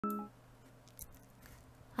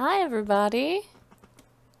Hi everybody,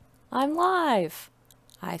 I'm live,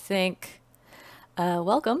 I think.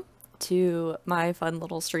 Welcome to my fun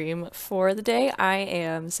little stream for the day. I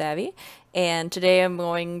am Savvy, and today I'm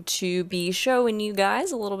going to be showing you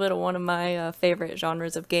guys a little bit of one of my favorite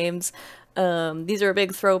genres of games. These are a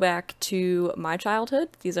big throwback to my childhood.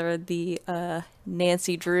 These are the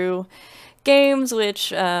Nancy Drew games,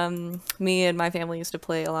 which me and my family used to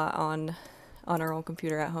play a lot on our own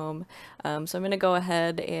computer at home. So I'm going to go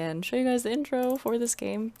ahead and show you guys the intro for this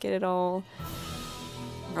game, get it all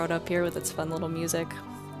brought up here with its fun little music.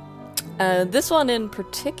 This one in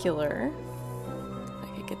particular, if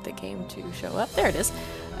I could get the game to show up, there it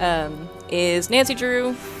is Nancy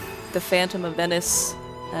Drew, The Phantom of Venice.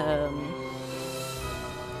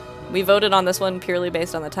 We voted on this one purely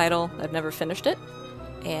based on the title. I've never finished it,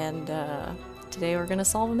 and today we're going to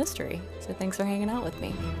solve a mystery, so thanks for hanging out with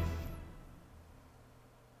me.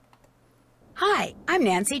 Hi, I'm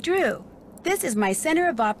Nancy Drew. This is my center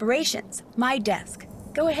of operations, my desk.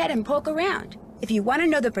 Go ahead and poke around. If you want to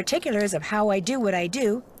know the particulars of how I do what I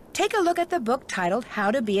do, take a look at the book titled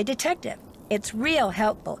How to Be a Detective. It's real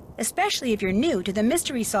helpful, especially if you're new to the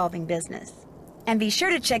mystery-solving business. And be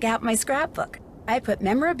sure to check out my scrapbook. I put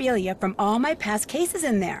memorabilia from all my past cases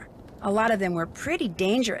in there. A lot of them were pretty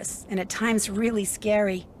dangerous and at times really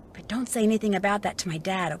scary. But don't say anything about that to my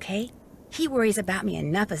dad, okay? He worries about me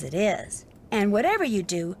enough as it is. And whatever you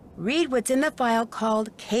do, read what's in the file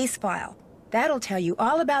called Case File. That'll tell you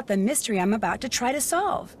all about the mystery I'm about to try to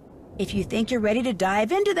solve. If you think you're ready to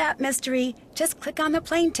dive into that mystery, just click on the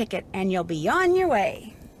plane ticket and you'll be on your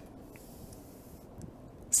way.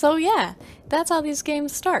 So yeah, that's how these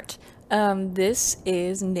games start. This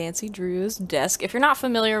is Nancy Drew's desk. If you're not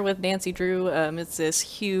familiar with Nancy Drew, it's this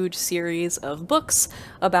huge series of books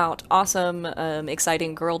about awesome,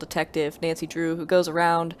 exciting girl detective Nancy Drew who goes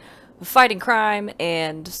around fighting crime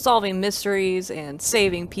and solving mysteries and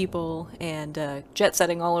saving people and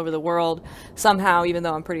jet-setting all over the world somehow, even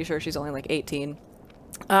though I'm pretty sure she's only like 18.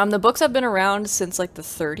 The books have been around since like the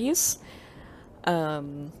 30s.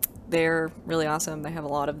 They're really awesome. I have a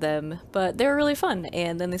lot of them, but they're really fun.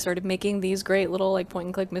 And then they started making these great little like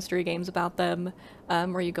point-and-click mystery games about them,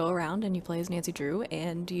 where you go around and you play as Nancy Drew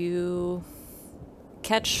and you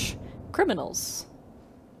catch criminals.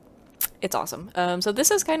 It's awesome. So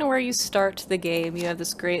this is kind of where you start the game. You have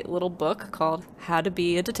this great little book called How to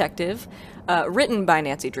Be a Detective, written by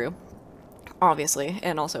Nancy Drew, obviously,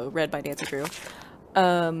 and also read by Nancy Drew.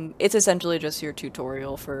 It's essentially just your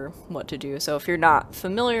tutorial for what to do. So if you're not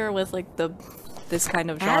familiar with like this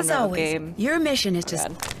kind of genre As always, of game, your mission is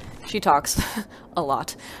to... She talks a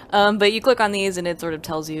lot. But you click on these and it sort of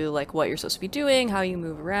tells you like what you're supposed to be doing, how you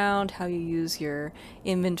move around, how you use your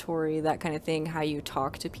inventory, that kind of thing, how you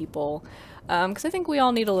talk to people. Because I think we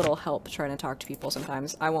all need a little help trying to talk to people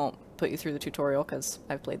sometimes. I won't put you through the tutorial because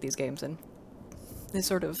I've played these games and they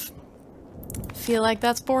sort of feel like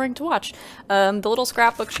that's boring to watch. The little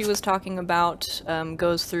scrapbook she was talking about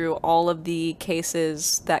goes through all of the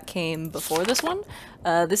cases that came before this one.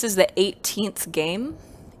 This is the 18th game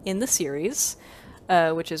in the series,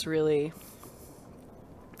 which is really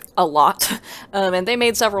a lot. And they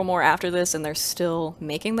made several more after this, and they're still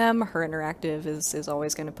making them. Her Interactive is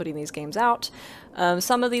always going to putting these games out.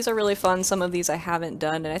 Some of these are really fun, some of these I haven't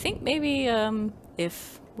done, and I think maybe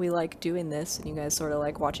if we like doing this, and you guys sort of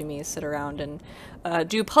like watching me sit around and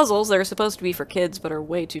do puzzles that are supposed to be for kids but are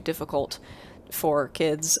way too difficult for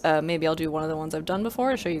kids, maybe I'll do one of the ones I've done before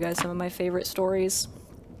to show you guys some of my favorite stories.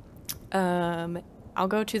 I'll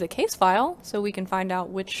go to the case file so we can find out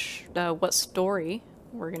what story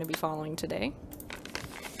we're going to be following today.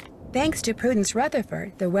 Thanks to Prudence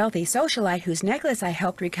Rutherford, the wealthy socialite whose necklace I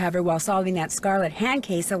helped recover while solving that scarlet hand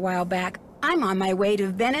case a while back, I'm on my way to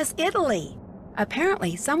Venice, Italy.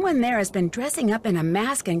 Apparently, someone there has been dressing up in a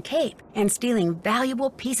mask and cape and stealing valuable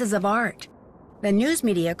pieces of art. The news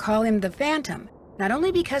media call him the Phantom, not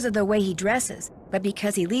only because of the way he dresses, but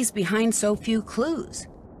because he leaves behind so few clues.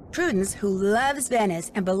 Prudence, who loves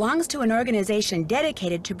Venice and belongs to an organization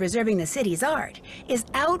dedicated to preserving the city's art, is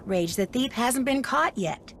outraged the thief hasn't been caught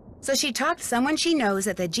yet. So she talked someone she knows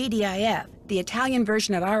at the GDIF, the Italian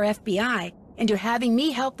version of our FBI, into having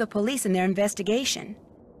me help the police in their investigation.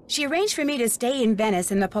 She arranged for me to stay in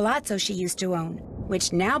Venice in the palazzo she used to own,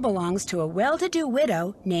 which now belongs to a well-to-do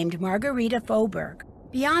widow named Margherita Faubourg.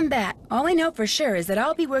 Beyond that, all I know for sure is that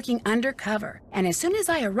I'll be working undercover, and as soon as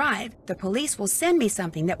I arrive, the police will send me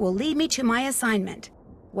something that will lead me to my assignment.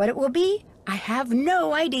 What it will be, I have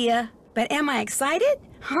no idea. But am I excited?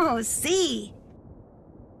 Oh, see!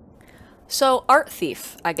 So, art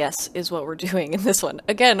thief, I guess, is what we're doing in this one.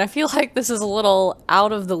 Again, I feel like this is a little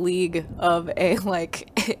out of the league of a,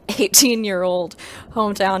 like, 18-year-old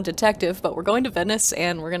hometown detective, but we're going to Venice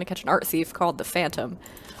and we're going to catch an art thief called the Phantom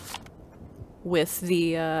with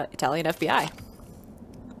the Italian FBI.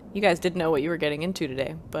 You guys didn't know what you were getting into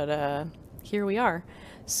today, but here we are.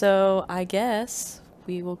 So I guess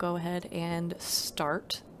we will go ahead and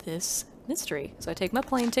start this mystery. So I take my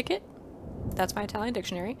plane ticket. That's my Italian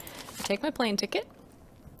dictionary. I take my plane ticket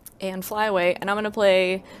and fly away, and I'm going to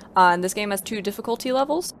play on, this game has 2 difficulty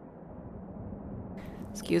levels.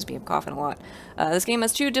 Excuse me, I'm coughing a lot. This game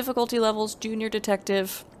has 2 difficulty levels, Junior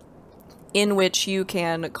Detective, in which you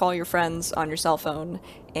can call your friends on your cell phone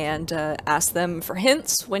and ask them for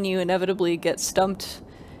hints when you inevitably get stumped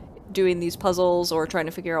doing these puzzles or trying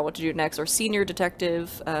to figure out what to do next, or Senior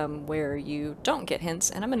Detective, where you don't get hints.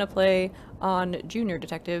 And I'm gonna play on Junior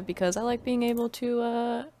Detective because I like being able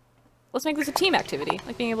to, let's make this a team activity. I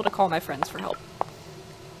like being able to call my friends for help.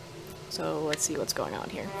 So let's see what's going on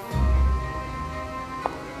here.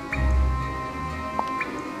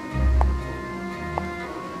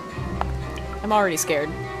 I'm already scared.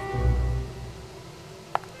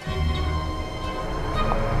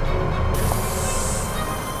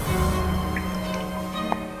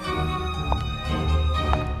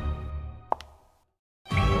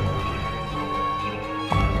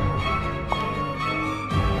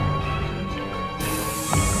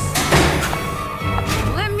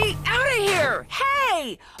 Let me out of here!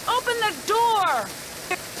 Hey! Open the door!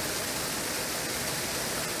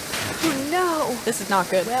 Oh no! This is not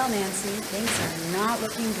good. Well, Nancy, things are not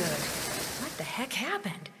looking good. What the heck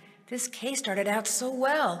happened? This case started out so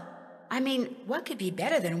well. I mean, what could be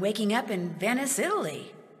better than waking up in Venice,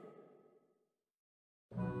 Italy?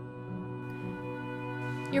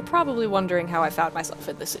 You're probably wondering how I found myself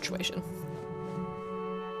in this situation.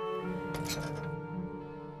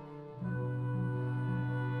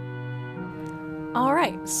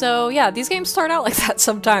 Alright, so yeah, these games start out like that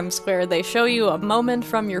sometimes, where they show you a moment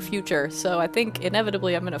from your future, so I think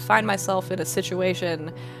inevitably I'm gonna find myself in a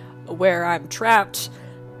situation where I'm trapped,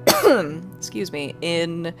 excuse me,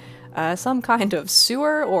 in some kind of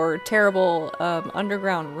sewer or terrible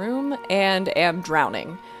underground room and am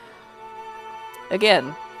drowning.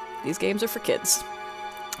 Again, these games are for kids.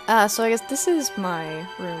 So I guess this is my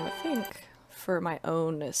room, I think. For my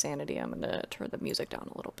own sanity, I'm gonna turn the music down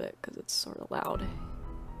a little bit because it's sort of loud in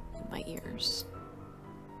my ears.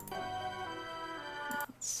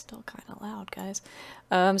 It's still kind of loud, guys.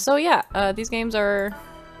 So yeah, these games are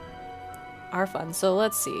fun. So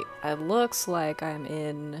let's see. It looks like I'm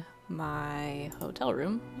in my hotel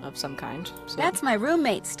room of some kind. So That's my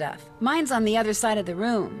roommate's stuff. Mine's on the other side of the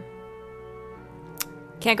room.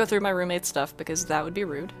 can't go through my roommate's stuff because that would be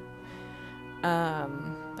rude.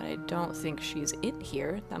 But I don't think she's in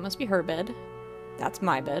here. That must be her bed. That's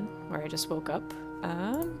my bed, where I just woke up.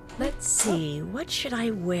 Let's see, what should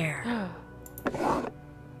I wear?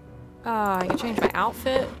 I can change my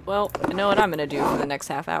outfit. Well, I know what I'm gonna do for the next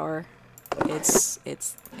half hour. It's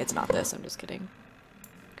not this, I'm just kidding.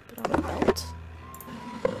 Put on a belt.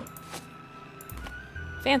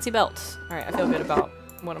 Fancy belt. Alright, I feel good about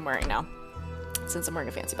what I'm wearing now, since I'm wearing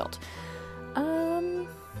a fancy belt.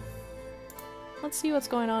 Let's see what's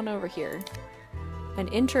going on over here. An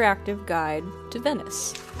interactive guide to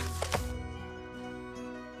Venice.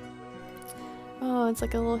 Oh, it's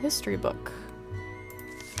like a little history book.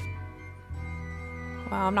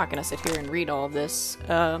 Wow, I'm not gonna sit here and read all of this,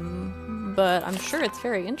 but I'm sure it's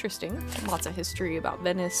very interesting. Lots of history about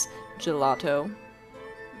Venice, gelato,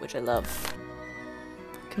 which I love.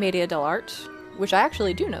 Commedia dell'arte, which I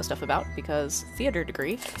actually do know stuff about because theater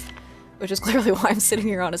degree. Which is clearly why I'm sitting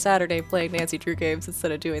here on a Saturday playing Nancy Drew games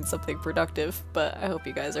instead of doing something productive, but I hope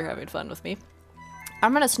you guys are having fun with me.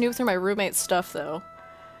 I'm gonna snoop through my roommate's stuff, though.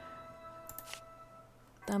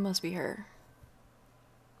 That must be her.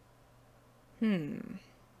 Who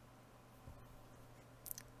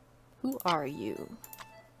are you?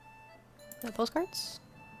 Are that postcards?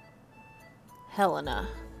 Helena.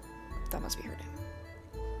 That must be her name.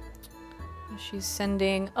 She's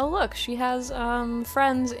sending... Oh look, she has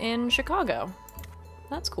friends in Chicago.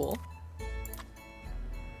 That's cool.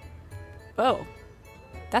 Oh,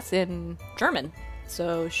 that's in German.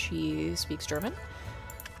 So she speaks German.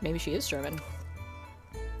 Maybe she is German.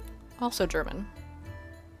 Also German.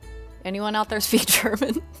 Anyone out there speak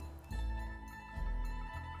German?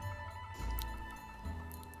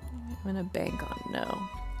 I'm gonna bank on no.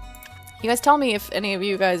 You guys tell me if any of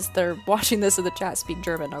you guys that are watching this in the chat speak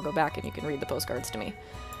German. I'll go back and you can read the postcards to me.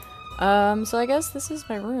 So I guess this is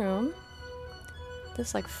my room.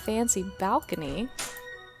 This, like, fancy balcony.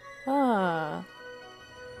 Ah.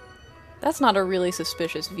 That's not a really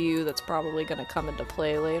suspicious view that's probably gonna come into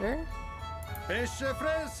play later. Pesce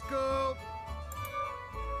fresco!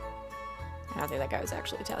 I don't think that guy was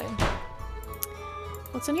actually Italian.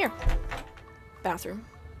 What's in here? Bathroom.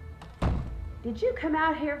 Did you come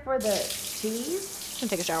out here for the cheese? Gonna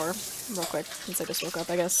take a shower real quick since I just woke up,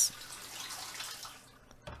 I guess.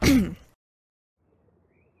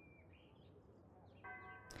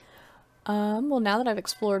 Well, now that I've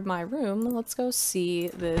explored my room, let's go see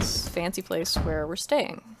this fancy place where we're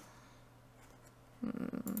staying.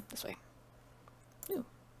 This way. Ooh.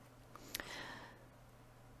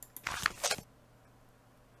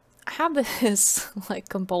 I have this, like,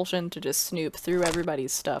 compulsion to just snoop through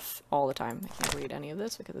everybody's stuff all the time. I can't read any of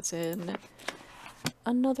this because it's in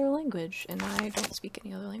another language, and I don't speak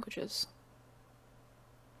any other languages.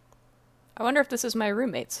 I wonder if this is my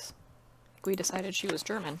roommate's. We decided she was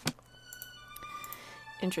German.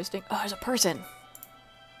 Interesting. Oh, there's a person!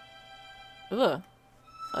 Ugh.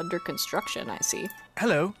 Under construction, I see.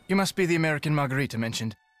 Hello, you must be the American Margarita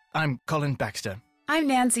mentioned. I'm Colin Baxter. I'm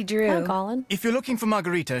Nancy Drew. Hi, Colin. If you're looking for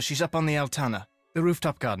Margarita, she's up on the Altana, the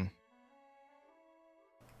rooftop garden.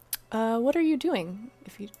 What are you doing,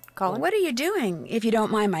 Colin? What are you doing, if you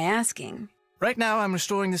don't mind my asking? Right now, I'm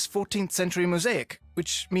restoring this 14th century mosaic,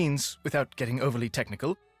 which means, without getting overly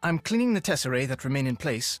technical, I'm cleaning the tesserae that remain in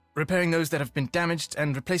place, repairing those that have been damaged,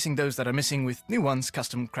 and replacing those that are missing with new ones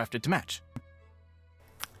custom crafted to match.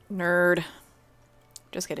 Nerd.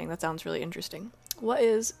 Just kidding, that sounds really interesting. What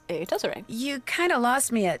is a tesserae? You kind of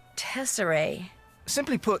lost me at tesserae.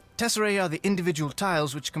 Simply put, tesserae are the individual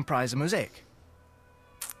tiles which comprise a mosaic.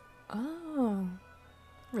 Oh.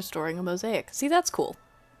 Restoring a mosaic. See, that's cool.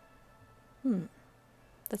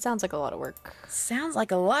 That sounds like a lot of work. Sounds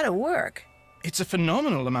like a lot of work. It's a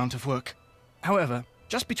phenomenal amount of work. However,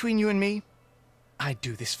 just between you and me, I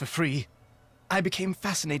do this for free. I became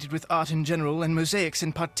fascinated with art in general and mosaics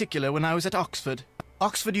in particular when I was at Oxford.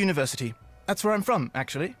 Oxford University. That's where I'm from,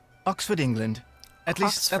 actually. Oxford, England. At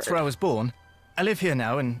least that's where I was born. I live here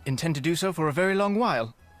now and intend to do so for a very long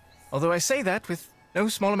while. Although I say that with no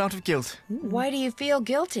small amount of guilt. Why do you feel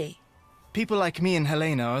guilty? People like me and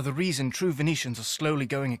Helena are the reason true Venetians are slowly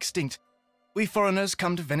going extinct. We foreigners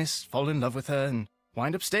come to Venice, fall in love with her, and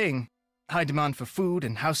wind up staying. High demand for food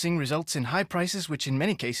and housing results in high prices, which in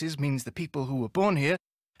many cases means the people who were born here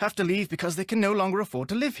have to leave because they can no longer afford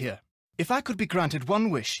to live here. If I could be granted one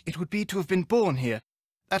wish, it would be to have been born here.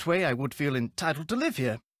 That way I would feel entitled to live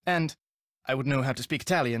here, and I would know how to speak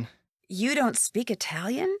Italian. You don't speak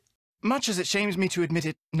Italian? Much as it shames me to admit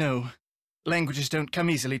it, no. Languages don't come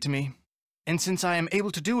easily to me. And since I am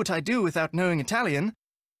able to do what I do without knowing Italian,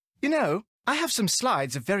 you know, I have some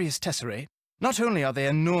slides of various tesserae. Not only are they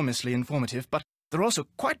enormously informative, but they're also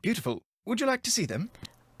quite beautiful. Would you like to see them?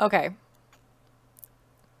 Okay.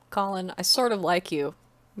 Colin, I sort of like you.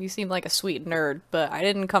 You seem like a sweet nerd, but I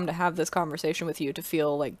didn't come to have this conversation with you to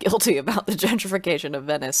feel, like, guilty about the gentrification of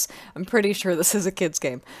Venice. I'm pretty sure this is a kid's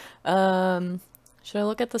game. Should I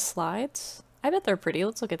look at the slides? I bet they're pretty.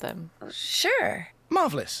 Let's look at them. Sure.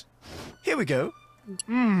 Marvelous. Here we go.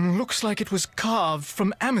 Looks like it was carved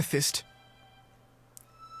from amethyst.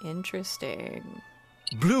 Interesting.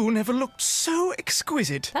 Blue never looked so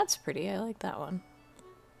exquisite. That's pretty. I like that one.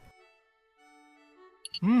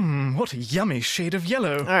 What a yummy shade of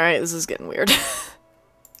yellow. Alright, this is getting weird.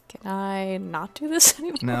 Can I not do this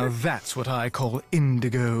anymore? Now that's what I call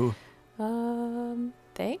indigo.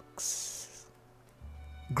 Thanks.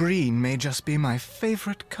 Green may just be my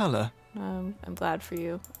favorite color. I'm glad for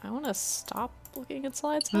you. I want to stop looking at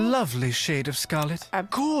slides now. Lovely shade of scarlet.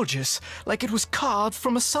 Gorgeous, like it was carved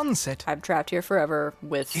from a sunset. I'm trapped here forever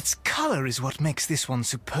with... Its color is what makes this one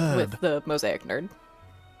superb. with the mosaic nerd.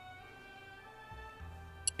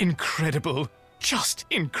 Incredible. Just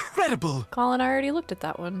incredible. Colin, I already looked at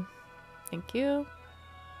that one. Thank you.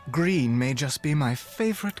 Green may just be my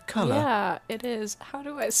favorite color. Yeah, it is. How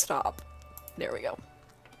do I stop? There we go.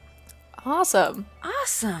 Awesome.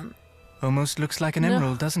 Awesome. Almost looks like an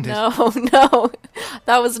emerald, doesn't it? No, no.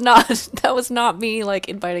 That was not me, like,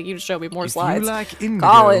 inviting you to show me more slides. If you like indigo,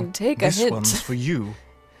 Colin, take a this hint. one's for you.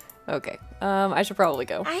 Okay. I should probably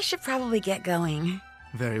go. I should probably get going.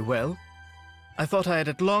 Very well. I thought I had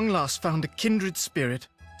at long last found a kindred spirit,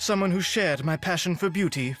 someone who shared my passion for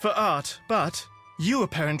beauty, for art, but you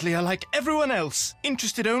apparently are like everyone else,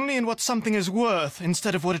 interested only in what something is worth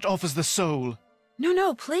instead of what it offers the soul.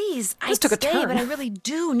 No, please. This I'd took a stay, turn. but I really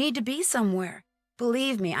do need to be somewhere.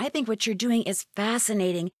 Believe me, I think what you're doing is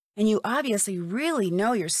fascinating, and you obviously really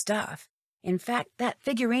know your stuff. In fact, that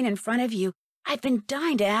figurine in front of you, I've been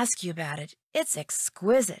dying to ask you about it. It's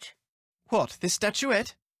exquisite. What, this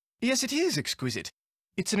statuette? Yes, it is exquisite.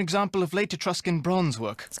 It's an example of late Etruscan bronze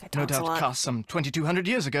work, This guy no talks a doubt lot. cast some 2,200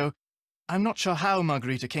 years ago. I'm not sure how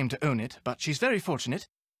Margarita came to own it, but she's very fortunate.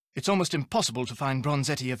 It's almost impossible to find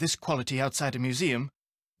bronzetti of this quality outside a museum.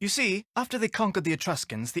 You see, after they conquered the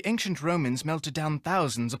Etruscans, the ancient Romans melted down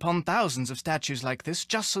thousands upon thousands of statues like this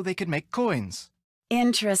just so they could make coins.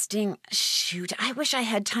 Interesting. Shoot, I wish I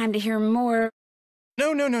had time to hear more.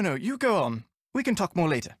 No, you go on. We can talk more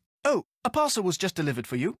later. Oh, a parcel was just delivered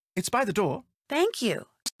for you. It's by the door. Thank you.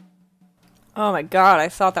 Oh my god, I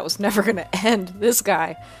thought that was never gonna end. This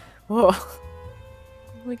guy. Whoa.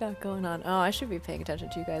 What do we got going on? Oh, I should be paying attention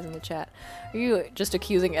to you guys in the chat. Are you just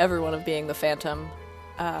accusing everyone of being the Phantom?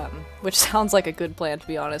 Which sounds like a good plan, to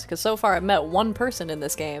be honest, because so far I've met one person in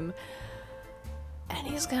this game, and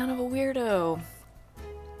he's kind of a weirdo.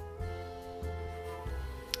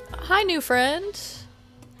 Hi, new friend.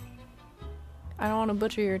 I don't want to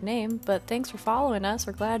butcher your name, but thanks for following us.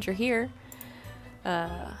 We're glad you're here.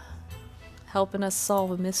 Helping us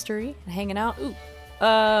solve a mystery and hanging out. Ooh.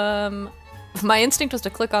 My instinct was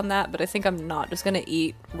to click on that, but I think I'm not. Just gonna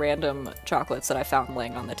eat random chocolates that I found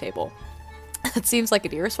laying on the table. It seems like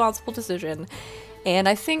an irresponsible decision, and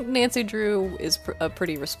I think Nancy Drew is a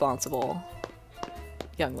pretty responsible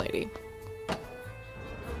young lady.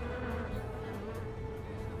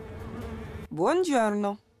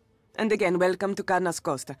 Buongiorno. And again, welcome to Carnas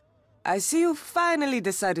Costa. I see you finally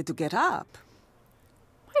decided to get up.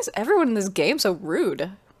 Why is everyone in this game so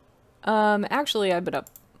rude? Actually, I've been up.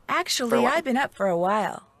 Actually, I've been up for a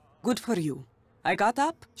while. Good for you. I got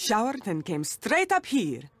up, showered, and came straight up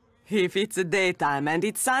here. If it's daytime and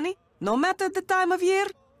it's sunny, no matter the time of year,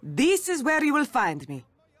 this is where you will find me.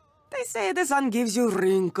 They say the sun gives you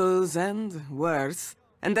wrinkles and worse,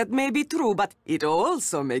 and that may be true, but it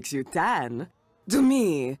also makes you tan. To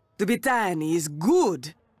me, to be tan is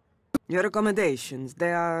good. Your accommodations,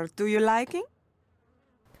 they are to your liking?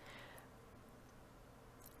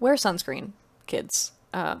 Wear sunscreen, kids.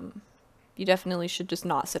 You definitely should just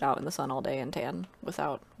not sit out in the sun all day and tan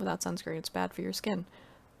without sunscreen. It's bad for your skin.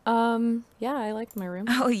 Yeah, I like my room.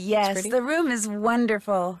 Oh yes, the room is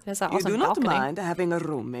wonderful. It has that You awesome do not balcony. mind having a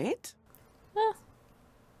roommate?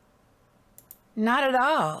 Not at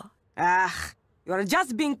all. Ah, you are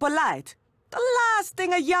just being polite. The last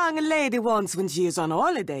thing a young lady wants when she is on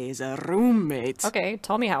holiday is a roommate. Okay,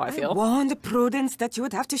 tell me how I feel. I warned Prudence that you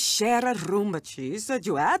would have to share a room, but she said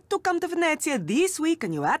you had to come to Venezia this week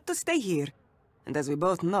and you had to stay here. And as we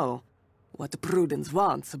both know, what Prudence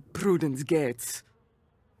wants, Prudence gets.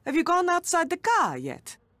 Have you gone outside the car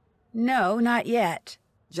yet? No, not yet.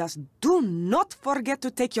 Just do not forget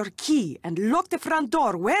to take your key and lock the front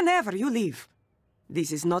door whenever you leave.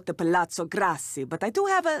 This is not the Palazzo Grassi, but I do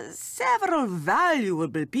have several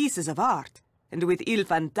valuable pieces of art. And with Il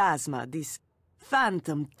Fantasma, this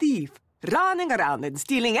phantom thief, running around and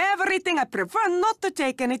stealing everything, I prefer not to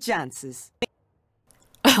take any chances.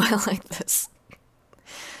 Oh, I like this.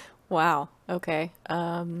 Wow, okay.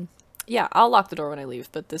 Yeah, I'll lock the door when I leave,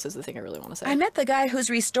 but this is the thing I really want to say. I met the guy who's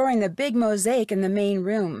restoring the big mosaic in the main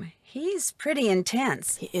room. He's pretty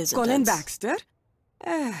intense. He is Colin intense. Baxter?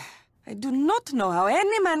 I do not know how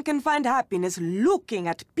any man can find happiness looking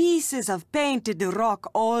at pieces of painted rock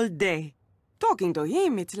all day. Talking to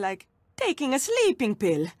him, it's like taking a sleeping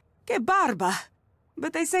pill. Que barba.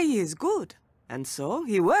 But they say he is good, and so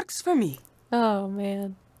he works for me. Oh,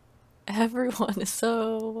 man. Everyone is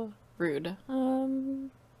so rude.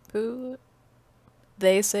 Who?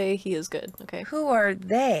 They say he is good, okay. Who are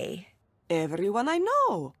they? Everyone I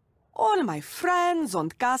know. All my friends own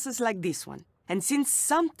castles like this one. And since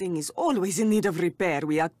something is always in need of repair,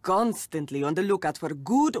 we are constantly on the lookout for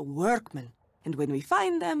good workmen. And when we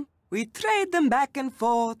find them, we trade them back and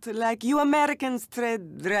forth like you Americans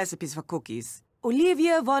trade recipes for cookies.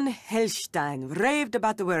 Olivia von Hellstein raved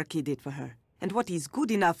about the work he did for her. And what is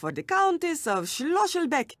good enough for the Countess of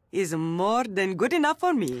Schlosselbeck is more than good enough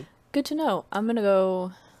for me. Good to know. I'm gonna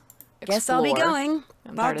go explore. Guess I'll be going.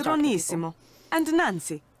 I'm tired of talking to people. Padronissimo. And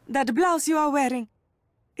Nancy, that blouse you are wearing,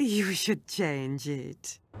 you should change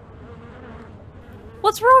it.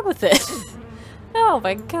 What's wrong with it? Oh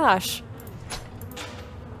my gosh.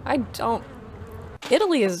 I don't...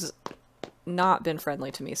 Italy has not been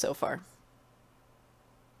friendly to me so far.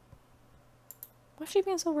 Why is she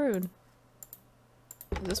being so rude?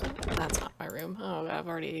 Is this one? That's not my room. Oh, I've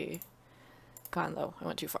already gone though. I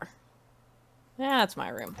went too far. Yeah, that's my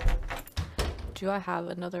room. Do I have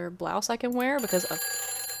another blouse I can wear? Because of...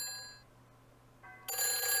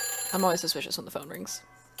 I'm always suspicious when the phone rings.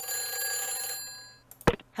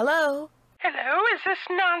 Hello? Hello, is this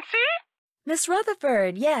Nancy? Miss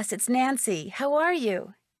Rutherford, yes, it's Nancy. How are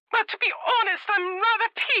you? Well, to be honest, I'm rather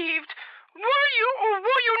peeved. Were you or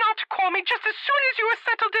were you not to call me just as soon as you were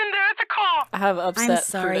settled in there at the car? I have upset I'm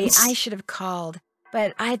sorry, Prudence. I should have called,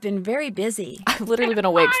 but I've been very busy. I've literally been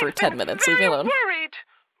awake for 10 minutes. Leave me alone. Worried.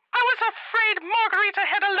 I was afraid Margarita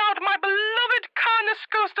had allowed my beloved kindness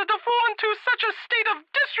ghost to fall into such a state of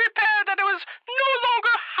disrepair that it was no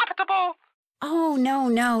longer habitable. Oh,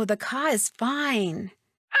 no, the car is fine.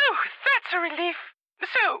 Oh, that's a relief.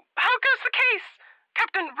 So, how goes the case?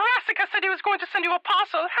 Captain Brassica said he was going to send you a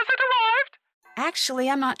parcel. Has it arrived?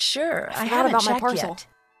 Actually, I'm not sure. I forgot haven't about my checked parcel. yet.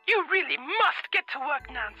 You really must get to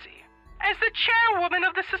work, Nancy. As the chairwoman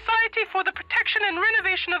of the Society for the Protection and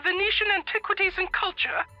Renovation of Venetian Antiquities and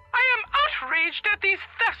Culture, I am outraged at these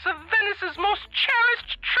thefts of Venice's most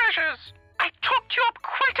cherished treasures. I talked you up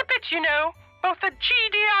quite a bit, you know. Both the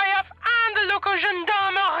GDIF and the local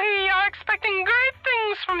gendarmerie are expecting great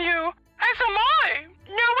things from you. As am I.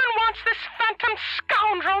 No one wants this phantom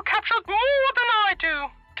scoundrel captured more than I do.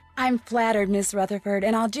 I'm flattered, Miss Rutherford,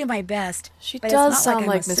 and I'll do my best. She but does it's not sound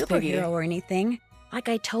like like I'm a Miss Piggy. superhero or anything. Like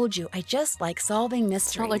I told you, I just like solving It's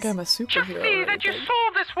mysteries. not like I'm a Just superhero. see or that you anything.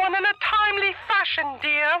 solve this one in a timely fashion,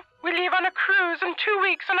 dear. We leave on a cruise in 2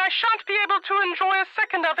 weeks, and I shan't be able to enjoy a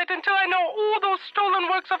second of it until I know all those stolen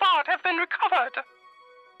works of art have been recovered.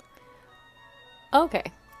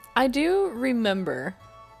 Okay. I do remember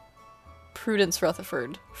Prudence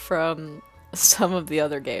Rutherford from some of the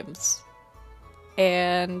other games.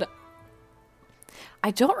 And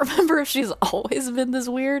I don't remember if she's always been this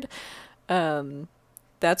weird.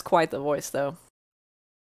 That's quite the voice, though.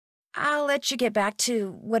 I'll let you get back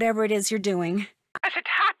to whatever it is you're doing. As it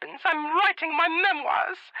happens, I'm writing my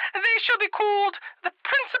memoirs. They shall be called The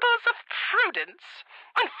Principles of Prudence.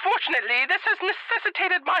 Unfortunately, this has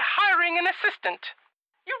necessitated my hiring an assistant.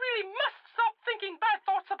 You really must stop thinking bad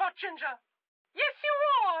thoughts about Ginger. Yes, you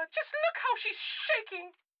are. Just look how she's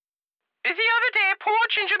shaking. The other day, poor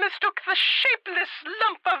Ginger mistook the shapeless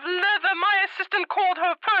lump of leather my assistant called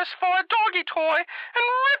her purse for a doggy toy and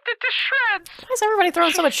ripped it to shreds. Why is everybody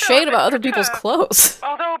throwing so much She shade showed about it other to people's her. clothes?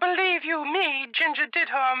 Although, believe you me, Ginger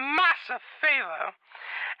did her a massive favor.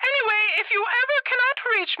 Anyway, if you ever cannot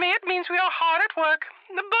reach me, it means we are hard at work.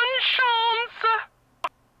 Bonne chance!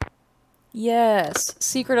 Yes.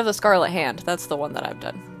 Secret of the Scarlet Hand. That's the one that I've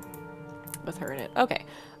done. With her in it. Okay.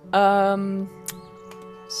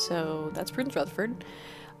 So that's Prudence Rutherford.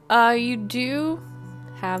 You do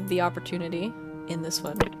have the opportunity in this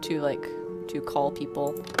one to call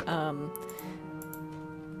people.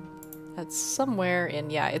 That's somewhere in,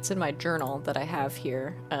 yeah, it's in my journal that I have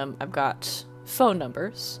here. I've got phone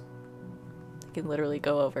numbers. I can literally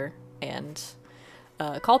go over and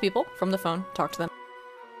call people from the phone, talk to them.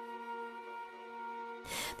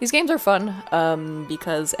 These games are fun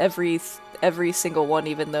because every single one,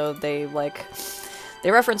 even though they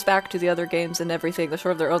reference back to the other games and everything, they're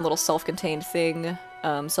sort of their own little self-contained thing.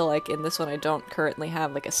 So like in this one, I don't currently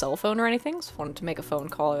have like a cell phone or anything. So if I wanted to make a phone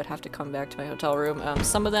call, I would have to come back to my hotel room.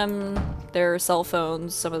 Some of them they're cell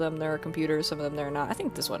phones, some of them they're computers, some of them they're not. I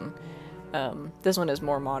think this one is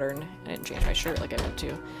more modern. I didn't change my shirt like I meant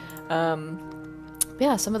to.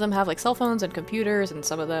 Yeah, some of them have like cell phones and computers, and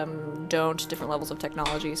some of them don't. Different levels of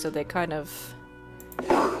technology, so they kind of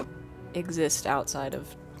exist outside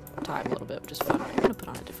of time a little bit, which is fun. I'm gonna put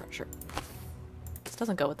on a different shirt. This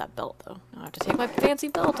doesn't go with that belt, though. Now I have to take my fancy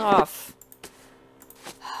belt off.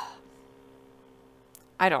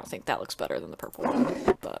 I don't think that looks better than the purple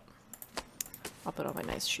one, but I'll put on my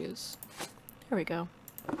nice shoes. There we go.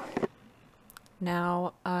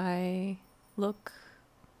 Now I look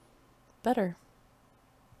better,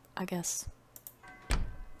 I guess.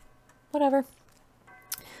 Whatever.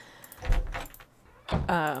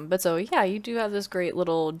 But so, yeah, you do have this great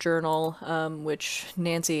little journal, which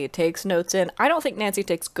Nancy takes notes in. I don't think Nancy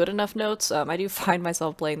takes good enough notes. I do find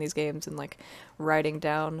myself playing these games and, like, writing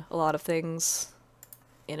down a lot of things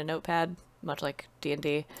in a notepad, much like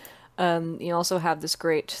D&D. You also have this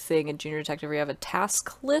great thing in Junior Detective where you have a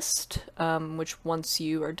task list, which once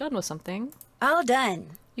you are done with something, All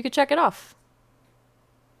done. you can check it off.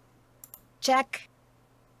 Check.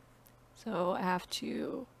 So I have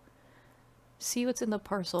to see what's in the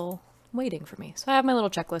parcel waiting for me. So I have my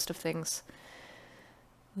little checklist of things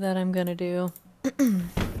that I'm gonna do. Let's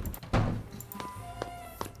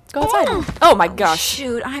go outside. Oh my gosh.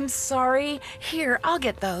 Shoot, I'm sorry. Here, I'll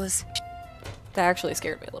get those. That actually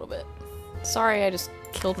scared me a little bit. Sorry, I just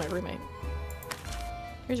killed my roommate.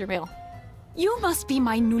 Here's your mail. You must be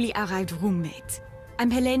my newly arrived roommate.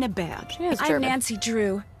 I'm Helene Berg. She is I'm German. Nancy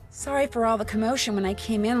Drew. Sorry for all the commotion when I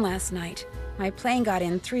came in last night. My plane got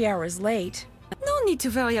in 3 hours late. No need to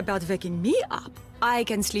worry about waking me up. I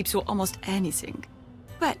can sleep through almost anything.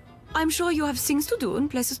 But I'm sure you have things to do and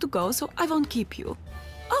places to go, so I won't keep you.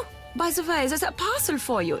 Oh, by the way, there's a parcel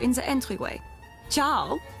for you in the entryway.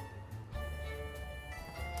 Ciao.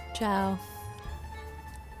 Ciao.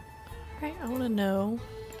 Alright, I want to know.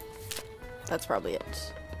 That's probably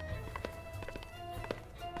it.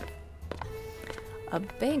 A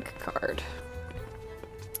bank card.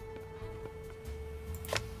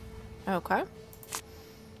 Okay.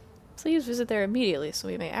 Please visit there immediately so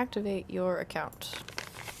we may activate your account.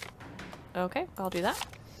 Okay, I'll do that.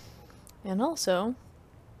 And also,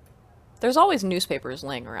 there's always newspapers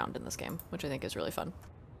laying around in this game, which I think is really fun.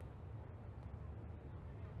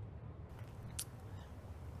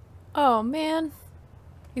 Oh man,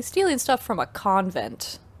 he's stealing stuff from a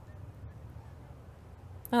convent.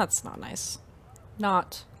 That's not nice.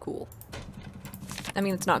 Not cool. I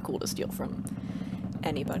mean, it's not cool to steal from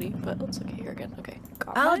anybody, but let's look here again. Okay,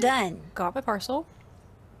 All done. Got my parcel.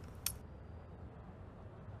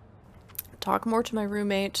 Talk more to my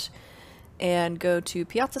roommate and go to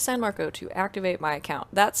Piazza San Marco to activate my account.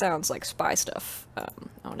 That sounds like spy stuff. I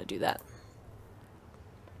want to do that.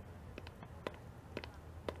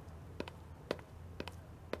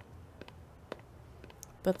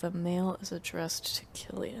 But the mail is addressed to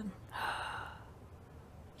Killian.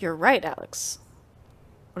 You're right, Alex.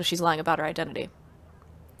 What if she's lying about her identity?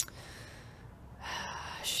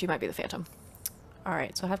 She might be the Phantom.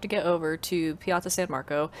 Alright, so I have to get over to Piazza San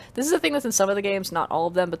Marco. This is a thing that's in some of the games, not all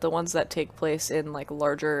of them, but the ones that take place in, like,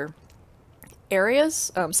 larger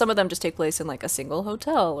areas. Some of them just take place in, like, a single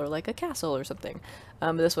hotel or, like, a castle or something.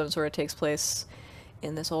 This one sort of takes place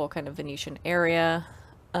in this whole kind of Venetian area.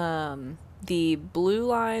 The blue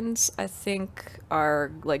lines, I think,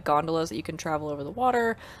 are, like, gondolas that you can travel over the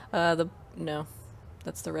water. No,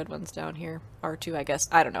 that's the red ones down here. R2, I guess.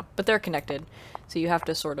 I don't know. But they're connected. So you have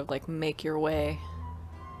to sort of, like, make your way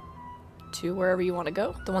to wherever you want to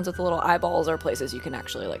go. The ones with the little eyeballs are places you can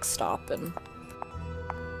actually, like, stop and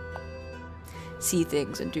see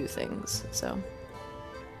things and do things. So,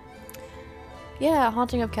 yeah,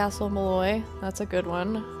 Haunting of Castle Malloy. That's a good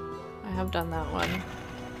one. I have done that one.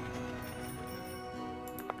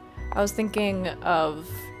 I was thinking of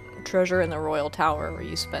Treasure in the Royal Tower, where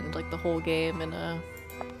you spend, like, the whole game in a,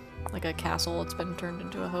 like, a castle that's been turned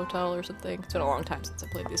into a hotel or something. It's been a long time since I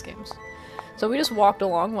played these games. So we just walked a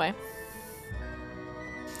long way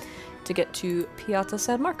to get to Piazza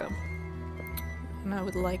San Marco. And I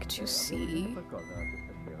would like to see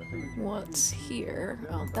what's here.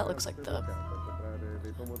 Oh, that looks like the...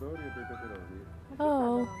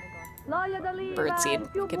 Oh.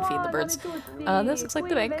 Birdseed. You can feed the birds. This looks like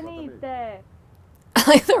the bank. I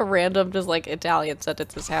like the random, just like, Italian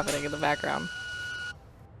sentences happening in the background.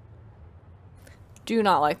 Do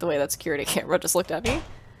not like the way that security camera just looked at me.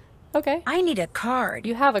 Okay. I need a card.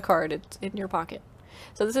 You have a card. It's in your pocket.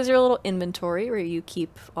 So this is your little inventory where you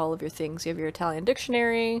keep all of your things. You have your Italian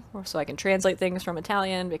dictionary, so I can translate things from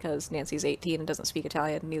Italian because Nancy's 18 and doesn't speak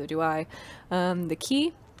Italian, neither do I. The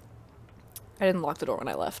key. I didn't lock the door when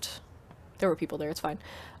I left. There were people there, it's fine.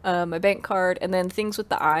 My bank card, and then things with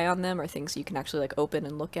the eye on them are things you can actually, like, open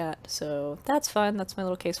and look at. So that's fun. That's my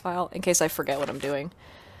little case file, in case I forget what I'm doing.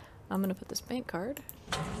 I'm gonna put this bank card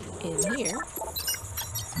in here.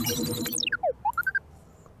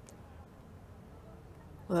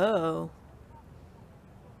 Whoa.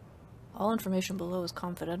 All information below is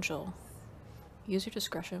confidential. Use your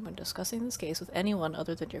discretion when discussing this case with anyone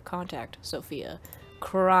other than your contact, Sophia.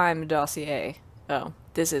 Crime dossier. Oh,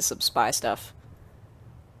 this is some spy stuff.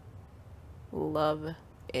 Love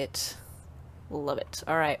it. Love it.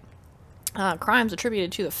 Alright. Crimes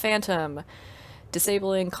attributed to the Phantom.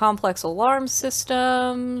 Disabling complex alarm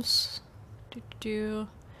systems.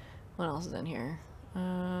 What else is in here?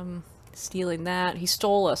 Stealing that. He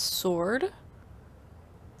stole a sword.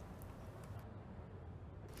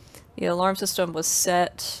 The alarm system was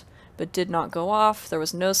set but did not go off. There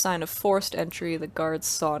was no sign of forced entry. The guards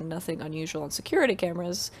saw nothing unusual on security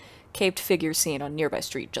cameras. Caped figure seen on nearby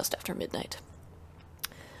street just after midnight.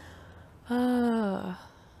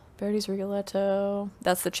 Verdi's Rigoletto.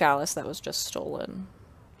 That's the chalice that was just stolen.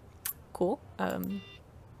 Cool.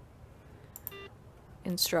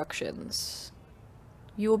 Instructions.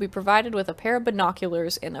 You will be provided with a pair of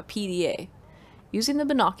binoculars and a PDA. Using the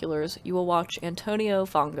binoculars, you will watch Antonio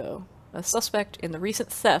Fongo, a suspect in the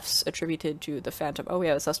recent thefts attributed to the Phantom. Oh, we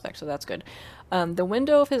have a suspect, so that's good. The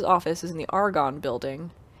window of his office is in the Argonne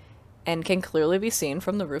building and can clearly be seen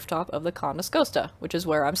from the rooftop of the Con Nascosta, which is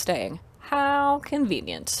where I'm staying. How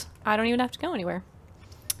convenient. I don't even have to go anywhere.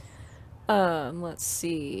 Let's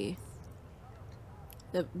see.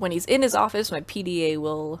 When he's in his office, my PDA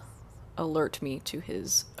will alert me to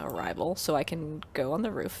his arrival so I can go on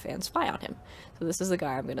the roof and spy on him. So this is the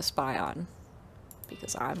guy I'm gonna spy on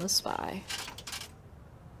because I'm a spy.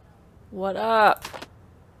 What up?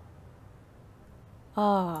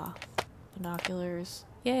 Ah, binoculars.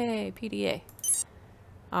 Yay, PDA.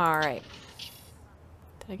 Alright.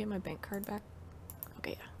 Did I get my bank card back?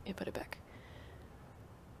 Okay, yeah, I put it back.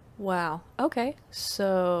 Wow. Okay,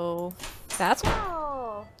 so that's cool.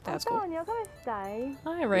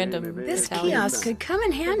 Hi, random This Italian. kiosk could come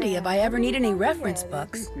in handy if I ever need any reference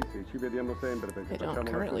books. I don't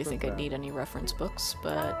currently think I need any reference books,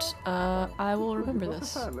 but I will remember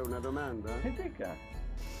this.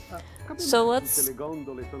 So let's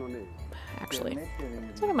actually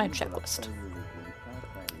let's look at my checklist.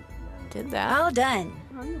 Did that. All done.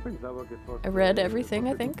 I read everything,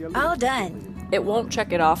 I think. All done. It won't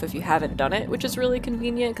check it off if you haven't done it, which is really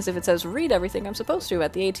convenient, because if it says read everything I'm supposed to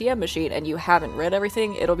at the ATM machine and you haven't read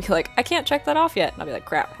everything, it'll be like, I can't check that off yet. And I'll be like,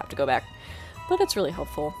 crap, I have to go back. But it's really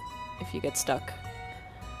helpful if you get stuck.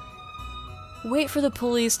 Wait for the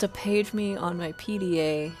police to page me on my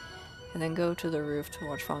PDA, and then go to the roof to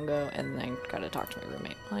watch Fongo, and then gotta talk to my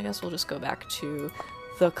roommate. Well, I guess we'll just go back to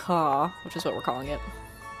the car, which is what we're calling it.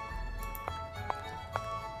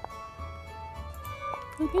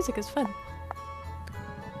 The music is fun.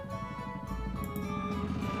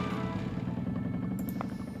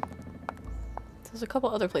 There's a couple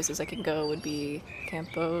other places I can go, would be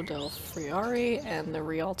Campo del Friari and the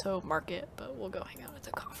Rialto Market, but we'll go hang out at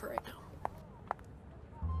the coffee right now.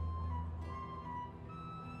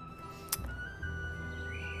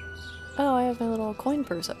 Oh, I have my little coin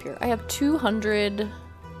purse up here. I have 200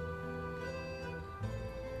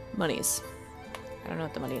 monies. I don't know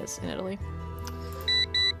what the money is in Italy.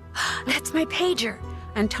 That's my pager.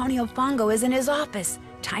 Antonio Fongo is in his office.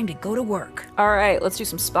 Time to go to work. Alright, let's do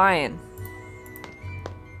some spying.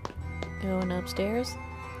 Going upstairs.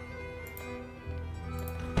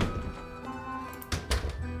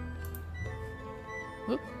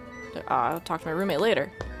 Whoop. I'll talk to my roommate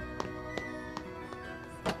later.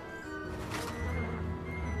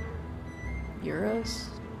 Euros?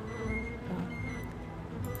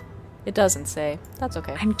 It doesn't say. That's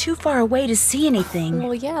okay. I'm too far away to see anything.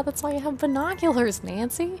 Well, yeah, that's why you have binoculars,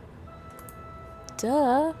 Nancy.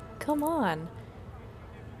 Duh. Come on.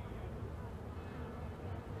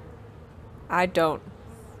 I don't.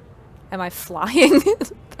 Am I flying?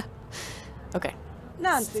 Okay.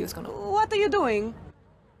 Nancy, What's going on? what are you doing?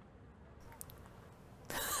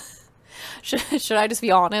 Should I just be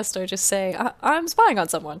honest or just say, I'm spying on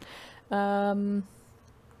someone? Yeah,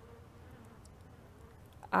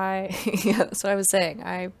 that's what I was saying.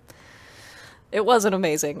 It was an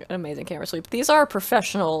amazing camera sweep. These are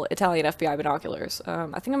professional Italian FBI binoculars.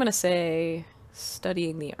 I think I'm gonna say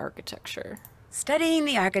studying the architecture. Studying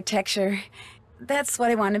the architecture. That's what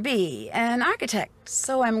I want to be, an architect,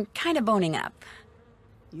 so I'm kind of boning up.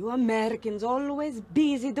 You Americans always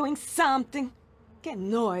busy doing something. Que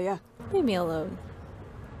noia. Leave me alone.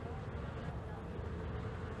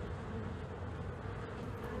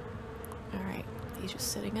 Alright, he's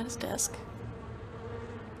just sitting at his desk.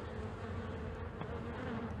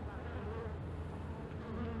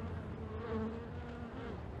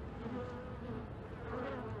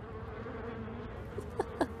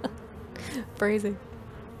 Phrasing.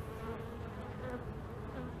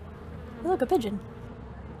 Look, a pigeon.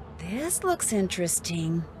 This looks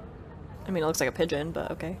interesting. I mean, it looks like a pigeon,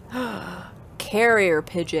 but okay. Carrier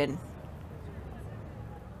pigeon.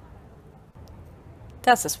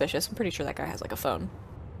 That's suspicious. I'm pretty sure that guy has like a phone.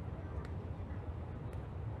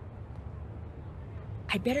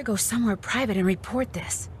 I'd better go somewhere private and report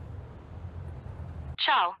this.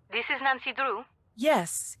 Ciao, this is Nancy Drew.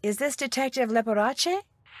 Yes, is this Detective Leporace?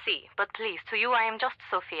 Si, but please, to you I am just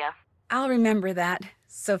Sophia. I'll remember that,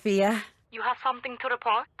 Sophia. You have something to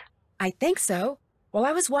report? I think so. While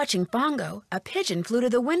I was watching Fongo, a pigeon flew to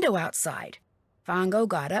the window outside. Fongo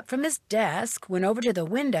got up from his desk, went over to the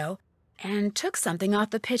window, and took something off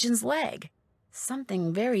the pigeon's leg.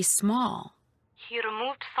 Something very small. He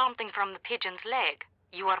removed something from the pigeon's leg.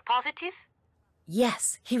 You are positive?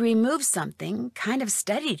 Yes, he removed something, kind of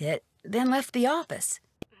studied it, then left the office.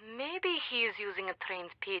 Maybe he is using a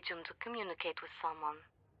trained pigeon to communicate with someone.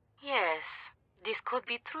 Yes, this could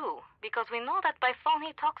be true, because we know that by phone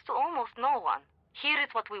he talks to almost no one. Here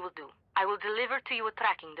is what we will do. I will deliver to you a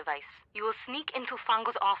tracking device. You will sneak into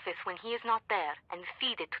Fongo's office when he is not there and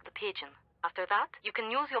feed it to the pigeon. After that, you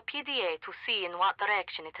can use your PDA to see in what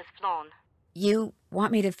direction it has flown. You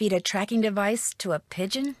want me to feed a tracking device to a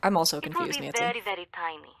pigeon? I'm also It confused, will be Nancy. very, very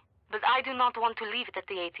tiny. But I do not want to leave it at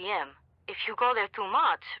the ATM. If you go there too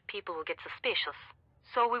much, people will get suspicious.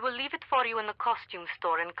 So we will leave it for you in the costume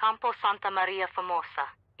store in Campo Santa Maria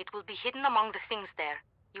Formosa. It will be hidden among the things there.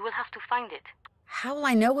 You will have to find it. How will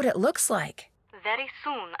I know what it looks like? Very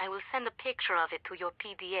soon, I will send a picture of it to your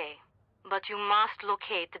PDA. But you must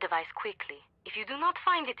locate the device quickly. If you do not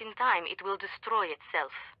find it in time, it will destroy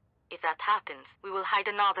itself. If that happens, we will hide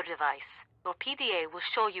another device. Your PDA will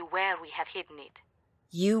show you where we have hidden it.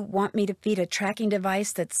 You want me to feed a tracking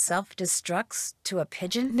device that self-destructs to a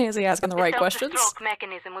pigeon? Nancy asking the right questions. The self-destruct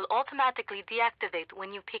mechanism will automatically deactivate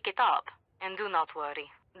when you pick it up. And do not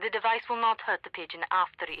worry. The device will not hurt the pigeon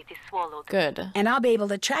after it is swallowed. Good. And I'll be able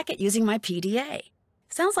to track it using my PDA.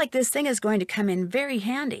 Sounds like this thing is going to come in very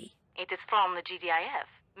handy. It is from the GDIF.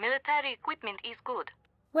 Military equipment is good.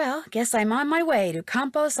 Well, guess I'm on my way to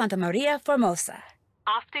Campo Santa Maria Formosa.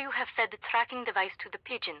 After you have fed the tracking device to the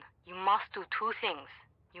pigeon, you must do two things.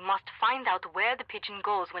 You must find out where the pigeon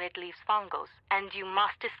goes when it leaves Fangos, and you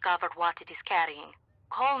must discover what it is carrying.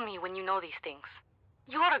 Call me when you know these things.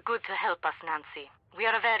 You are good to help us, Nancy. We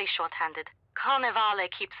are very short-handed. Carnevale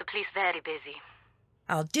keeps the police very busy.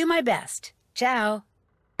 I'll do my best. Ciao.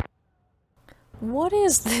 What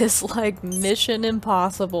is this, like, Mission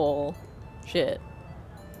Impossible shit?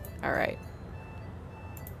 Alright.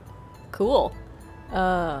 Cool.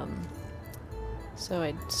 So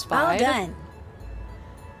I spied. All done.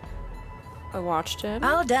 I watched him.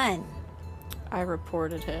 All done. I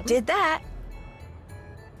reported him. Did that.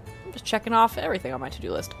 I'm just checking off everything on my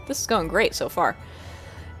to-do list. This is going great so far.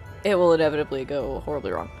 It will inevitably go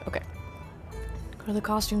horribly wrong. Okay. Go to the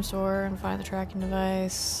costume store and find the tracking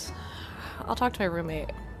device. I'll talk to my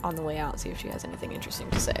roommate on the way out and see if she has anything interesting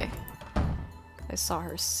to say. I saw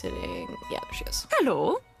her sitting... Yeah, there she is.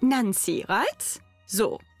 Hello, Nancy, right?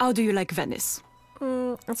 So, how do you like Venice?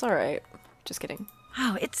 That's alright. Just kidding.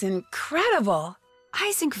 Oh, it's incredible.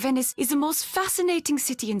 I think Venice is the most fascinating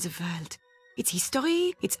city in the world. Its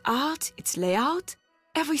history, its art, its layout,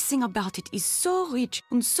 everything about it is so rich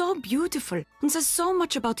and so beautiful, and there's so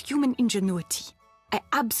much about human ingenuity. I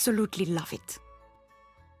absolutely love it.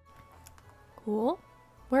 Cool.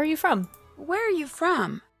 Where are you from? Where are you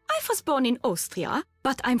from? I was born in Austria,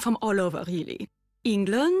 but I'm from all over, really.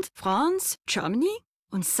 England, France, Germany,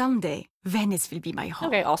 and someday Venice will be my home.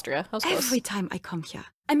 Okay, Austria. That was close. Every time I come here,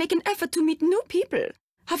 I make an effort to meet new people.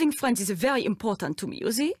 Having friends is very important to me,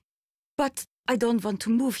 you see? But I don't want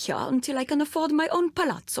to move here until I can afford my own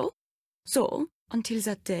palazzo. So, until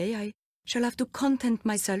that day, I shall have to content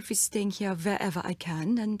myself with staying here wherever I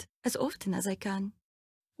can and as often as I can.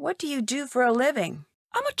 What do you do for a living?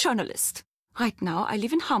 I'm a journalist. Right now, I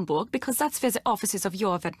live in Hamburg because that's where the offices of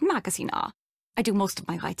Your Event magazine are. I do most of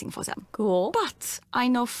my writing for them. Cool. But I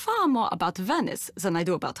know far more about Venice than I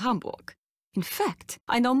do about Hamburg. In fact,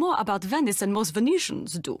 I know more about Venice than most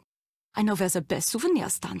Venetians do. I know where the best souvenir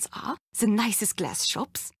stands are, the nicest glass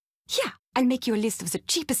shops. Here, I'll make you a list of the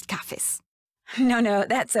cheapest cafes. No,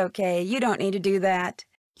 that's okay. You don't need to do that.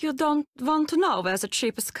 You don't want to know where the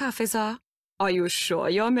cheapest cafes are? Are you sure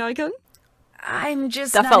you're American? I'm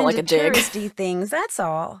just That not felt like into a dig. touristy things, that's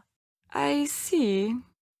all. I see.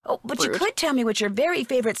 Oh, but you Rude. could tell me what your very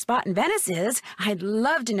favorite spot in Venice is. I'd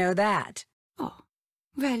love to know that. Oh,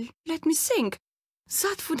 well, let me think.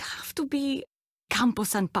 That would have to be Campo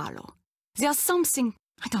San Paolo. There's something,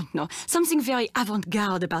 I don't know, something very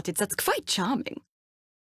avant-garde about it that's quite charming.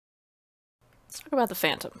 Let's talk about the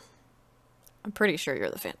Phantom. I'm pretty sure you're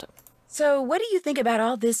the Phantom. So what do you think about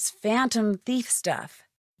all this phantom thief stuff?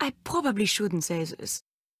 I probably shouldn't say this,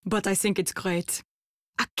 but I think it's great.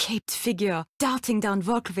 A caped figure darting down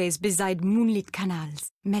walkways beside moonlit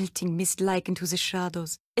canals, melting mist-like into the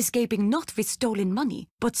shadows, escaping not with stolen money,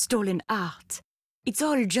 but stolen art. It's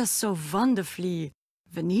all just so wonderfully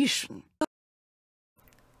Venetian.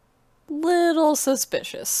 Little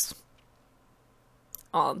suspicious.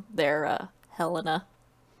 Oh, there, Helena.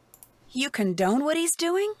 You condone what he's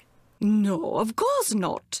doing? No, of course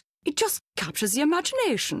not. It just captures the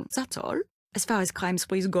imagination, that's all. As far as crime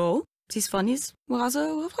sprees go, this one is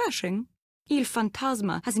rather refreshing. Il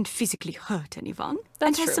Fantasma hasn't physically hurt anyone, That's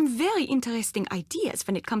and has true. some very interesting ideas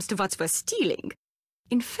when it comes to what's worth stealing.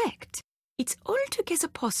 In fact, it's altogether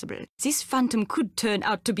possible this phantom could turn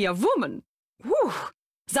out to be a woman. Whew,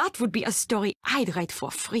 that would be a story I'd write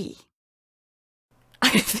for free.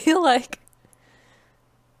 I feel like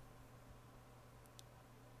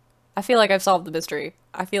I've solved the mystery.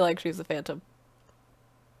 I feel like she's the Phantom.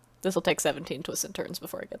 This will take 17 twists and turns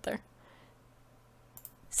before I get there.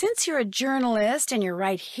 Since you're a journalist and you're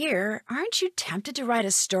right here, aren't you tempted to write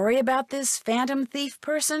a story about this phantom thief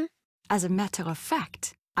person? As a matter of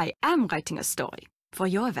fact, I am writing a story for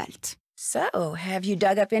your Welt. So, have you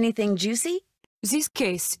dug up anything juicy? This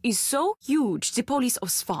case is so huge, the police are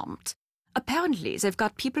swamped. Apparently, they've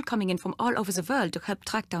got people coming in from all over the world to help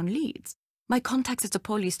track down leads. My contacts at the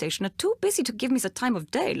police station are too busy to give me the time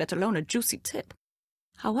of day, let alone a juicy tip.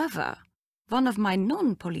 However, one of my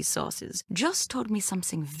non-police sources just told me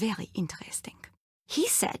something very interesting. He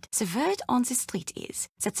said the word on the street is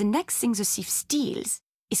that the next thing the thief steals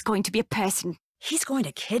is going to be a person. He's going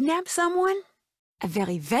to kidnap someone? A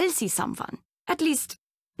very wealthy someone. At least,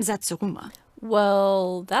 that's the rumor.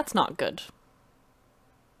 Well, that's not good.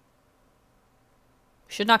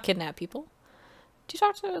 Should not kidnap people. Do you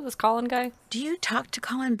talk to this Colin guy? Do you talk to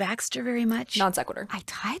Colin Baxter very much? Non sequitur. I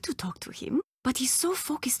try to talk to him, but he's so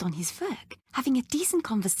focused on his work. Having a decent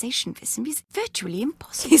conversation with him is virtually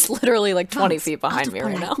impossible. He's literally like 20 Once, feet behind out me of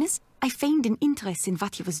right now. politeness, I feigned an interest in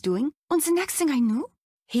what he was doing, and the next thing I knew...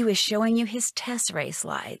 He was showing you his test ray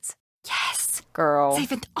slides. Yes! Girl. They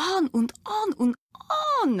went on and on and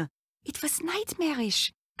on! It was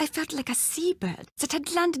nightmarish. I felt like a seabird that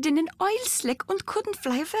had landed in an oil slick and couldn't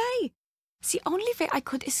fly away. The only way I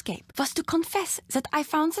could escape was to confess that I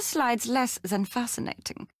found the slides less than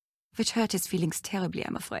fascinating, which hurt his feelings terribly,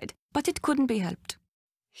 I'm afraid, but it couldn't be helped.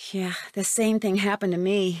 Yeah, the same thing happened to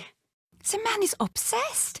me. The man is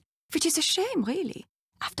obsessed, which is a shame, really.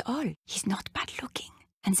 After all, he's not bad looking,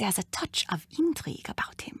 and there's a touch of intrigue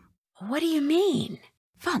about him. What do you mean?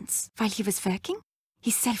 Once, while he was working,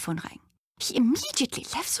 his cell phone rang. He immediately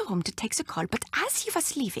left the room to take the call, but as he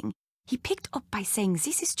was leaving, he picked up by saying,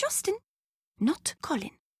 "This is Justin." Not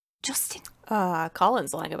Colin. Justin.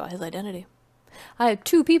 Colin's lying about his identity. I have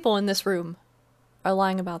 2 people in this room are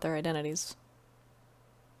lying about their identities.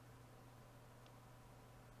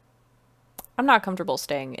 I'm not comfortable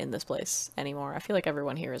staying in this place anymore. I feel like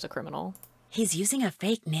everyone here is a criminal. He's using a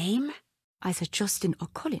fake name? Either Justin or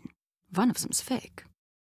Colin. One of them's fake.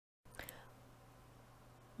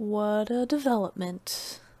 What a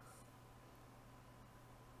development.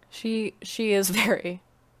 She is very...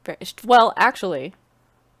 Well, actually,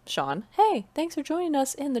 Sean, hey, thanks for joining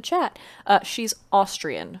us in the chat. She's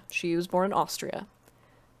Austrian. She was born in Austria.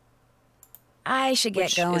 I should get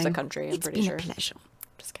which going. is a country, I'm It's pretty been sure. a pleasure.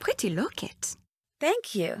 Just kidding. Pretty locket.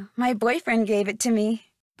 Thank you. My boyfriend gave it to me.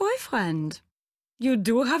 Boyfriend. You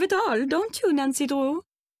do have it all, don't you, Nancy Drew?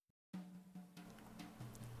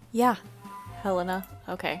 Yeah, Helena.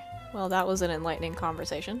 Okay. Well, that was an enlightening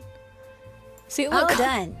conversation. See, look, All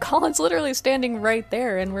done. Colin's literally standing right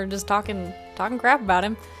there, and we're just talking crap about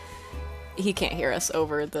him. He can't hear us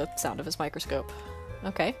over the sound of his microscope.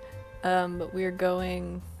 Okay. But we're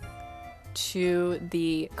going to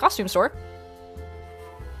the costume store.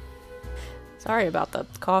 Sorry about the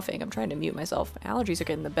coughing. I'm trying to mute myself. My allergies are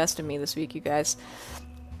getting the best of me this week, you guys.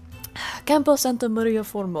 Campo Santa Maria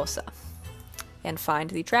Formosa. And find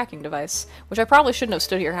the tracking device, which I probably shouldn't have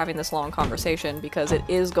stood here having this long conversation because it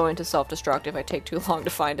is going to self-destruct if I take too long to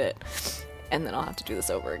find it. And then I'll have to do this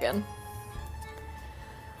over again.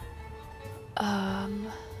 Oh,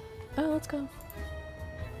 let's go.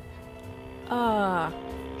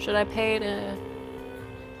 Should I pay to...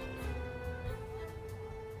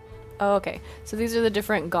 Oh, okay. So these are the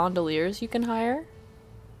different gondoliers you can hire.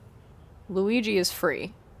 Luigi is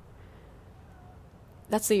free.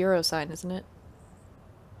 That's the euro sign, isn't it?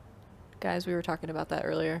 Guys, we were talking about that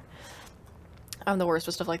earlier. I'm the worst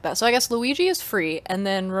with stuff like that. So I guess Luigi is free, and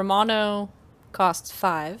then Romano costs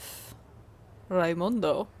 5.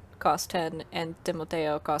 Raimondo costs 10, and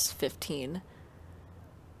Timoteo costs 15.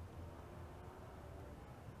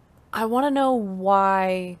 I want to know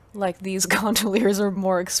why, like, these gondoliers are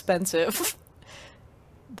more expensive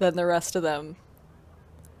than the rest of them.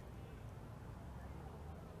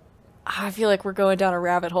 I feel like we're going down a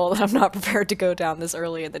rabbit hole that I'm not prepared to go down this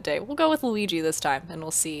early in the day. We'll go with Luigi this time, and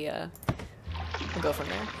we'll see, we'll go from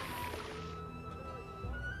there.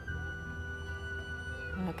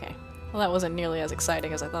 Okay. Well, that wasn't nearly as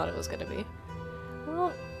exciting as I thought it was gonna be.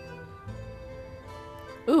 Well...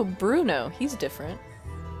 Ooh, Bruno. He's different.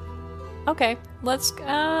 Okay, let's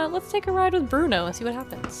take a ride with Bruno and see what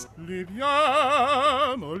happens.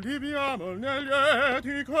 Liviamo, liviamo negli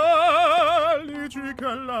eti collici che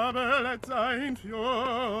la bellezza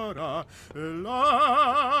infiora e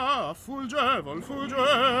la fuggevol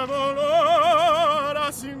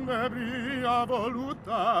ora s'innebria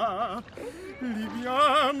voluta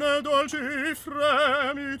liviane dolci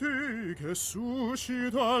fremiti che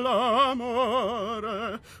suscita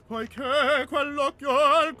l'amore poiché quell'occhio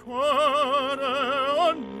al cuore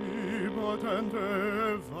onnipotente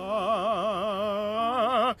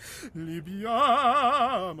va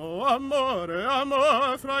libiamo amore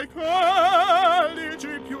amor fra i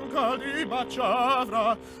collici più caldi baci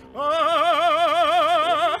avrà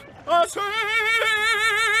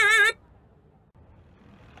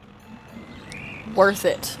Worth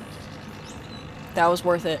it. That was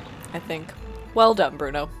worth it, I think. Well done,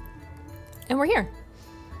 Bruno. And we're here.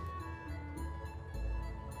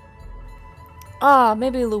 Ah,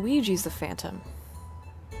 maybe Luigi's the Phantom.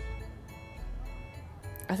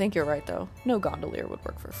 I think you're right, though. No gondolier would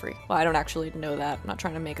work for free. Well, I don't actually know that. I'm not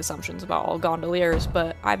trying to make assumptions about all gondoliers,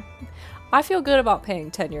 but I feel good about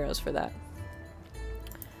paying 10 euros for that.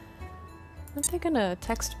 Aren't they gonna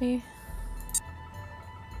text me?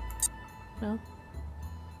 No?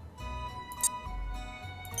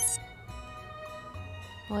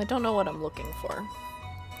 Well, I don't know what I'm looking for.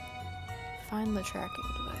 Find the tracking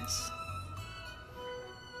device.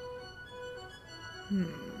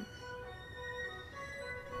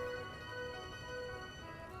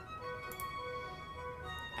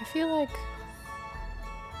 I feel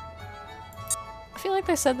like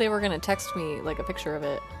they said they were gonna text me, like, a picture of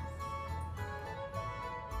it.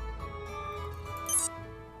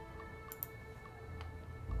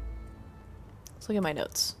 Let's look at my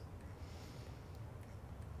notes.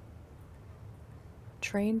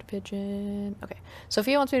 Trained pigeon. Okay.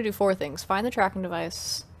 Sophia wants me to do 4 things. Find the tracking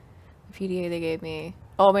device. The PDA they gave me.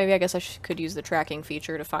 Oh, maybe I guess I could use the tracking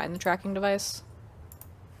feature to find the tracking device.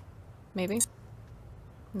 Maybe?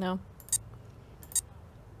 No.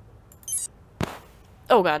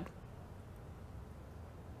 Oh god.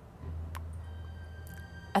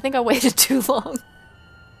 I think I waited too long.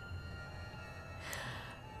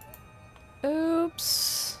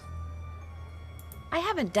 Oops. I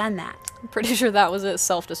haven't done that. I'm pretty sure that was it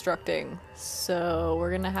self-destructing. So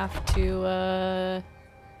we're gonna have to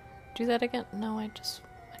do that again. No, I just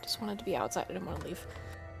wanted to be outside. I didn't want to leave.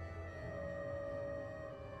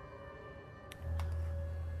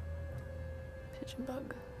 Pigeon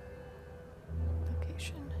bug.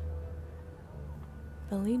 Location.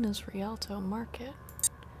 Bellina's Rialto Market.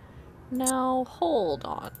 Now hold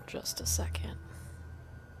on just a second.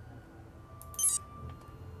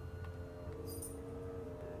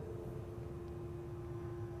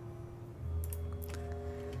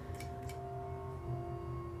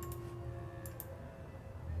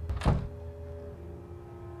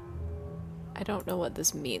 I don't know what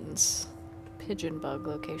this means. Pigeon bug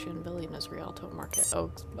location, Bellina's Rialto Market.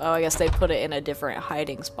 Oh, I guess they put it in a different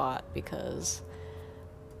hiding spot because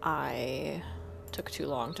I took too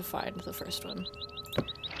long to find the first one.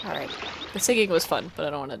 Alright. The singing was fun, but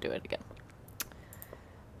I don't want to do it again.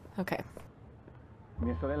 Okay.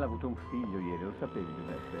 Mia sorella ha avuto un figlio ieri, lo sapevi,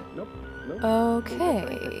 Giuseppe? No?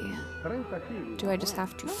 Okay. Do I just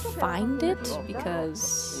have to find it?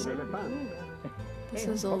 Because this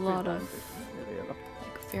is a lot of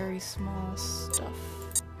like very small stuff.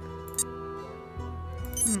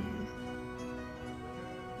 Do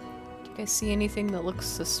you guys see anything that looks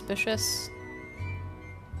suspicious?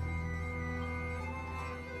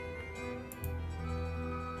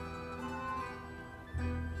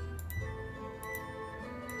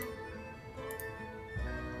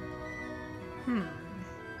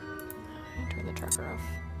 Turn the tracker off.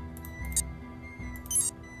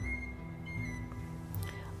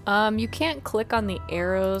 You can't click on the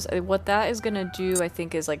arrows. What that is gonna do, I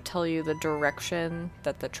think, is like tell you the direction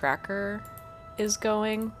that the tracker is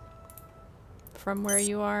going from where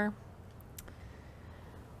you are.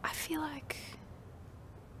 I feel like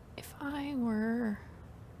if I were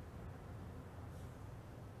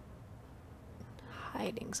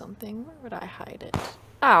hiding something, where would I hide it?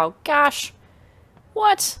 Oh gosh!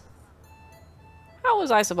 What? How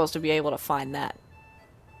was I supposed to be able to find that?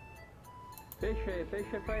 Pesce,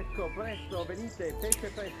 pesce fresco, presto, venite, pesce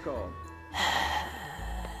fresco.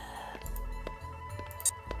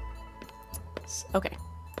 Okay,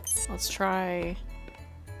 let's try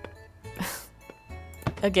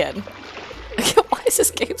again. Why is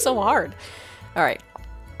this game so hard? Alright,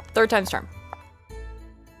 3rd time's charm.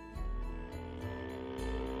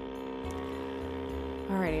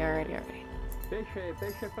 Alrighty.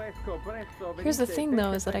 Here's the thing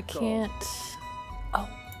though, is that I can't... Oh.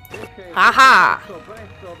 Haha!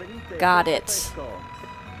 Got it.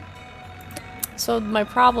 So my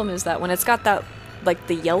problem is that when it's got that, like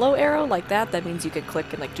the yellow arrow like that, that means you can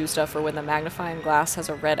click and like do stuff, or when the magnifying glass has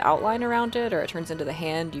a red outline around it, or it turns into the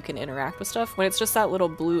hand, you can interact with stuff. When it's just that little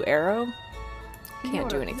blue arrow, can't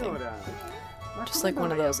do anything. Just like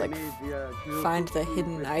one of those like find the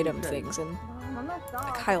hidden item things in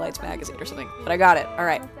like Highlights magazine or something. But I got it.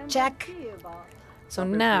 Alright. Check. So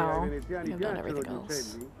now, I've done everything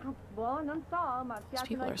else. These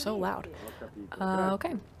people are so loud.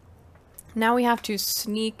 Okay. Now we have to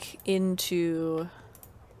sneak into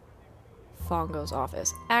Fongo's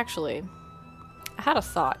office. Actually, I had a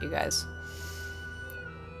thought, you guys.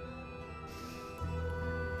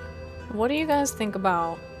 What do you guys think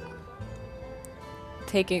about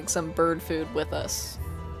taking some bird food with us?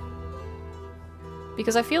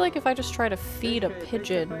 Because I feel like if I just try to feed a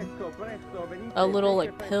pigeon a little,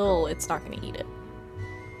 like, pill, it's not gonna eat it.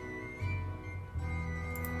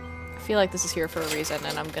 I feel like this is here for a reason,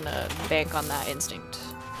 and I'm gonna bank on that instinct.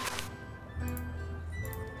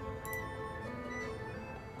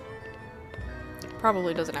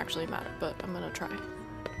 Probably doesn't actually matter, but I'm gonna try.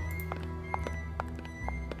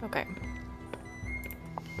 Okay.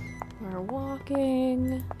 We're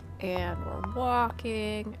walking, and we're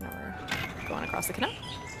walking, and we're going across the canal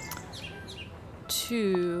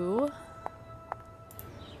to...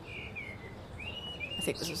 I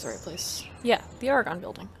think this is the right place. Yeah, the Aragon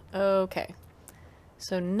building. Okay.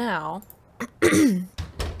 So now...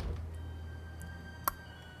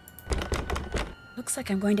 Looks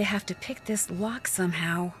like I'm going to have to pick this lock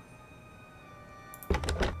somehow.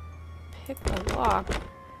 Pick a lock.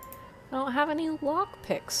 I don't have any lock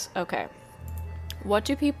picks. Okay. What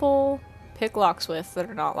do people pick locks with that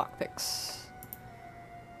are not lock picks?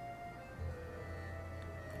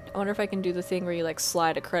 I wonder if I can do the thing where you like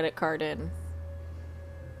slide a credit card in.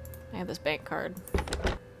 I have this bank card.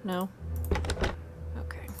 No?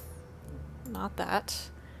 Okay. Not that.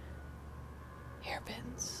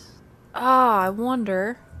 Hairpins. Ah, I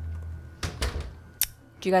wonder.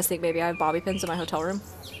 Do you guys think maybe I have bobby pins in my hotel room?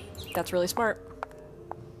 That's really smart.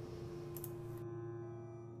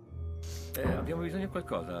 Abbiamo bisogno di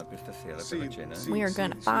qualcosa per stasera, per la cena? We are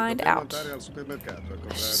gonna find out. There's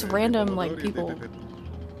just random, like, people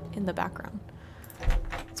in the background.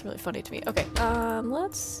 It's really funny to me. Okay,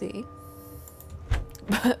 let's see.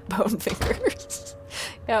 Bone fingers.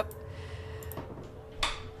 Yep.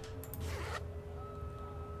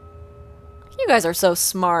 You guys are so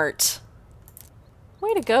smart.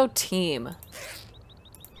 Way to go, team.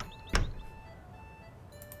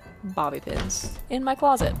 Bobby pins in my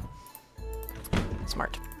closet.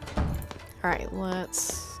 Smart. Alright,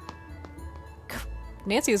 let's...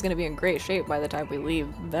 Nancy is going to be in great shape by the time we leave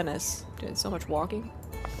Venice. Doing so much walking.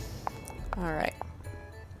 Alright.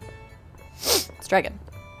 Let's try again.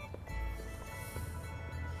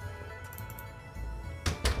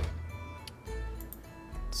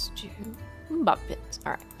 Let's do bobby pins.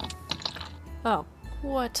 Alright. Oh,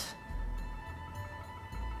 what?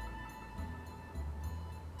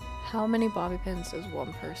 How many bobby pins does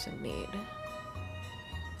one person need?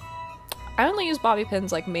 I only use bobby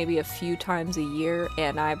pins like maybe a few times a year,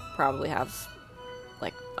 and I probably have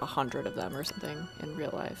like 100 of them or something in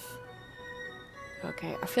real life.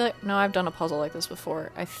 Okay, I feel like, no, I've done a puzzle like this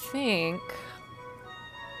before. I think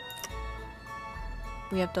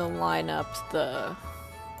we have to line up the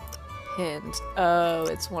pins. Oh,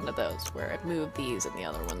 it's one of those where I move these and the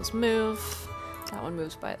other ones move. That one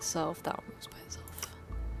moves by itself, that one moves by itself.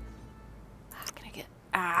 Can I get...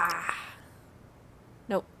 Ah!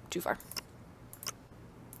 Nope, too far.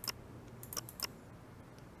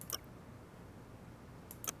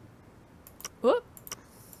 Whoop!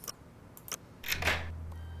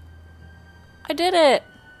 I did it!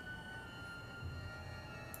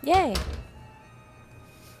 Yay!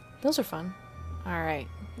 Those are fun. Alright,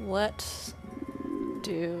 let's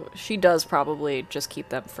do... She does probably just keep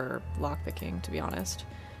them for lockpicking, to be honest.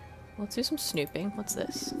 Let's do some snooping. What's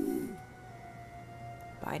this?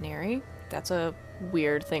 Binary. That's a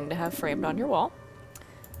weird thing to have framed on your wall.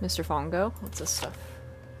 Mr. Fongo. What's this stuff?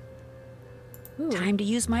 Ooh. Time to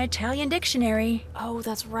use my Italian dictionary. Oh,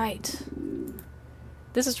 that's right.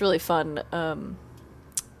 This is really fun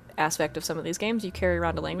aspect of some of these games. You carry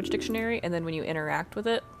around a language dictionary, and then when you interact with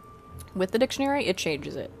it, with the dictionary, it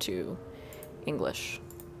changes it to English,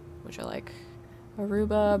 which I like.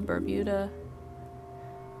 Aruba, Bermuda.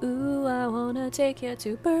 Ooh, I wanna take you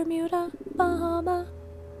to Bermuda, Bahama.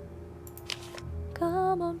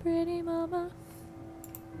 Come on, pretty mama.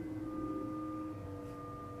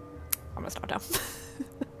 I'm gonna stop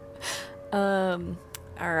now.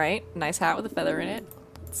 Alright, nice hat with a feather in it.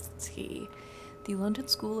 Let's see. The London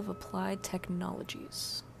School of Applied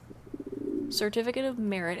Technologies. Certificate of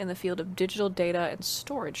Merit in the field of digital data and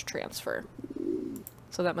storage transfer.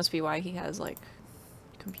 So that must be why he has, like,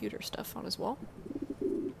 computer stuff on his wall.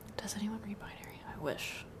 Does anyone read binary? I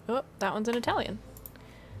wish. Oh, that one's in Italian.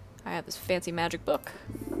 I have this fancy magic book.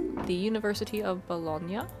 The University of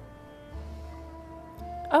Bologna.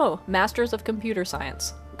 Oh, Masters of Computer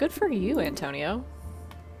Science. Good for you, Antonio.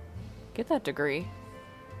 Get that degree.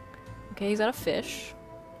 Okay, he's got a fish.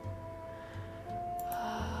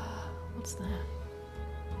 What's that?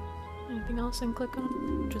 Anything else I can click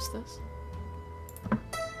on? Just this.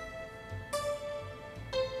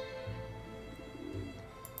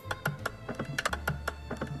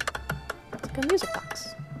 like a music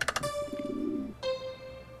box.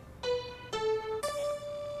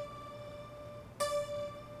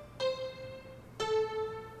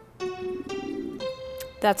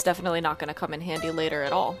 That's definitely not going to come in handy later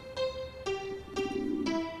at all.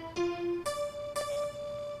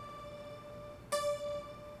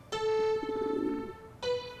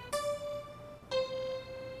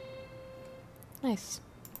 Nice.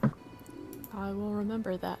 I will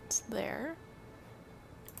remember that's there.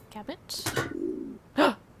 Cabinet.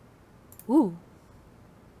 Ooh.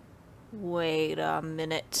 Wait a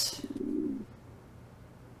minute.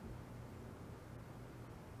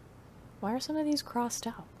 Why are some of these crossed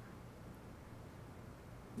out?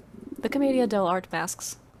 The Commedia dell'arte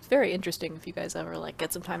masks. It's very interesting if you guys ever like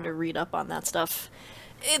get some time to read up on that stuff.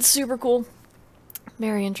 It's super cool.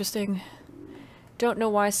 Very interesting. Don't know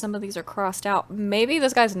why some of these are crossed out. Maybe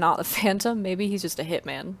this guy's not the Phantom. Maybe he's just a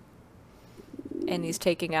hitman. And he's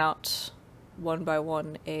taking out, one by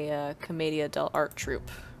one, a Commedia dell'arte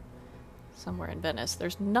troupe. Somewhere in Venice.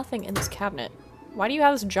 There's nothing in this cabinet. Why do you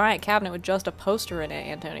have this giant cabinet with just a poster in it,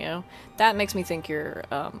 Antonio? That makes me think you're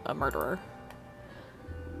a murderer.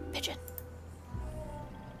 Pigeon.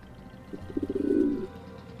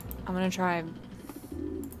 I'm gonna try...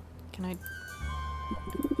 Can I...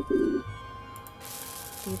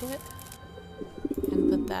 feed it? And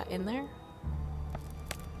put that in there?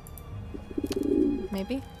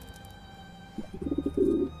 Maybe?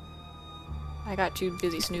 I got too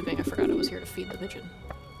busy snooping, I forgot I was here to feed the pigeon.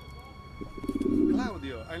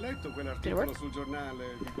 Claudio, hai letto quell'articolo sul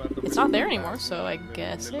giornale riguardo... It's not there anymore, so I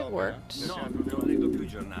guess it worked. No, non leggo più i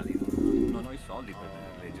giornali. Non ho I soldi per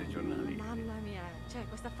leggere i giornali. Mamma mia, cioè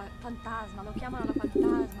questa fantasma, lo chiamano la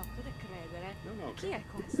fantasma, potete credere? Chi è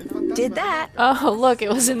questo? Did that? Oh, look, it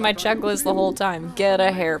was in my checklist the whole time. Get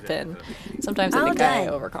a hairpin. Sometimes I think I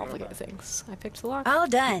overcomplicate things. I picked the lock. All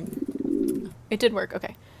done. It did work,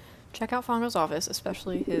 okay. Check out Fongo's office,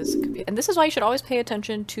 especially his computer. And this is why you should always pay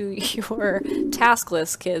attention to your task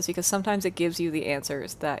list, kids, because sometimes it gives you the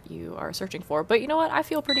answers that you are searching for. But you know what? I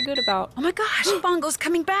feel pretty good about... Oh my gosh, Fongo's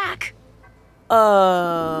coming back!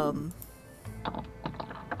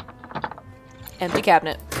 Empty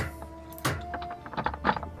cabinet.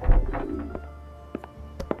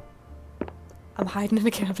 I'm hiding in the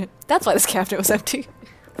cabinet. That's why this cabinet was empty.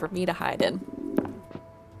 For me to hide in.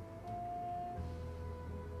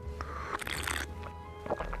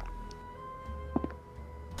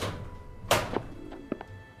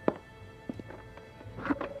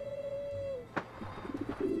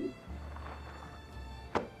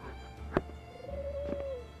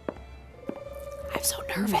 I'm so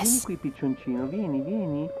nervous. Vieni qui, piccioncino, vieni,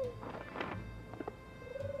 vieni.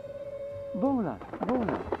 Vola,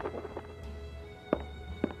 vola.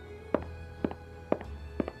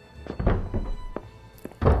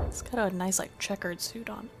 It's got a nice, like, checkered suit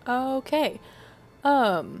on. Okay.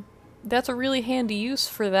 That's a really handy use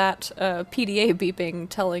for that, PDA beeping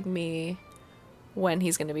telling me when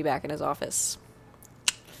he's gonna be back in his office.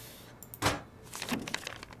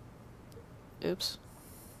 Oops.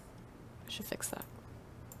 I should fix that.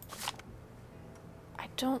 I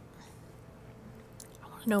want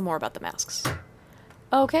to know more about the masks.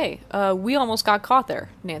 Okay, we almost got caught there,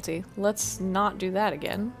 Nancy. Let's not do that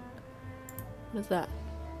again. What is that?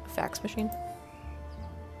 A fax machine?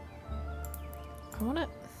 I want to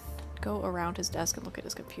go around his desk and look at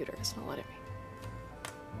his computer. It's not letting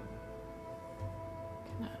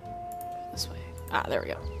me. This way. Ah, there we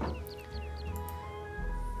go.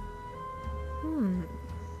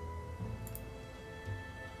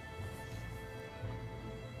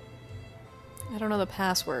 I don't know the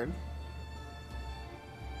password.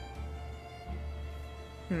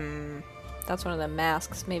 That's one of the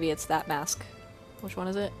masks. Maybe it's that mask. Which one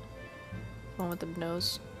is it? The one with the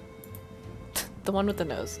nose? The one with the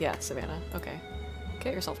nose. Yeah, Savannah. Okay.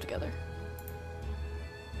 Get yourself together.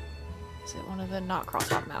 Is it one of the not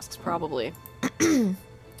crossed off masks? Probably.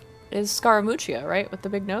 Is Scaramuccia, right? With the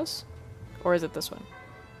big nose? Or is it this one?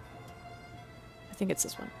 I think it's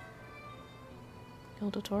this one. Il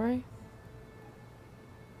Dottore?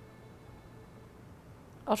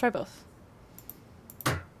 I'll try both.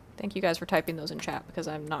 Thank you guys for typing those in chat because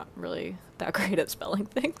I'm not really that great at spelling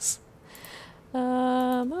things.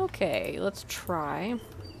 Okay, let's try.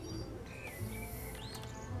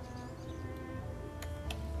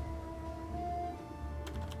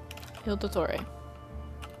 Il Dottore.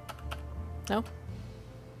 No?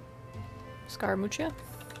 Scaramuccia?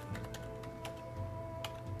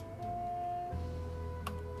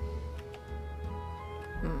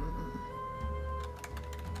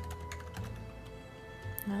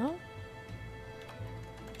 No?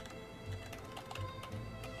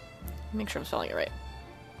 Make sure I'm spelling it right.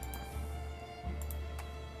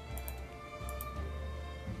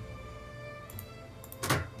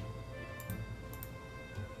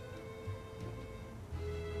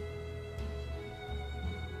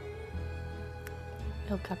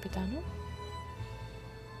 El Capitano?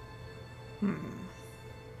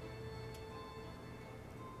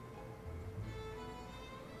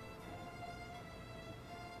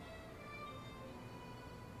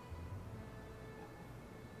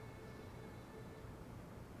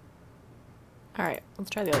 Alright, let's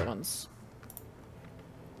try the other ones.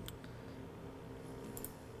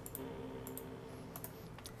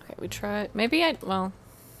 Okay, we try... Maybe well...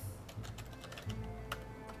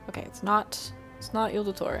 Okay, it's not Il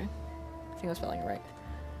Dottore. I think I'm spelling it right.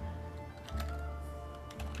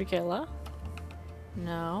 Brigella?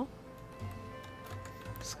 No.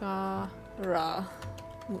 Scaramuccia?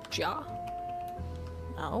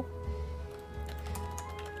 No.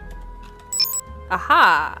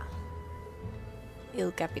 Aha!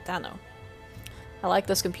 Il Capitano. I like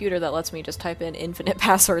this computer that lets me just type in infinite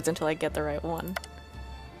passwords until I get the right one.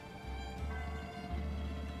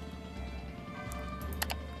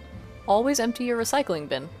 Always empty your recycling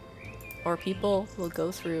bin, or people will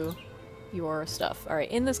go through your stuff. Alright,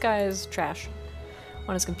 in this guy's trash,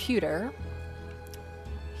 on his computer,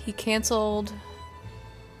 he canceled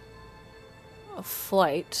a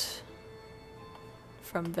flight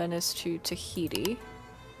from Venice to Tahiti.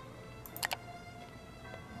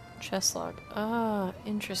 Chess log. Ah,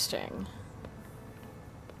 interesting.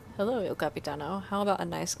 Hello, Il Capitano. How about a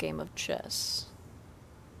nice game of chess?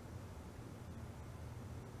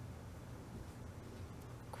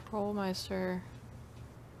 Krollmeister.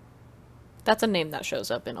 That's a name that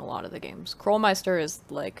shows up in a lot of the games. Krollmeister is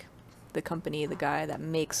like the company, the guy that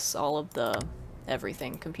makes all of the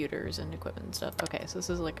everything, computers and equipment and stuff. Okay, so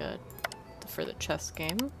this is like a for the chess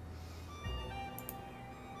game.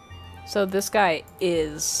 So this guy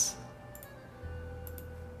is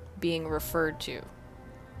being referred to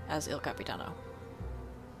as Il Capitano.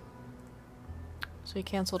 So he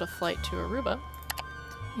canceled a flight to Aruba.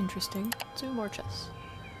 Interesting. Let's do more chess.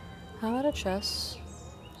 How about a chess?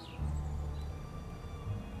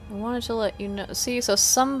 I wanted to let you know. See, so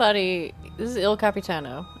somebody... This is Il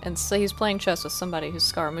Capitano, and so he's playing chess with somebody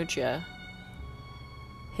who's Scaramuccia.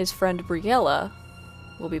 His friend Briella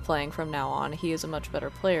will be playing from now on. He is a much better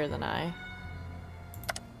player than I.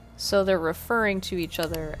 So they're referring to each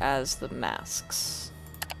other as the Masks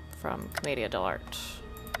from Commedia dell'arte.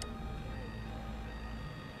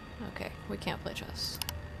 Okay, we can't play chess.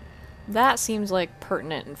 That seems like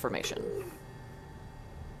pertinent information.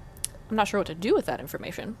 I'm not sure what to do with that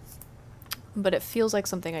information, but it feels like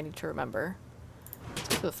something I need to remember. Let's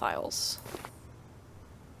go to the files.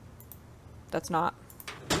 That's not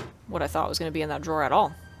what I thought was going to be in that drawer at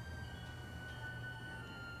all.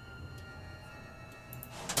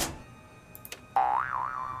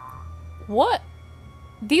 What?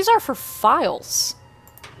 These are for files.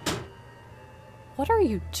 What are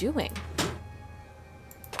you doing?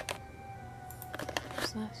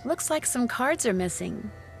 Looks like some cards are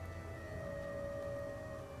missing.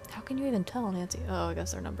 How can you even tell, Nancy? Oh, I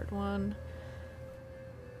guess they're numbered. 1.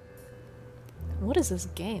 What is this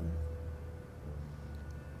game?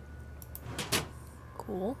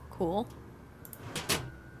 Cool, cool.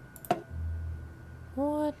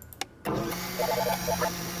 What?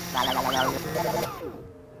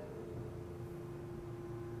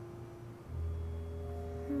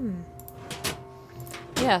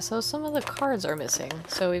 Yeah, so some of the cards are missing.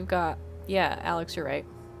 So we've got... Yeah, Alex, you're right.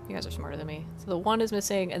 You guys are smarter than me. So the 1 is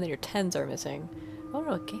missing, and then your 10s are missing. I don't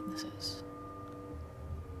know what game this is.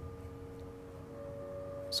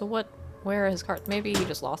 So what... Where are his cards? Maybe he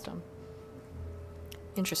just lost them.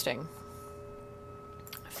 Interesting.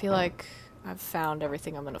 I feel like I've found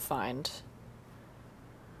everything I'm gonna find.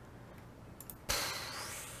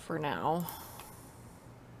 For now.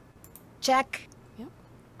 Check. Yep.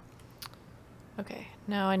 Okay,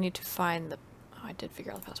 now I need to find the... Oh, I did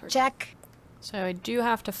figure out the password. Check. So I do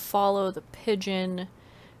have to follow the pigeon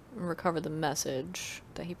and recover the message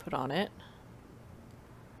that he put on it.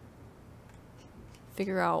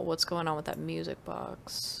 Figure out what's going on with that music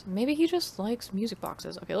box. Maybe he just likes music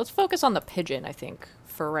boxes. Okay, let's focus on the pigeon, I think,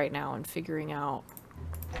 for right now, and figuring out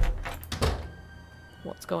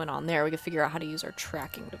what's going on there. We can figure out how to use our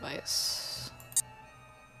tracking device.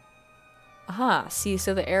 Aha, see,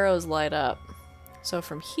 so the arrows light up. So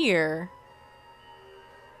from here...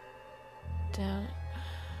 down...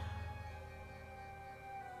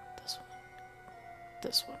 This one.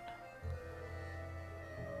 This one.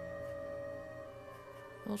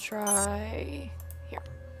 We'll try... here.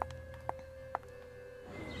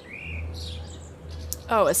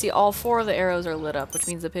 Oh, I see all 4 of the arrows are lit up, which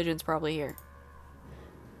means the pigeon's probably here.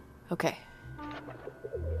 Okay.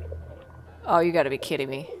 Oh, you gotta be kidding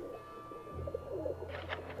me.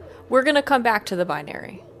 We're gonna come back to the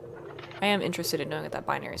binary. I am interested in knowing what that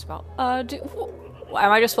binary spell.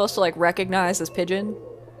 Am I just supposed to, like, recognize this pigeon?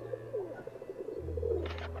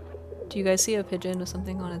 Do you guys see a pigeon with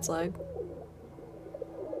something on its leg?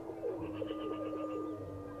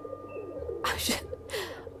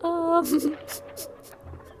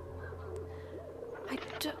 I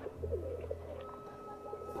don't...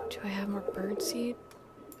 Do I have more birdseed?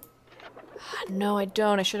 No, I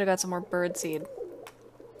don't. I should have got some more birdseed.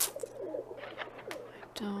 I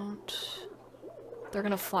don't... They're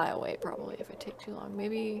gonna fly away, probably, if I take too long.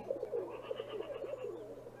 Maybe...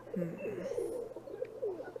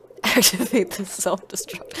 Activate the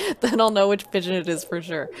self-destruct. Then I'll know which pigeon it is for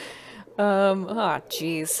sure. Ah,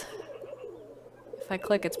 jeez. If I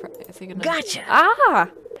click, it's probably... I think Gotcha! Ah!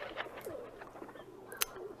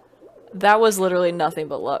 That was literally nothing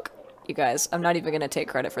but luck, you guys. I'm not even gonna take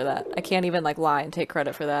credit for that. I can't even, like, lie and take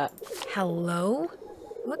credit for that. Hello?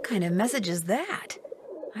 What kind of message is that?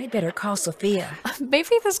 I'd better call Sophia.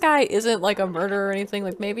 Maybe this guy isn't, like, a murderer or anything.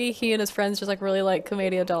 Like, maybe he and his friends just, like, really like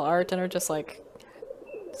Commedia dell'arte and are just, like,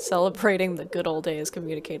 celebrating the good old days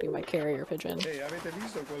communicating by carrier pigeon. Hey, avete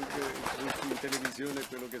visto su televisione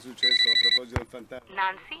quello che è successo a proposito del fantasma?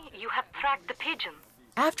 Nancy, you have tracked the pigeon.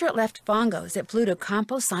 After it left Fongos, it flew to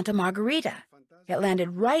Campo Santa Margarita. It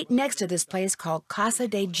landed right next to this place called Casa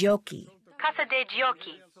dei Giochi. Casa dei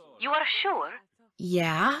Giochi. You are sure?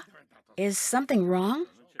 Yeah? Is something wrong?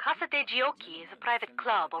 Casa dei Giochi is a private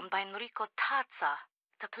club owned by Enrico Tazza.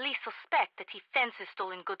 The police suspect that he fences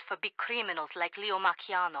stolen goods for big criminals like Leo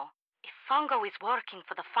Macchiano. If Fongo is working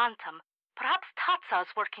for the Phantom, perhaps Tazza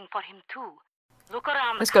is working for him too. Look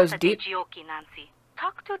around This the goes Casa deep. dei Giochi, Nancy.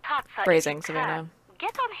 Talk to Tazza Phrasing, if you can. Savannah.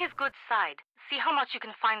 Get on his good side. See how much you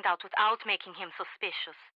can find out without making him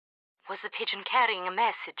suspicious. Was the pigeon carrying a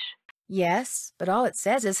message? Yes, but all it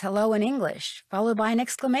says is hello in English, followed by an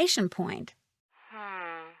exclamation point.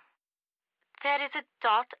 There is a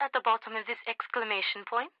dot at the bottom of this exclamation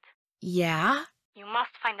point. Yeah? You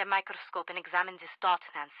must find a microscope and examine this dot,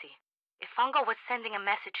 Nancy. If Fongo was sending a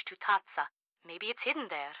message to Tazza, maybe it's hidden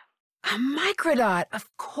there. A microdot,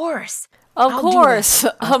 of course. Of I'll do course,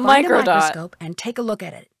 that. a I'll find microdot. a microscope and take a look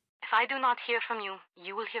at it. If I do not hear from you,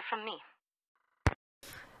 you will hear from me.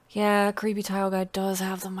 Yeah, Creepy Tile Guy does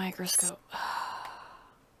have the microscope.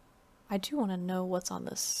 I do want to know what's on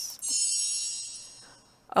this.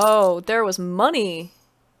 Oh, there was money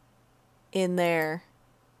in there.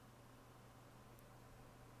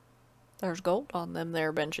 There's gold on them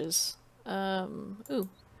there benches. Ooh.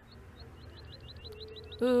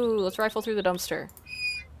 Ooh, let's rifle through the dumpster.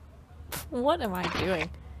 What am I doing?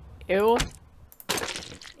 Ew.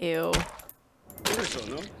 Ew.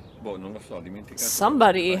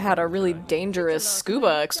 Somebody had a really dangerous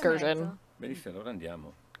scuba excursion.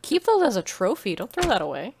 Keep those as a trophy, don't throw that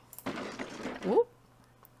away. Whoop.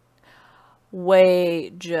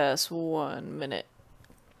 Wait just 1 minute.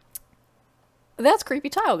 That's Creepy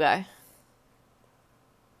Tile Guy.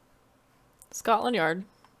 Scotland Yard.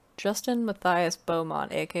 Justin Matthias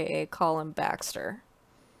Beaumont, aka Colin Baxter.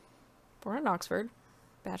 Born in Oxford.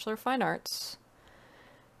 Bachelor of Fine Arts.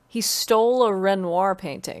 He stole a Renoir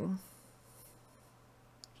painting.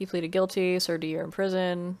 He pleaded guilty, served a year in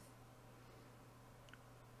prison.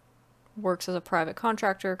 Works as a private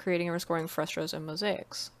contractor, creating and restoring frescoes and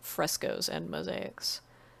mosaics. Frescoes and mosaics.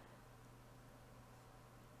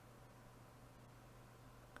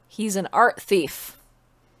 He's an art thief.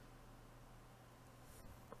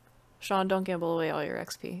 Sean, don't gamble away all your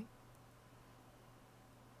XP.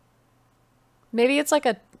 Maybe it's like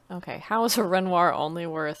a... Okay, how is a Renoir only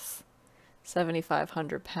worth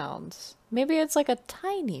 7,500 pounds? Maybe it's like a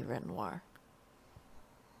tiny Renoir.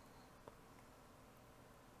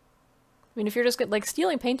 I mean, if you're just like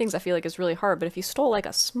stealing paintings, I feel like it's really hard, but if you stole like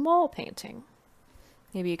a small painting,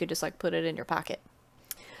 maybe you could just like put it in your pocket.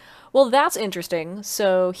 Well, that's interesting.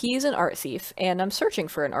 So he's an art thief, and I'm searching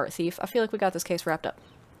for an art thief. I feel like we got this case wrapped up.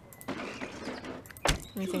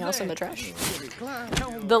 Anything else in the trash?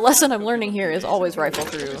 The lesson I'm learning here is always rifle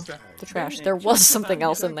through the trash. There was something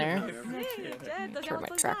else in there. Turn my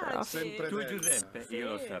tracker off.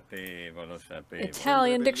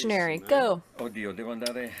 Italian dictionary, go! Casa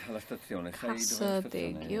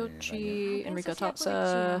dei Giochi, Enrico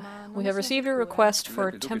Tazza. We have received a request for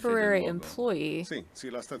a temporary employee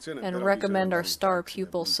and recommend our star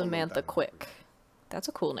pupil Samantha Quick. That's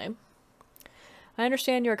a cool name. I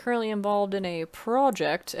understand you are currently involved in a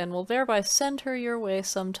project and will thereby send her your way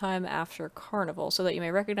sometime after Carnival so that you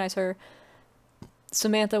may recognize her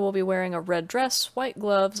Samantha will be wearing a red dress, white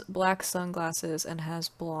gloves, black sunglasses, and has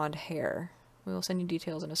blonde hair. We will send you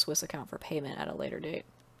details in a Swiss account for payment at a later date.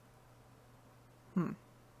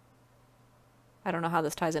 I don't know how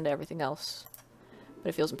this ties into everything else, but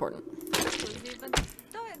it feels important.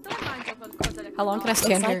 How long can I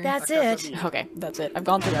stand here? Looks like that's it. Okay, that's it. I've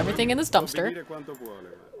gone through everything in this dumpster.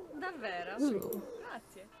 Ooh.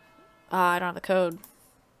 I don't have the code.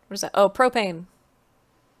 What is that? Oh, propane.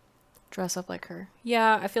 Dress up like her.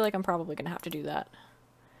 Yeah, I feel like I'm probably gonna have to do that.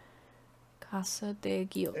 Casa de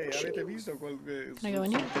Ghiocci. Can I go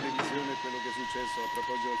in here?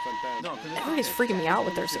 Everybody's freaking me out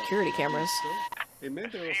with their security cameras. See from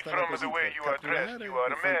the way you are dressed, you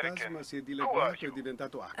are American. Who are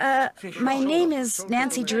you? My name is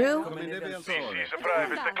Nancy Drew. This is a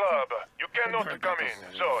private club. You cannot come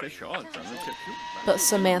in, sorry. But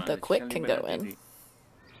Samantha Quick can go in.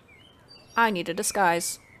 I need a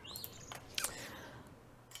disguise.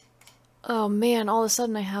 Oh man, all of a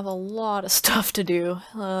sudden I have a lot of stuff to do.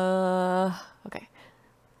 Okay.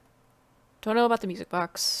 Don't know about the music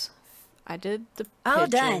box. I did the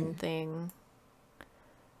pigeon thing.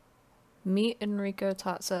 Meet Enrico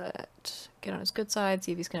Tazza. Get on his good side,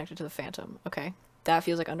 see if he's connected to the Phantom. Okay. That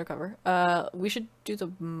feels like undercover. We should do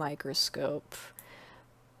the microscope.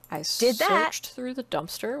 I searched through the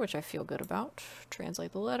dumpster, which I feel good about.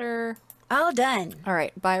 Translate the letter. All done.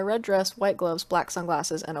 Alright, buy a red dress, white gloves, black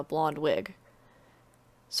sunglasses, and a blonde wig.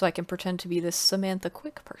 So I can pretend to be this Samantha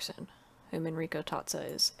Quick person, whom Enrico Tazza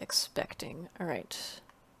is expecting. Alright.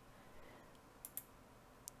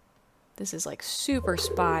 This is like super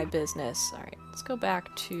spy business. Alright, let's go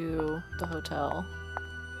back to the hotel.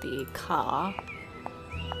 The car.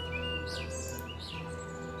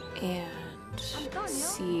 And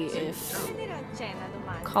see if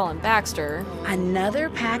Colin Baxter... Another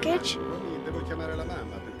package?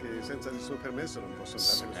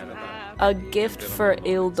 A gift for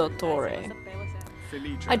Il Dottore.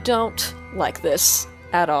 I don't like this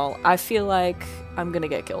at all. I feel like I'm gonna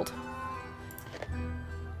get killed.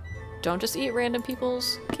 Don't just eat random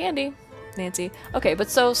people's candy, Nancy. Okay, but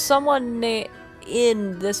so someone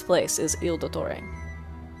in this place is Il Dottore.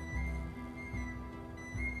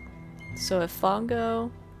 So if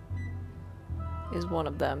Fongo is one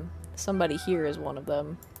of them, somebody here is one of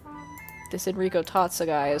them. This Enrico Tazza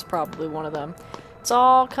guy is probably one of them. It's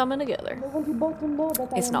all coming together.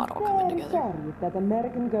 It's not all coming together. Sorry that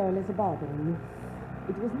American girl is bothering you.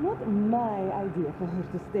 It was not my idea for her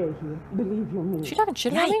to stay here. Believe you me. She talking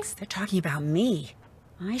shit about me? Yikes, they're talking about me.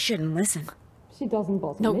 I shouldn't listen. She doesn't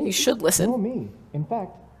bother No, me. you should listen. Nor me. In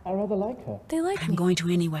fact, I rather like her. They like me. I'm going to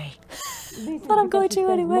anyway. But I'm going to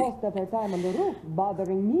anyway. Most of her time on the roof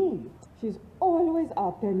bothering me. She's always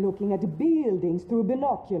out there looking at buildings through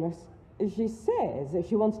binoculars. She says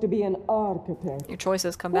she wants to be an architect. Your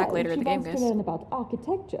choices come back later in the game, guys. If she wants to learn about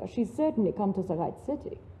architecture, she's certainly come to the right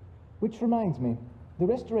city. Which reminds me, the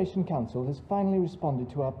Restoration Council has finally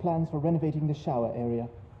responded to our plans for renovating the shower area.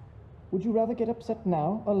 Would you rather get upset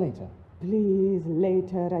now or later? Please,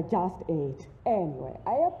 later. I just ate. Anyway,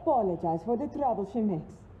 I apologize for the trouble she makes.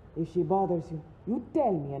 If she bothers you, you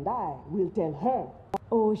tell me and I will tell her.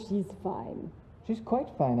 Oh, she's fine. She's quite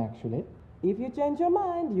fine, actually. If you change your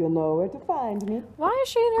mind, you know where to find me. Why is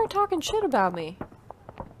she in here talking shit about me?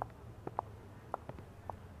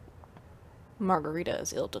 Margarita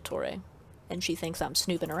is Il Dottore, and she thinks I'm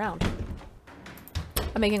snooping around.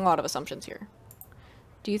 I'm making a lot of assumptions here.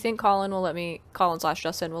 Do you think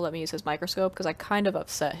Colin/Justin will let me use his microscope? Because I kind of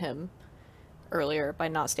upset him earlier by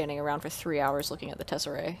not standing around for 3 hours looking at the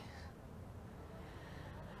Tesseract.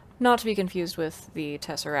 Not to be confused with the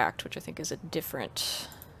Tesseract, which I think is a different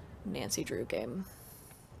Nancy Drew game.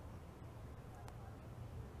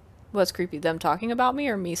 What's creepy, them talking about me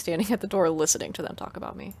or me standing at the door listening to them talk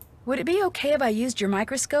about me? Would it be okay if I used your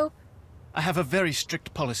microscope? I have a very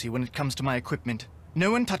strict policy when it comes to my equipment.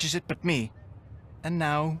 No one touches it but me. And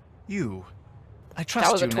now, you. I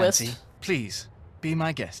trust you, Nancy. Please, be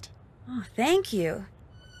my guest. Oh, thank you.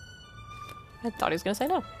 I thought he was gonna say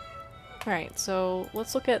no. Alright, so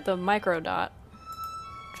let's look at the microdot.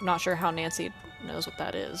 I'm not sure how Nancy knows what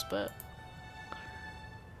that is, but...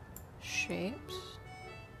 Shapes?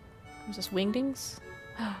 Is this wingdings?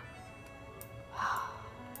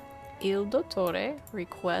 Il Dottore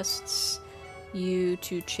requests you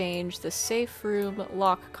to change the safe room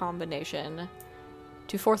lock combination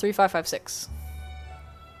to 43556.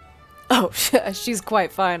 Oh, she's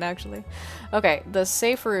quite fine, actually. Okay, the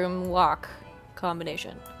safe room lock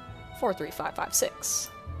combination. 43556.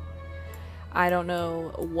 I don't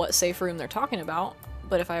know what safe room they're talking about,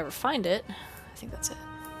 but if I ever find it, I think that's it.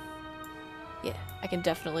 Yeah, I can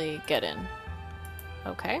definitely get in.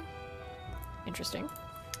 Okay. Interesting.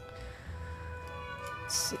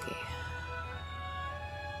 Let's see.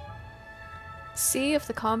 See if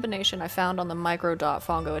the combination I found on the microdot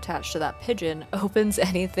fongo attached to that pigeon opens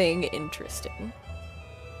anything interesting.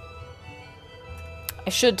 I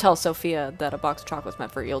should tell Sophia that a box of chocolates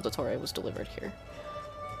meant for Il Dottore was delivered here.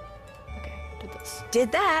 Okay, did this.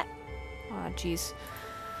 Did that. Aw, jeez.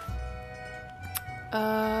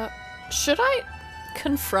 Should I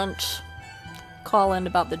confront Colin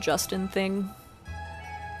about the Justin thing?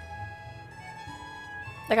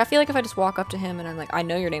 Like, I feel like if I just walk up to him and I'm like, I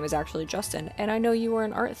know your name is actually Justin, and I know you were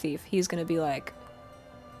an art thief, he's gonna be like,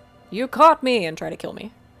 you caught me, and try to kill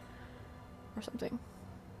me. Or something.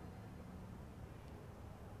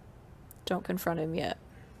 Don't confront him yet.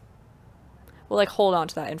 We'll, like, hold on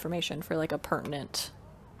to that information for, like, a pertinent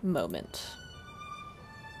moment.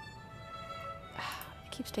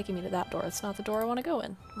 It keeps taking me to that door. It's not the door I want to go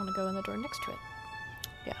in. I want to go in the door next to it.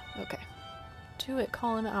 Yeah, okay. Do it,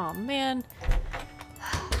 Colin. Oh, man.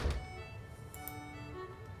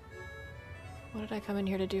 What did I come in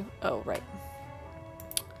here to do? Oh, right.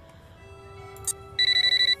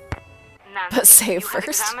 But save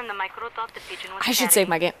first. I should save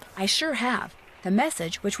my game. I sure have. The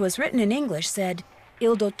message, which was written in English, said,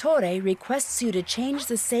 Il Dottore requests you to change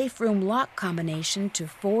the safe room lock combination to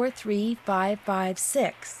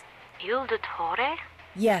 43556. Il Dottore?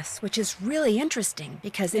 Yes, which is really interesting,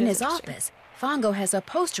 because in his office, Fongo has a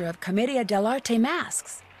poster of Commedia dell'arte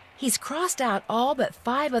masks. He's crossed out all but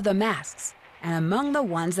 5 of the masks, and among the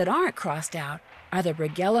ones that aren't crossed out are the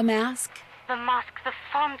Brighella mask. The mask the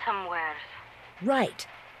Phantom wears. Right,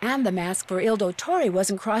 and the mask for Il Dottore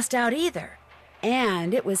wasn't crossed out either.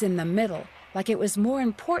 And it was in the middle, like it was more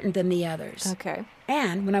important than the others. Okay.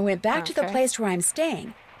 And when I went back to the place where I'm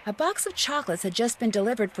staying, a box of chocolates had just been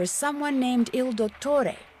delivered for someone named Il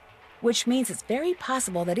Dottore, which means it's very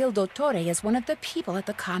possible that Il Dottore is one of the people at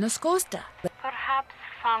the Ca' Nascosta. Perhaps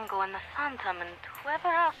Fongo and the Phantom and whoever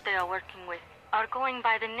else they are working with are going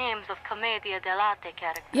by the names of Commedia dell'arte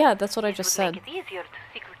characters. Yeah, that's what I just said. It would make it easier to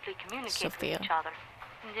secretly communicate Sophia. with each other.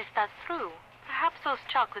 And if that's true, perhaps those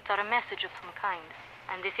chocolates are a message of some kind.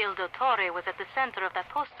 And if Il Dottore was at the center of that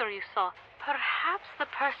poster you saw, perhaps the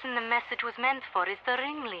person the message was meant for is the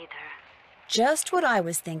ringleader. Just what I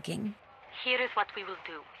was thinking. Here is what we will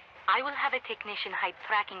do. I will have a technician hide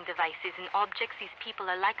tracking devices in objects these people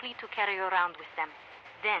are likely to carry around with them.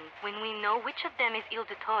 Then, when we know which of them is Il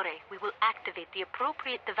Dottore, we will activate the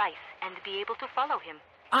appropriate device and be able to follow him.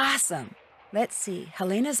 Awesome. Let's see.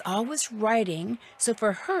 Helena's always writing, so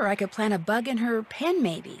for her I could plant a bug in her pen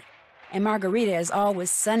maybe. And Margarita is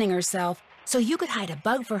always sunning herself, so you could hide a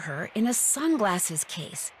bug for her in a sunglasses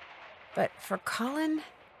case. But for Colin,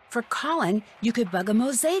 you could bug a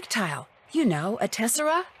mosaic tile. You know, a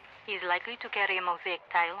tessera. He's likely to carry a mosaic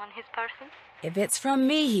tile on his person? If it's from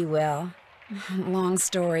me, he will. Long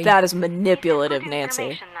story. That is manipulative,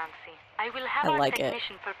 Nancy. I will have I our like it.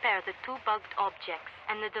 technician prepare the 2 bugged objects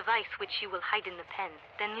and the device which she will hide in the pen,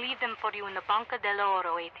 then leave them for you in the Banca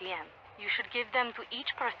dell'Oro ATM. You should give them to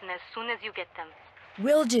each person as soon as you get them.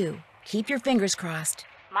 Will do. Keep your fingers crossed.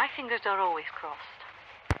 My fingers are always crossed.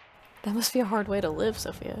 That must be a hard way to live,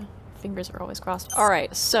 Sophia. Fingers are always crossed.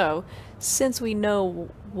 Alright, so, since we know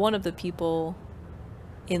one of the people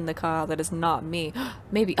in the car that is not me,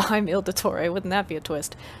 maybe I'm Il Dottore, wouldn't that be a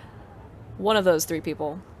twist? One of those 3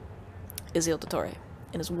 people is Il Dottore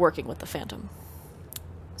and is working with the Phantom.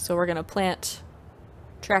 So we're gonna plant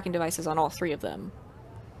tracking devices on all 3 of them.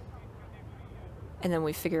 And then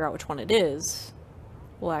we figure out which one it is,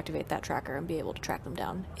 we'll activate that tracker and be able to track them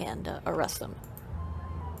down and arrest them.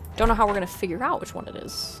 Don't know how we're gonna figure out which one it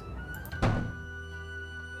is.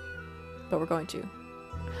 But we're going to.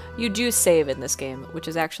 You do save in this game, which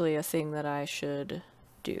is actually a thing that I should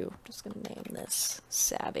do. I'm just gonna name this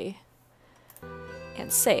Savvy.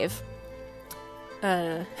 And save.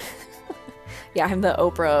 Yeah, I'm the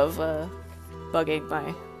Oprah of bugging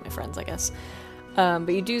my friends, I guess. But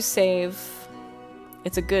you do save.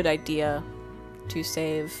 It's a good idea to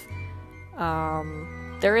save.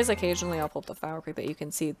 There is occasionally, I'll pull up the file quick, that you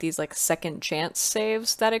can see these like second chance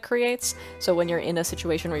saves that it creates. So when you're in a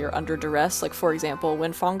situation where you're under duress, like for example,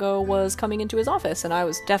 when Fongo was coming into his office and I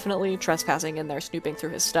was definitely trespassing in there, snooping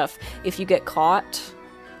through his stuff, if you get caught,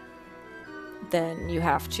 then you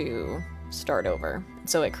have to start over.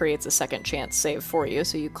 So it creates a second chance save for you.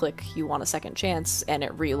 So you click you want a second chance and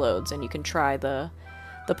it reloads and you can try the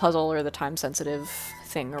puzzle or the time sensitive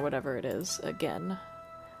thing or whatever it is again.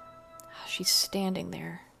 She's standing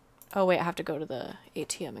there. Oh wait, I have to go to the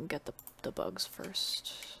ATM and get the bugs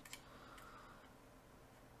first.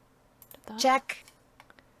 Check.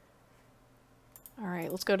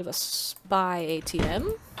 Alright, let's go to the spy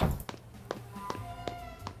ATM.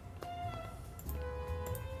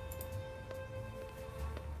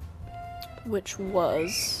 Which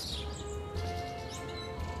was...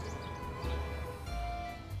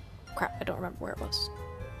 Crap, I don't remember where it was.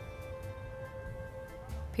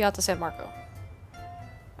 Piazza San Marco.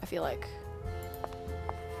 I feel like...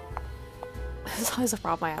 That's always a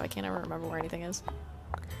problem I have. I can't ever remember where anything is.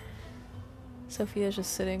 Sophia's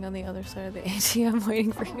just sitting on the other side of the ATM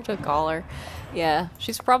waiting for you to call her. Yeah,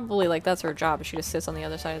 she's probably like, that's her job. She just sits on the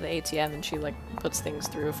other side of the ATM and she like puts things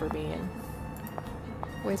through for me and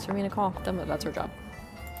waits for me to call. That's her job.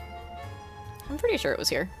 I'm pretty sure it was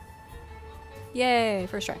here. Yay,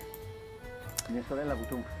 first try.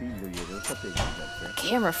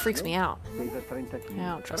 Camera freaks me out. I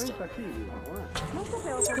don't trust it.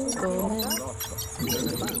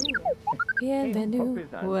 Bienvenue.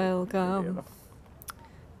 Welcome.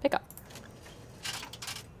 Pick up.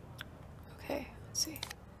 Okay, let's see.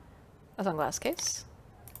 A sunglass case.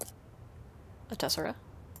 A tessera.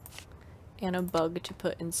 And a bug to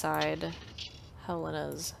put inside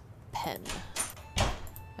Helena's pen.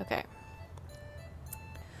 Okay.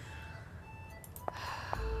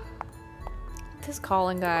 This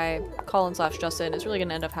Colin guy, Colin/Justin, is really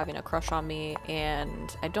gonna end up having a crush on me,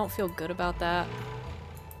 and I don't feel good about that.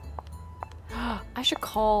 I should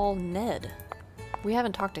call Ned. We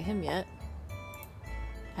haven't talked to him yet.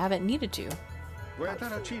 I haven't needed to. Vuoi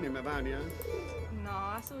andare al cinema, Vania? No,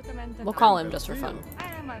 assolutamente no. We'll call him just for fun.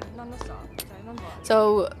 Ma non lo so, cioè, non voglio.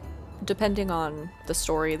 So, depending on the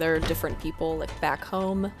story, there are different people, like, back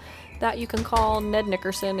home that you can call. Ned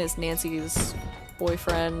Nickerson is Nancy's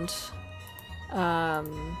boyfriend.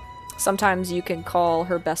 Sometimes you can call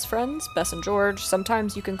her best friends, Bess and George.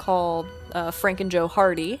 Sometimes you can call Frank and Joe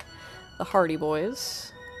Hardy, the Hardy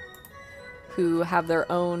Boys, who have their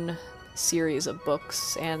own series of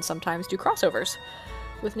books and sometimes do crossovers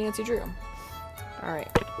with Nancy Drew. Alright.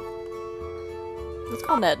 Let's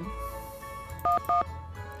call Ned.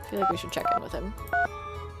 I feel like we should check in with him.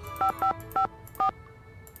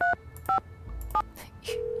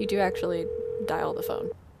 You do actually dial the phone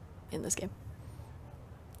in this game.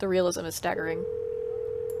 The realism is staggering.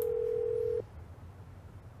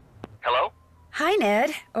 Hello? Hi,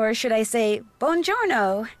 Ned. Or should I say,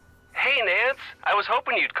 buongiorno. Hey, Nance. I was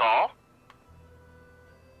hoping you'd call.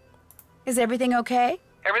 Is everything okay?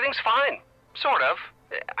 Everything's fine. Sort of.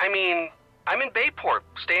 I mean, I'm in Bayport,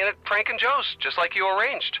 staying at Frank and Joe's, just like you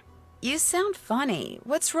arranged. You sound funny.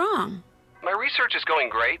 What's wrong? My research is going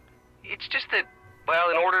great. It's just that, well,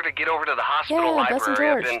 in order to get over to the hospital library,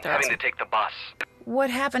 I've been having to take the bus.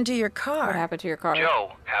 What happened to your car? What happened to your car?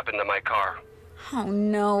 Joe happened to my car. Oh,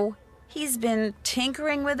 no. He's been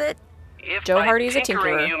tinkering with it? If Joe by Hardy's a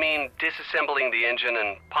tinkering tinkerer. you mean disassembling the engine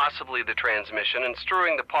and possibly the transmission and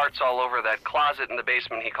strewing the parts all over that closet in the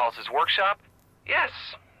basement he calls his workshop, yes,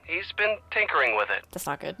 he's been tinkering with it. That's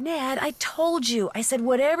not good. Ned, I told you. I said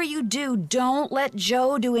whatever you do, don't let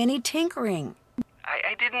Joe do any tinkering.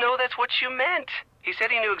 I didn't know that's what you meant. He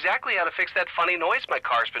said he knew exactly how to fix that funny noise my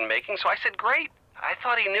car's been making, so I said great. I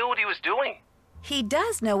thought he knew what he was doing. He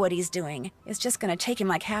does know what he's doing. It's just going to take him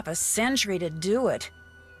like half a century to do it.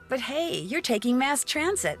 But hey, you're taking mass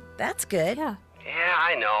transit. That's good. Yeah. Yeah,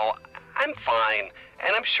 I know. I'm fine.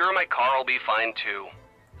 And I'm sure my car will be fine too.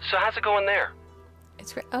 So how's it going there?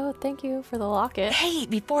 It's great. Oh, thank you for the locket. Hey,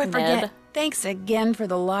 before I forget, thanks again for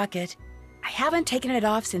the locket. I haven't taken it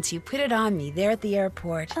off since you put it on me there at the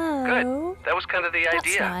airport. Oh. Good. That was kind of the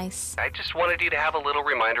idea. That's nice. I just wanted you to have a little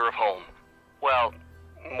reminder of home. Well,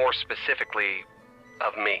 more specifically,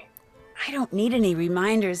 of me. I don't need any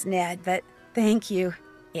reminders, Ned, but thank you.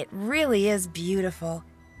 It really is beautiful.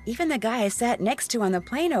 Even the guy I sat next to on the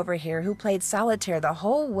plane over here who played solitaire the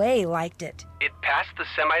whole way liked it. It passed the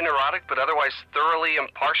semi-neurotic but otherwise thoroughly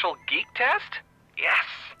impartial geek test? Yes.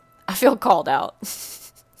 I feel called out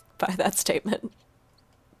by that statement.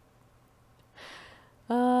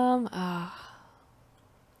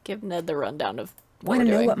 Give Ned the rundown of what Want to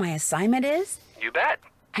we're know doing. what my assignment is? You bet.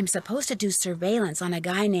 I'm supposed to do surveillance on a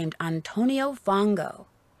guy named Antonio Fongo.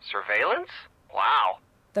 Surveillance? Wow.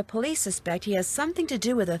 The police suspect he has something to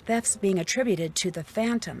do with the thefts being attributed to the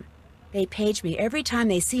Phantom. They page me every time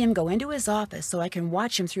they see him go into his office so I can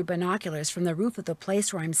watch him through binoculars from the roof of the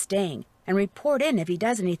place where I'm staying and report in if he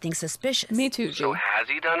does anything suspicious. Me too, So has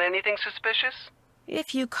he done anything suspicious?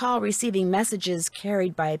 If you call receiving messages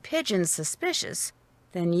carried by pigeons suspicious,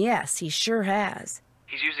 then yes, he sure has.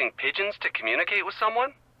 He's using pigeons to communicate with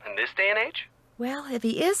someone? In this day and age? Well, if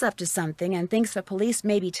he is up to something and thinks the police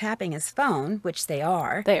may be tapping his phone, which they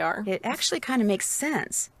are, it actually kind of makes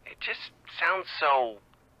sense. It just sounds so...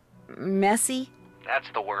 Messy? That's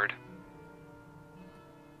the word.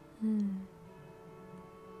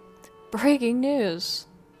 Breaking news.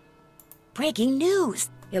 Breaking news!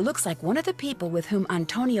 It looks like one of the people with whom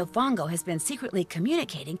Antonio Fongo has been secretly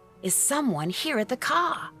communicating is someone here at the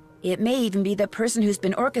Ka. It may even be the person who's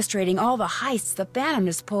been orchestrating all the heists the Phantom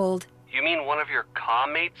has pulled. You mean one of your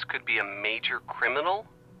mates could be a major criminal?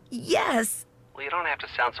 Yes! Well, you don't have to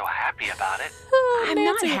sound so happy about it. I'm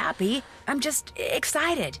not happy. I'm just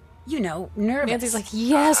excited. You know, nervous. Nancy's like,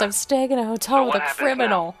 yes, I'm staying in a hotel with a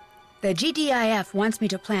criminal. The GDIF wants me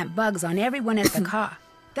to plant bugs on everyone at the Ka.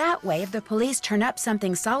 That way, if the police turn up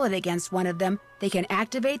something solid against one of them, they can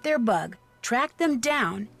activate their bug, track them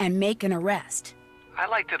down, and make an arrest. I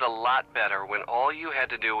liked it a lot better when all you had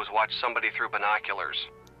to do was watch somebody through binoculars.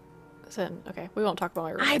 Listen, okay, we won't talk about my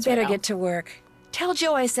I roommates better right now. get to work. Tell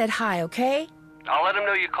Joe I said hi, okay? I'll let him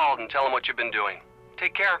know you called and tell him what you've been doing.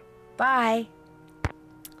 Take care. Bye.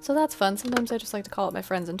 So that's fun. Sometimes I just like to call up my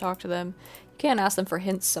friends and talk to them. You can't ask them for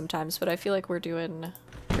hints sometimes, but I feel like we're doing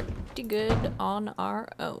pretty good on our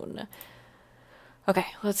own. Okay,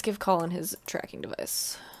 let's give Colin his tracking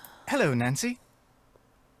device. Hello, Nancy.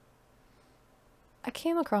 I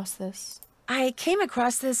came across this. I came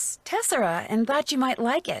across this tessera and thought you might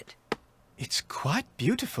like it. It's quite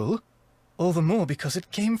beautiful. All the more because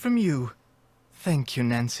it came from you. Thank you,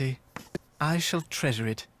 Nancy. I shall treasure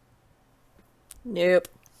it. Nope.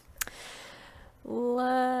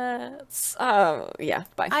 Let's... yeah,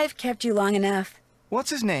 bye. I've kept you long enough. What's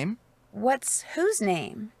his name? What's whose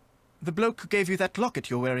name? The bloke who gave you that locket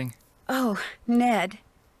you're wearing. Oh, Ned.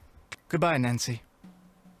 Goodbye, Nancy.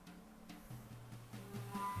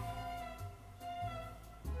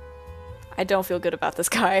 I don't feel good about this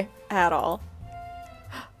guy at all.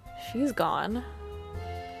 She's gone.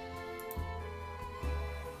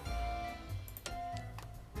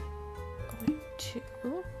 Going to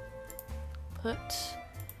put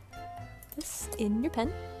this in your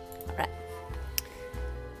pen. Alright.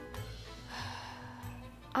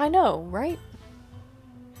 I know, right?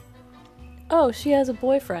 Oh, she has a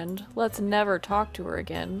boyfriend. Let's never talk to her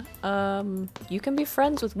again. You can be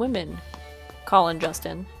friends with women. Colin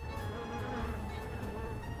Justin.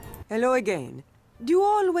 Hello again. Do you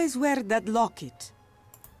always wear that locket?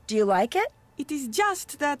 Do you like it? It is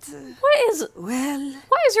just that... What is... Well...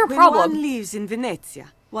 What is your when problem? one lives in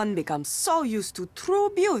Venezia, one becomes so used to true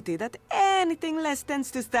beauty that anything less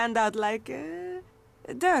tends to stand out like...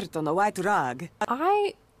 dirt on a white rug.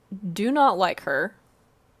 I do not like her.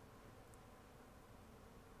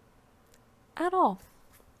 At all.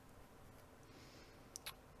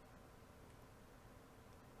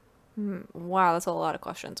 Wow, that's a lot of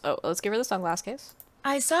questions. Oh, let's give her the sunglass case.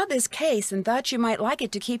 I saw this case and thought you might like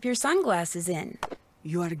it to keep your sunglasses in.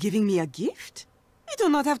 You are giving me a gift? You do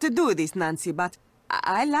not have to do this, Nancy, but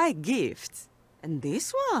I like gifts. And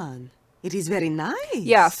this one, it is very nice.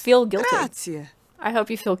 Yeah, feel guilty. Grazie. I hope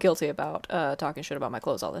you feel guilty about talking shit about my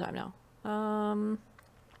clothes all the time now.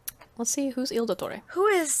 Let's see, who's Il Dottore? Who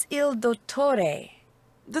is Il Dottore?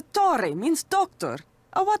 Dottore means doctor.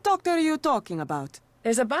 What doctor are you talking about?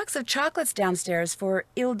 There's a box of chocolates downstairs for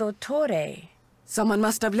Il Dottore. Someone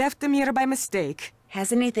must have left them here by mistake.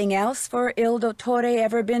 Has anything else for Il Dottore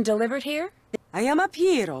ever been delivered here? I am up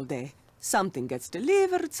here all day. Something gets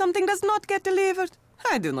delivered, something does not get delivered.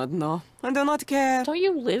 I do not know. I do not care. Don't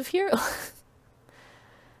you live here?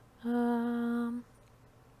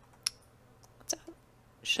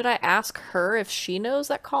 Should I ask her if she knows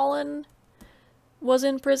that Colin was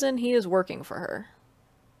in prison? He is working for her.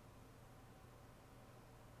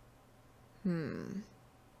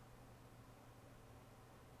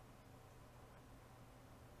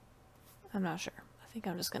 I'm not sure. I think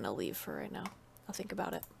I'm just gonna leave for right now. I'll think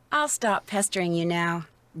about it. I'll stop pestering you now.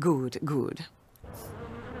 Good, good.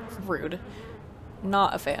 Rude.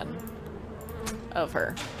 Not a fan of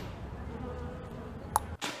her.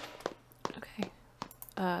 Okay.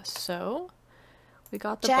 So we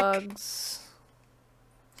got the Check. bugs.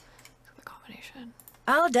 The combination.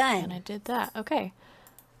 All done. And I did that. Okay.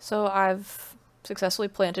 So I've successfully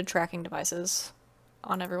planted tracking devices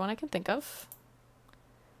on everyone I can think of.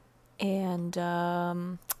 And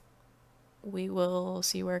we will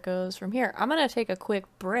see where it goes from here. I'm going to take a quick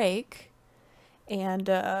break and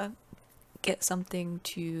get something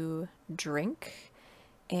to drink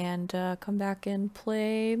and come back and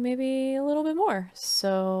play maybe a little bit more.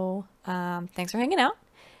 So thanks for hanging out,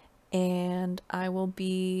 and I will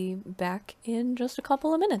be back in just a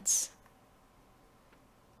couple of minutes.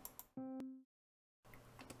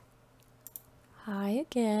 Hi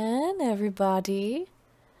again, everybody.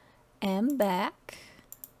 I'm back.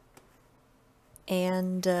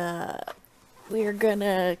 And We're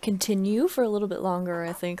gonna continue for a little bit longer,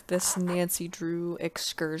 I think, this Nancy Drew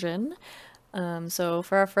excursion. So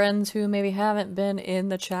for our friends who maybe haven't been in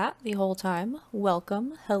the chat the whole time,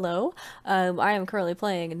 welcome, hello. I am currently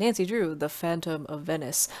playing Nancy Drew, The Phantom of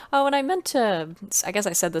Venice. Oh, and I meant to, I guess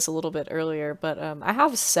I said this a little bit earlier, but I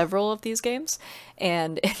have several of these games,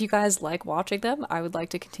 and if you guys like watching them, I would like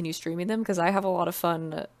to continue streaming them, because I have a lot of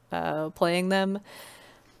fun playing them.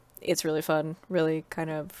 It's really fun, really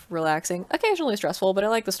kind of relaxing, occasionally stressful, but I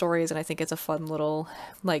like the stories and I think it's a fun little,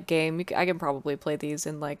 like, game. I can probably play these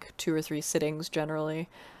in, like, 2 or 3 sittings generally.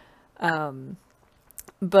 But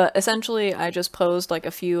essentially I just posed, like,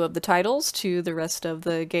 a few of the titles to the rest of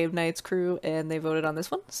the GameKnights crew and they voted on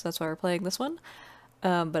this one, so that's why we're playing this one.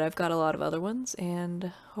 But I've got a lot of other ones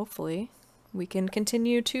and hopefully we can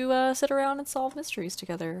continue to sit around and solve mysteries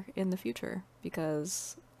together in the future,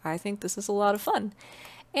 because I think this is a lot of fun.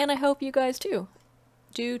 And I hope you guys do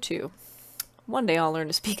too. One day I'll learn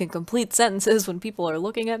to speak in complete sentences when people are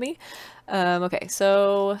looking at me. Okay,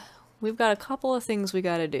 so we've got a couple of things we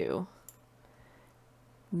gotta do.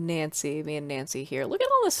 Me and Nancy here. Look at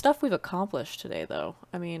all the stuff we've accomplished today, though.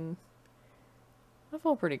 I mean, I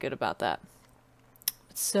feel pretty good about that.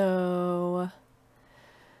 So,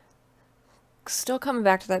 still coming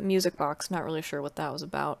back to that music box. Not really sure what that was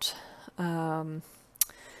about.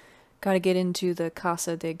 Gotta get into the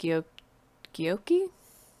Casa de Giochi,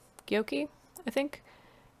 I think,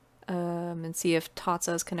 and see if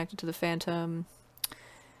Tatsa is connected to the Phantom.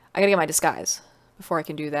 I gotta get my disguise before I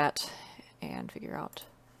can do that and figure out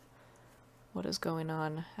what is going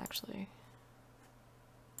on, actually.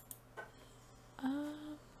 Am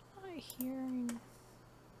I hearing...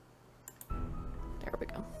 There we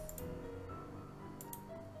go.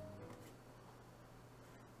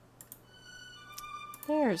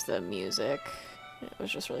 There's the music. It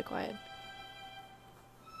was just really quiet.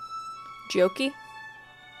 Giochi?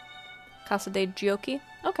 Casa de Giochi?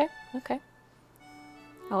 Okay, okay.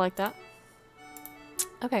 I like that.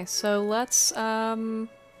 Okay, so let's,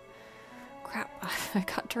 crap. I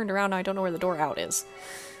got turned around, now I don't know where the door out is.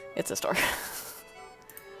 It's this door.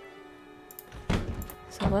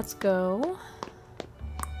 So let's go.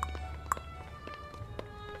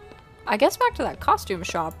 I guess back to that costume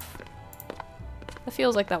shop. It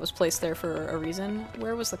feels like that was placed there for a reason.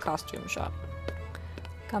 Where was the costume shop?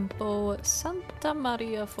 Campo Santa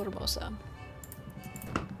Maria Formosa.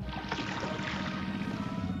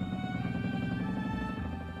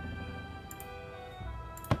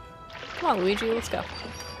 Come on, Luigi, let's go.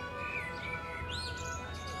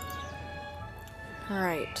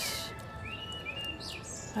 Alright.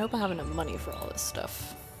 I hope I have enough money for all this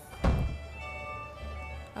stuff.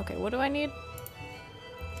 Okay, what do I need?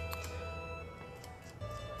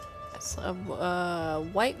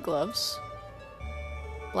 White gloves,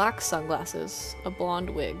 black sunglasses, a blonde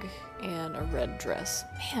wig, and a red dress.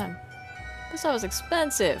 Man, this stuff was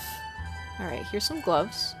expensive. Alright, here's some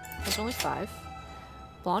gloves. There's only 5.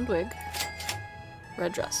 Blonde wig,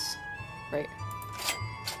 red dress. Right.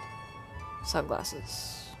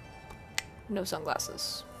 Sunglasses. No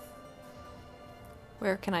sunglasses.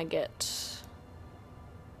 Where can I get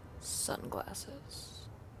sunglasses?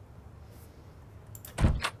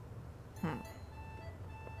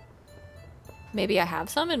 Maybe I have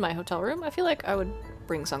some in my hotel room. I feel like I would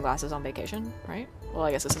bring sunglasses on vacation, right? Well,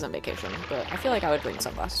 I guess this isn't vacation, but I feel like I would bring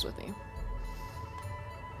sunglasses with me.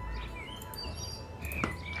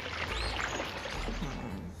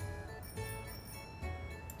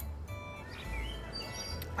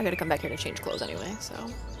 I gotta come back here to change clothes anyway, so...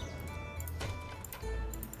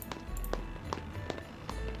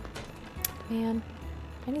 Man,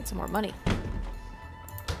 I need some more money.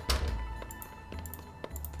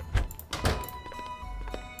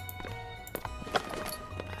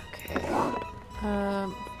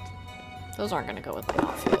 Those aren't gonna go with my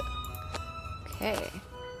outfit. Okay.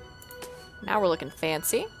 Now we're looking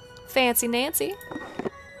fancy. Fancy Nancy.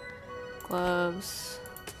 Gloves.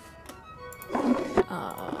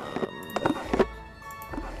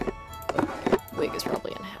 Wig is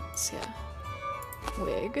probably in hats, yeah.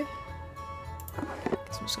 Wig. Guess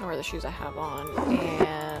I'm just gonna wear the shoes I have on.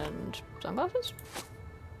 And sunglasses?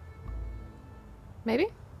 Maybe?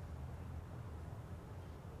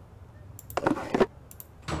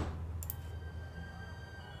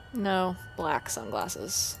 No, black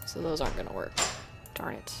sunglasses, so those aren't gonna work.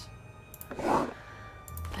 Darn it.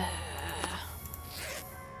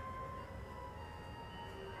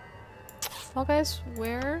 Well, guys,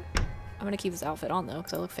 where... I'm gonna keep this outfit on, though,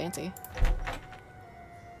 because I look fancy.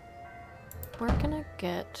 Where can I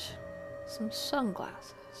get some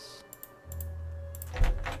sunglasses?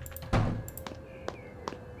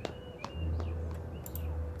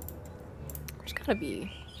 Gotta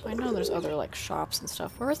be. I know there's other, like, shops and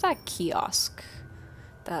stuff. Where is that kiosk?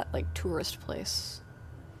 That, like, tourist place.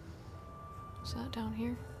 Is that down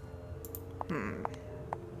here? Hmm.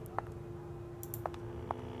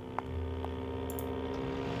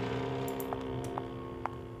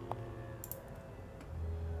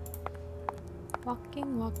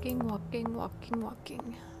 Walking, walking, walking, walking,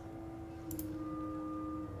 walking.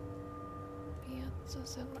 Piazza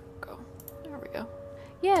San Marco. There we go.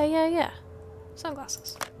 Yeah, yeah, yeah.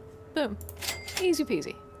 Sunglasses. Boom. Easy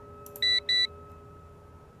peasy.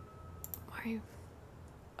 Why are you...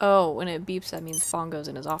 Oh, when it beeps, that means Fongo's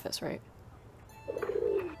in his office, right?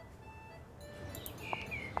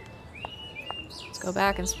 Let's go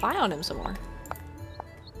back and spy on him some more.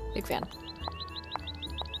 Big fan.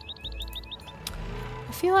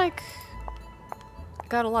 I feel like I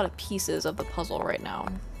got a lot of pieces of the puzzle right now,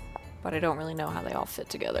 but I don't really know how they all fit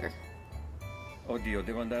together. Oddio,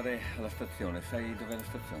 devo andare alla stazione. Sai dov'è la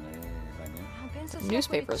stazione, Vanya? The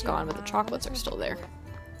newspaper's gone, but the chocolates are still there.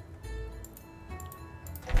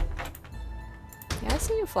 Yeah, I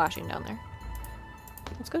see you flashing down there.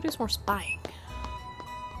 Let's go do some more spying.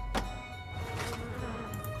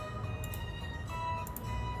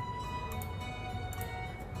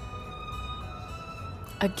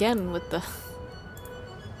 Again with the...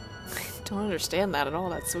 I don't understand that at all,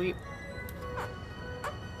 that's sweet.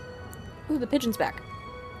 Ooh, the pigeon's back.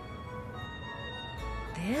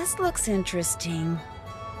 This looks interesting.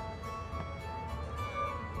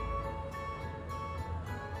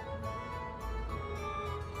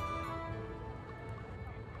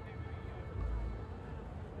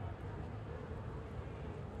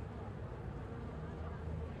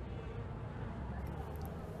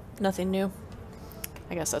 Nothing new.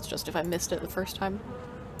 I guess that's just if I missed it the first time.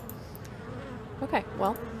 Okay,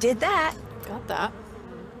 well. Did that. Got that.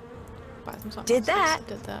 Buy some sunglasses. Did that.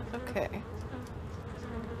 Did that. Okay.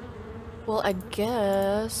 Well, I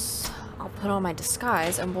guess I'll put on my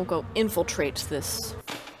disguise and we'll go infiltrate this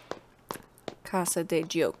Casa dei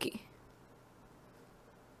Giochi.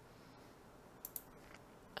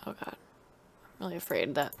 Oh god. I'm really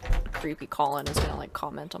afraid that creepy Colin is gonna like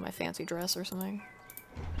comment on my fancy dress or something.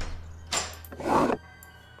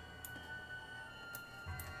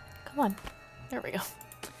 Come on. There we go.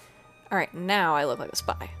 Alright, now I look like a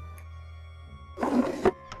spy.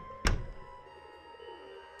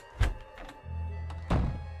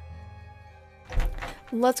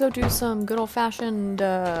 Let's go do some good old-fashioned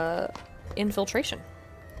infiltration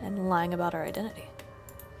and lying about our identity.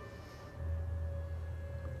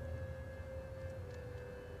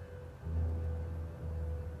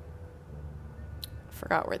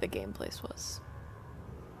 Forgot where the game place was.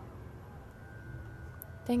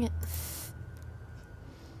 Dang it.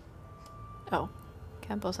 Oh,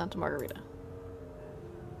 Campo Santa Margarita.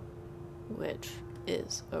 Which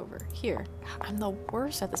is over here. I'm the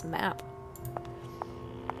worst at this map.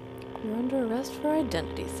 You're under arrest for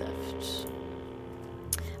identity theft.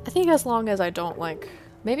 I think as long as I don't, like...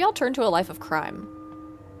 Maybe I'll turn to a life of crime.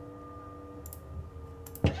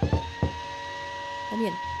 Let me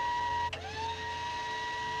in.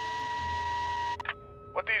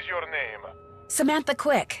 What is your name? Samantha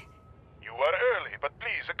Quick. You are early, but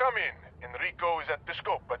please come in. Enrico is at the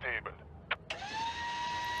scopa table.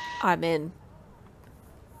 I'm in.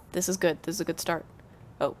 This is good. This is a good start.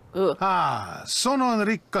 Oh, ugh. Ah, sono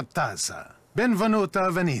Enrico Tazza. Benvenuta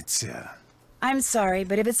a Venezia. I'm sorry,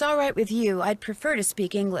 but if it's all right with you, I'd prefer to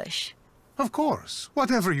speak English. Of course,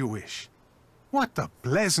 whatever you wish. What a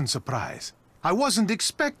pleasant surprise. I wasn't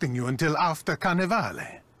expecting you until after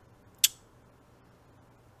Carnevale.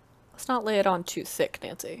 Let's not lay it on too thick,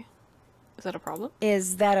 Nancy. Is that a problem?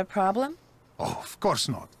 Is that a problem? Oh, of course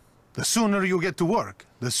not. The sooner you get to work,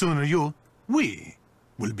 the sooner we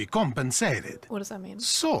will be compensated. What does that mean?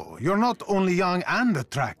 So, you're not only young and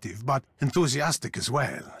attractive, but enthusiastic as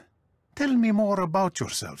well. Tell me more about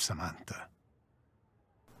yourself, Samantha.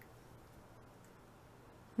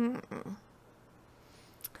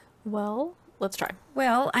 Well, let's try.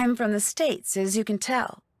 Well, I'm from the States, as you can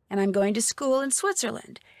tell, and I'm going to school in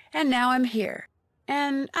Switzerland, and now I'm here.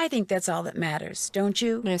 And I think that's all that matters, don't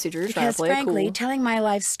you? Nancy Drew's because, trying to play frankly, cool. telling my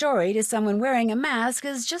life story to someone wearing a mask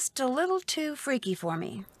is just a little too freaky for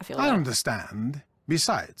me. I understand.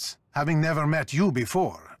 Besides, having never met you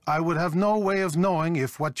before, I would have no way of knowing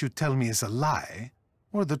if what you tell me is a lie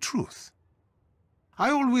or the truth.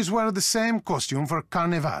 I always wear the same costume for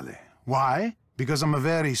Carnevale. Why? Because I'm a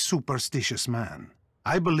very superstitious man.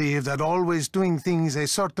 I believe that always doing things a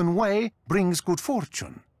certain way brings good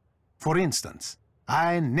fortune. For instance,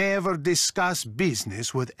 I never discuss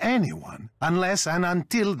business with anyone unless and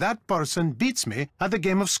until that person beats me at the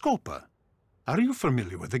game of Scopa. Are you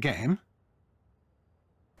familiar with the game?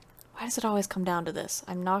 Why does it always come down to this?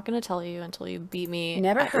 I'm not going to tell you until you beat me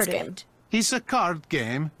Never at this heard of game. it. It's a card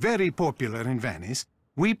game, very popular in Venice.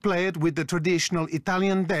 We play it with the traditional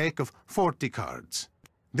Italian deck of 40 cards.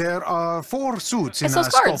 There are 4 suits in a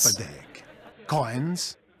Scopa deck.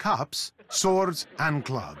 Coins, cups, swords, and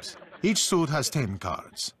clubs. Each suit has 10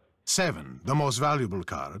 cards. 7, the most valuable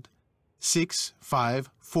card. 6, 5,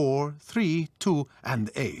 4, 3, 2, and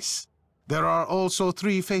ace. There are also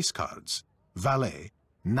 3 face cards. Valet,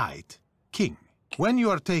 knight, king. When you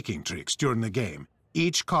are taking tricks during the game,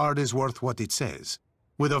 each card is worth what it says,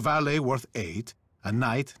 with a valet worth 8, a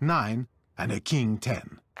knight 9, and a king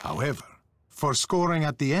 10. However, for scoring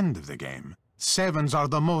at the end of the game, 7s are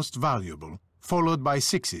the most valuable, followed by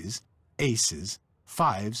 6s, aces,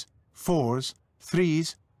 5s, 4s,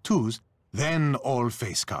 3s, 2s, then all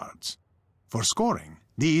face cards. For scoring,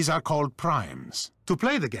 these are called primes. To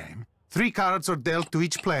play the game, 3 cards are dealt to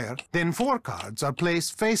each player, then 4 cards are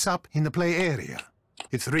placed face up in the play area.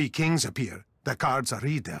 If 3 kings appear, the cards are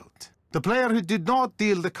redealt. The player who did not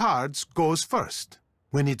deal the cards goes first.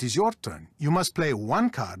 When it is your turn, you must play 1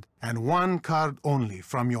 card and 1 card only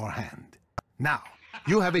from your hand. Now,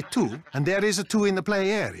 you have a 2, and there is a 2 in the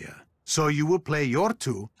play area. So you will play your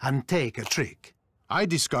 2 and take a trick. I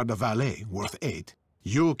discard a valet worth 8.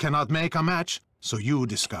 You cannot make a match, so you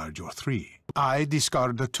discard your 3. I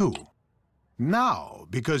discard a 2. Now,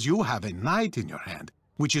 because you have a knight in your hand,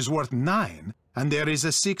 which is worth 9, and there is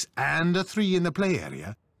a 6 and a 3 in the play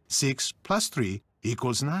area, 6 plus 3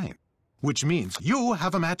 equals 9, which means you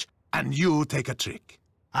have a match and you take a trick.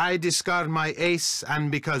 I discard my ace,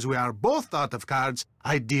 and because we are both out of cards,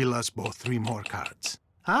 I deal us both 3 more cards.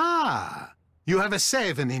 Ah, you have a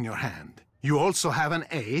 7 in your hand. You also have an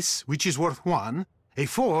ace, which is worth 1, a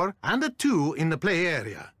 4, and a 2 in the play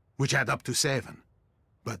area, which add up to 7.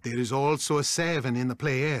 But there is also a 7 in the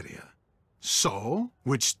play area. So,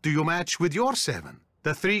 which do you match with your 7?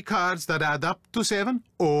 The 3 cards that add up to 7,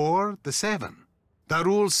 or the 7? The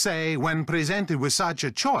rules say when presented with such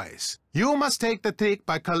a choice, you must take the trick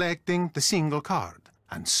by collecting the single card.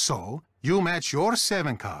 And so, you match your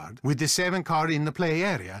 7 card with the 7 card in the play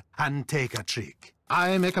area and take a trick.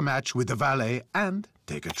 I make a match with the valet and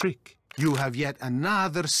take a trick. You have yet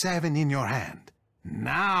another 7 in your hand.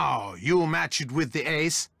 Now you match it with the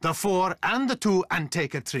ace, the 4, and the 2 and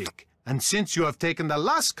take a trick. And since you have taken the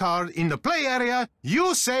last card in the play area,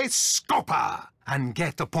 you say Scopa and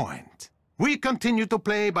get a point. We continue to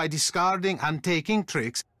play by discarding and taking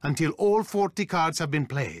tricks until all 40 cards have been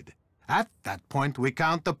played. At that point, we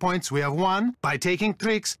count the points we have won by taking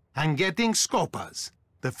tricks and getting Scopas.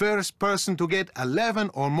 The first person to get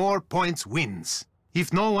 11 or more points wins.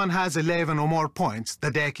 If no one has 11 or more points,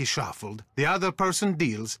 the deck is shuffled, the other person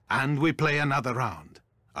deals, and we play another round.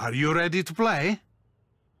 Are you ready to play?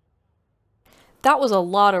 That was a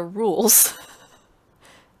lot of rules.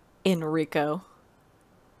 Enrico.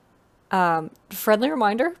 Friendly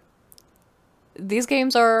reminder, these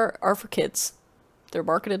games are for kids. They're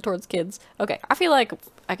marketed towards kids. Okay, I feel like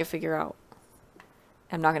I can figure out.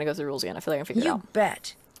 I'm not going to go through the rules again. I feel like I can figure it out. You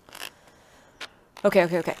bet. Okay.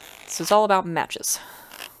 So it's all about matches.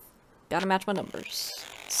 Gotta match my numbers.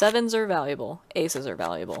 7s are valuable. Aces are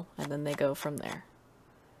valuable. And then they go from there.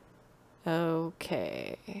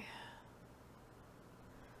 Okay.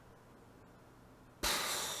 I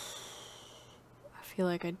feel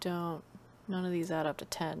like I don't... None of these add up to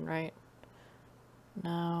 10, right?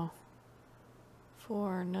 No.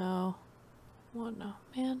 4, no. 1, no.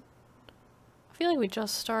 Man. I feel like we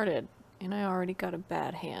just started, and I already got a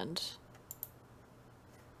bad hand.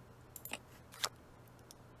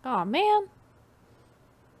 Aw, man.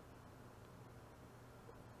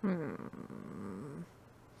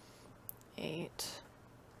 8,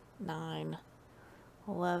 9,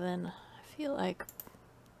 11. I feel like...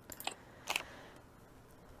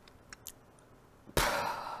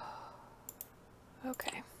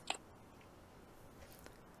 Okay.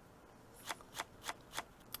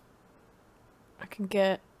 I can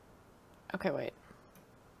get... Okay, wait.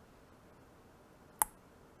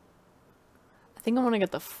 I think I want to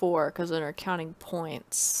get the 4, because then we're counting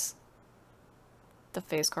points. The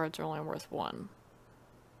face cards are only worth 1.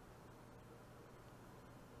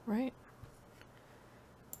 Right?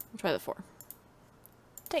 I'll try the 4.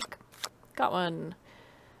 Take. Got one.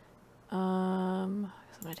 I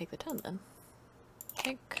guess I'm going to take the 10 then.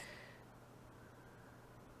 Take.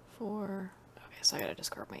 4. Okay, so I gotta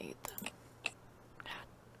discard my 8 then.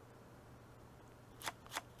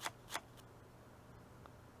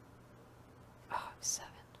 Oh, 7.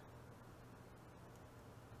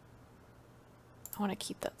 I want to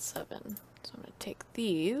keep that 7. So I'm going to take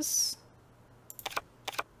these.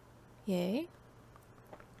 Yay.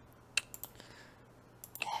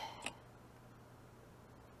 I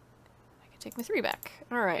can take my 3 back.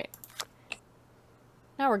 Alright.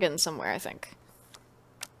 Now we're getting somewhere, I think.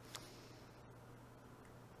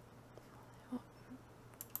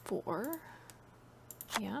 4.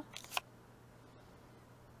 Yeah.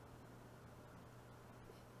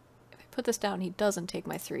 If I put this down, he doesn't take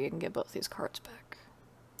my 3. I can get both these cards back.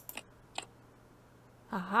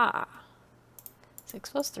 Aha! 6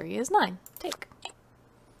 plus 3 is 9. Take.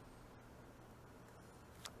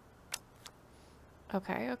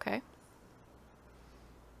 Okay, okay.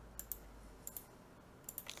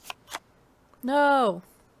 No!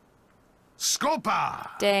 Scopa!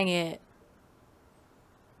 Dang it.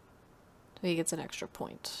 So he gets an extra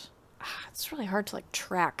point. Ah, it's really hard to, like,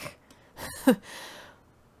 track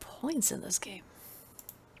points in this game.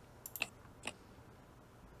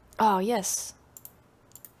 Oh, yes.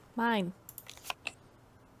 Mine.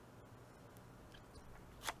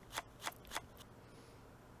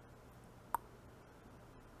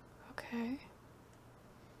 Okay.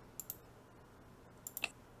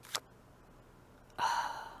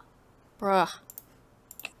 Bruh.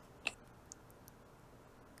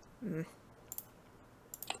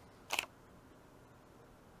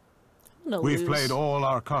 We've played all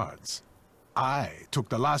our cards. I took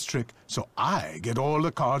the last trick, so I get all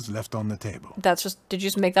the cards left on the table. That's just... Did you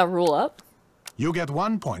just make that rule up? You get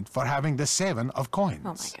 1 point for having the 7 of coins. Oh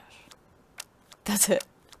my gosh. That's it.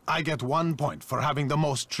 I get 1 point for having the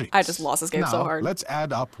most tricks. I just lost this game so hard. Let's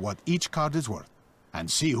add up what each card is worth and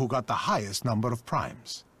see who got the highest number of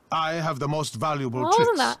primes. I have the most valuable tricks,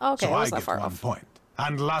 Wasn't that? Okay, so it I wasn't that get far 1 off. point.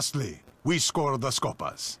 And lastly, we score the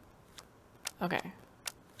scopas. Okay.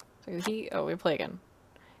 So oh, we play again.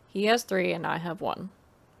 He has 3 and I have 1.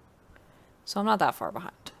 So I'm not that far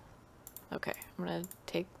behind. Okay, I'm gonna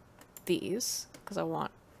take these, because I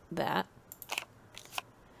want that.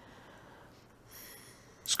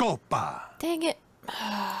 Scopa! Dang it!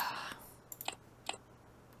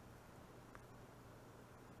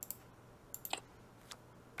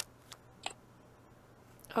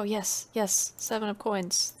 Oh, yes, yes. 7 of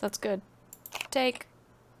coins. That's good. Take.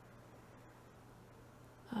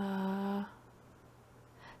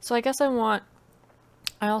 So I guess I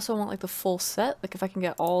also want like the full set. Like if I can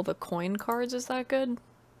get all the coin cards, is that good?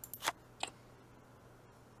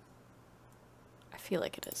 I feel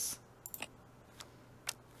like it is.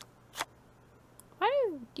 Why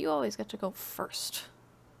do you always get to go first?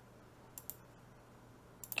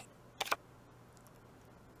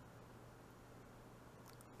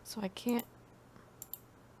 So I can't...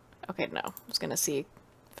 Okay, no. I'm just gonna see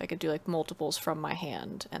if I could do like multiples from my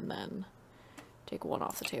hand and then take 1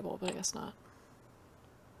 off the table, but I guess not.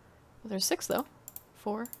 Well, there's 6 though.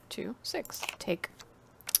 4, 2, 6. Take.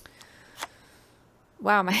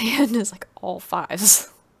 Wow, my hand is like all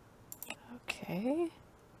 5s. Okay.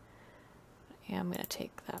 Yeah, I'm gonna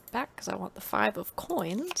take that back because I want the 5 of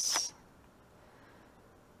coins.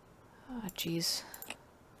 Ah, jeez.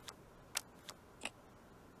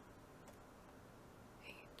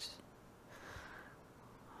 8.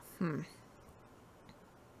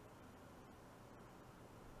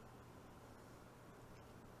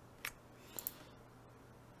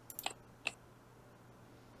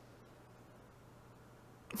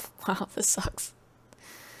 Wow, this sucks.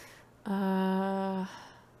 Oh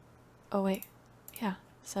wait. Yeah.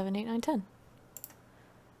 7, 8, 9, 10.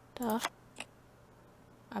 Duh.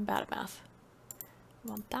 I'm bad at math. I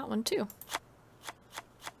want that one too.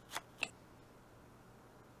 I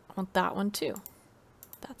want that one too.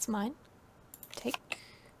 That's mine. Take.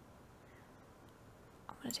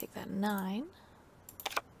 I'm gonna take that 9.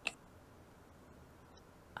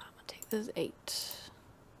 I'm gonna take this 8.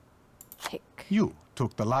 Take. You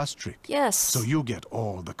took the last trick. Yes. So you get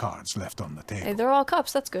all the cards left on the table. Hey, they're all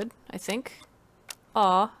cups. That's good, I think.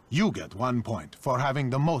 Aw. You get 1 point for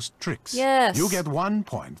having the most tricks. Yes. You get 1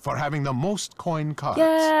 point for having the most coin cards.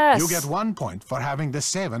 Yes. You get 1 point for having the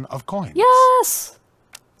 7 of coins. Yes.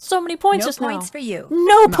 So many points No just now. points for you.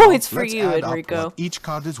 No Now, points for let's you, add up Enrico. what each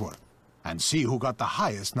card is worth and see who got the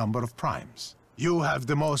highest number of primes. You have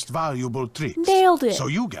the most valuable tricks. Nailed it. So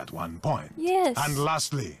you get 1 point. Yes. And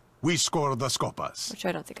lastly, we score the scopas. Which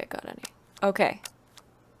I don't think I got any. Okay.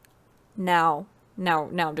 Now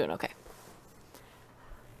I'm doing okay.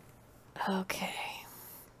 Okay.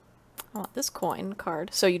 I want this coin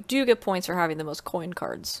card. So you do get points for having the most coin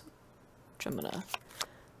cards. Which I'm gonna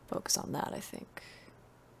focus on that, I think.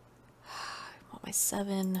 I want my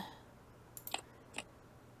 7.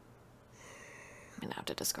 I'm gonna have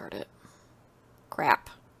to discard it.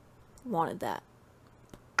 Crap. Wanted that.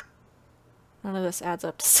 None of this adds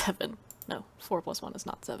up to 7. No, 4 plus 1 is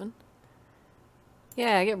not 7.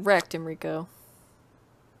 Yeah, get wrecked, Enrico.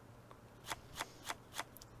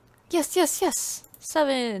 Yes, yes, yes!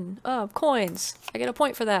 7 coins. I get a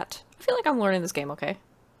point for that. I feel like I'm learning this game okay.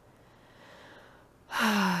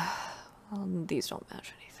 These don't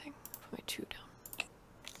match anything. Put my 2 down.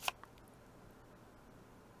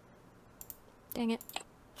 Dang it.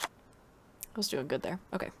 I was doing good there.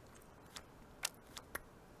 Okay.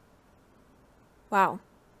 Wow.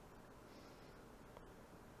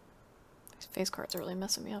 These face cards are really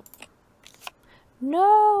messing me up.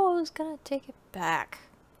 No, I was gonna take it back.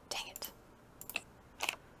 Dang it.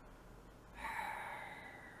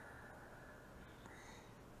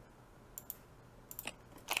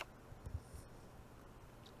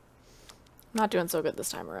 I'm not doing so good this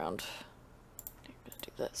time around. I'm gonna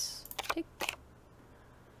do this. Take.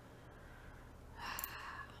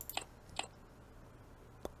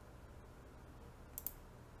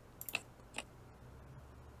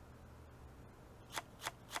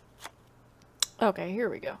 Okay, here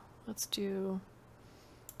we go. Let's do...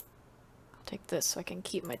 I'll take this so I can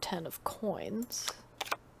keep my 10 of coins.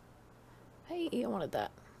 Hey, I wanted that.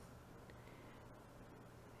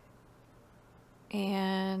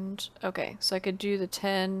 And, okay, so I could do the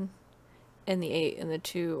 10 and the 8 and the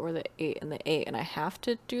 2, or the 8 and the 8, and I have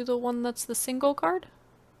to do the one that's the single card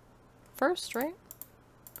first, right?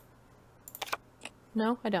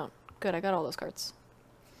 No, I don't. Good, I got all those cards.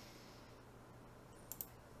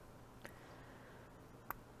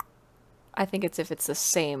 I think it's if it's the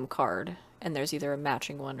same card, and there's either a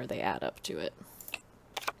matching one or they add up to it.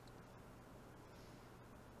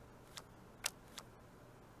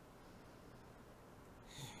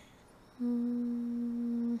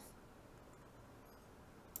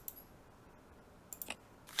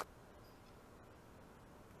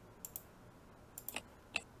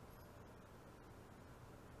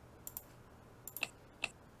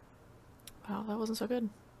 Wow, that wasn't so good.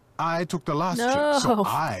 I took the last trick, so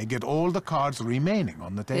I get all the cards remaining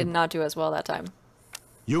on the table. Did not do as well that time.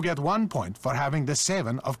 You get 1 point for having the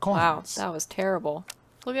 7 of coins. Wow, that was terrible.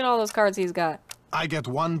 Look at all those cards he's got. I get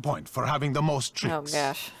 1 point for having the most tricks. Oh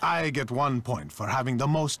gosh. I get 1 point for having the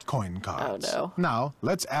most coin cards. Oh no. Now,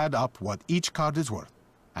 let's add up what each card is worth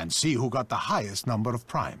and see who got the highest number of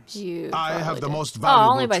primes. I have the most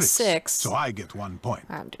valuable only by tricks, 6. so I get 1 point.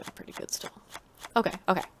 I'm doing pretty good still. Okay,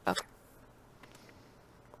 okay, okay.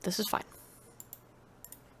 This is fine.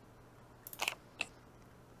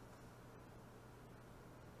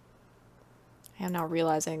 I am now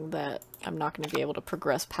realizing that I'm not going to be able to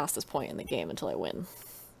progress past this point in the game until I win.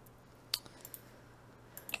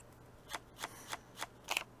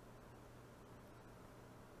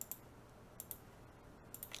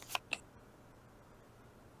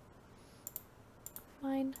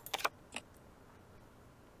 Fine.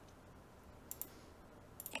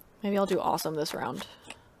 Maybe I'll do awesome this round.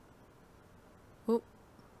 Oop.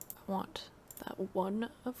 I want that 1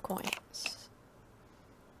 of coins.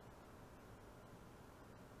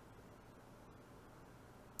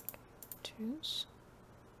 Twos.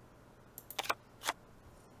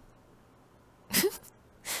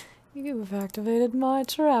 You've activated my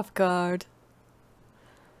trap card.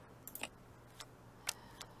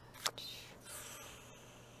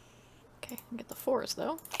 Okay, get the 4s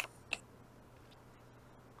though.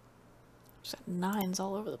 Just got 9s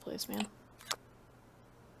all over the place, man.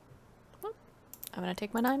 Oh, I'm gonna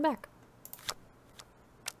take my 9 back.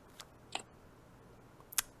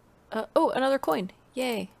 Oh, another coin!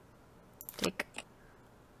 Yay! Take.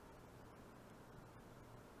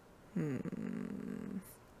 I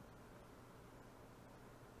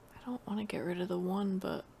don't want to get rid of the 1,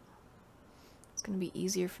 but it's going to be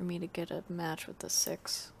easier for me to get a match with the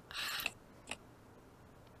 6.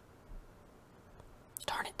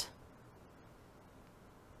 Darn it.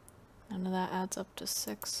 None of that adds up to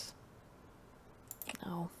 6.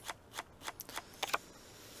 No.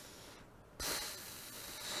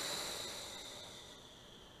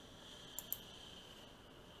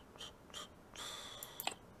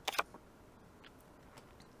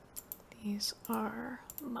 These are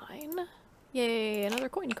mine. Yay, another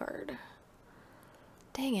coin card.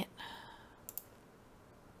 Dang it.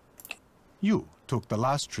 You took the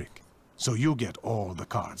last trick, so you get all the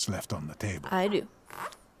cards left on the table. I do.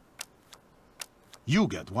 You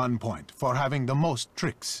get 1 point for having the most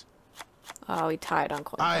tricks. Oh, we tied on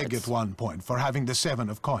coin cards. I get 1 point for having the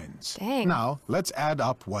 7 of coins. Dang. Now, let's add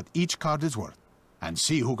up what each card is worth and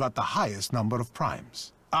see who got the highest number of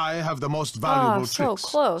primes. I have the most valuable tricks,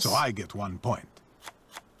 so I get 1 point.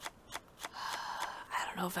 I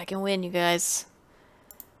don't know if I can win, you guys.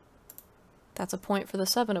 That's a point for the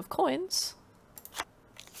 7 of coins.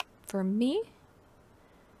 For me.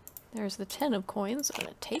 There's the 10 of coins. I'm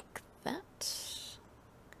gonna take that.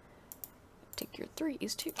 Take your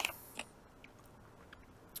 3s too.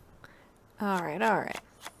 Alright, alright.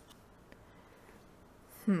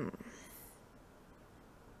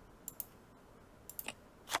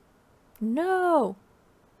 No!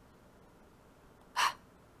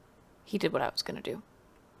 He did what I was gonna do.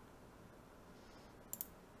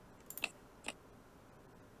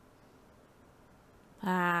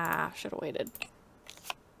 Ah, should have waited.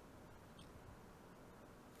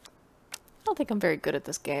 I don't think I'm very good at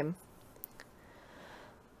this game.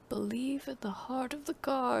 Believe in the heart of the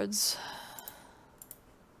cards.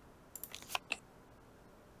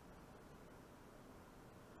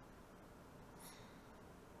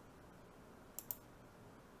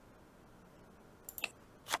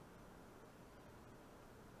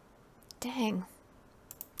 Dang.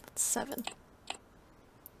 That's 7.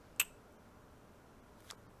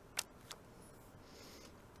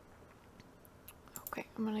 Okay,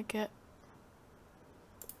 I'm gonna get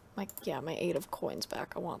my 8 of coins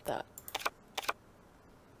back. I want that.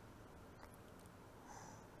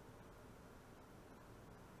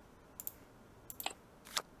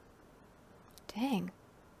 Dang.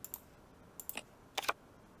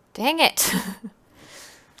 Dang it!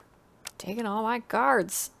 Taking all my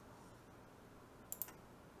cards.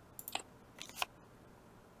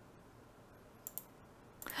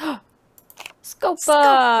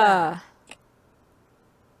 Scopa!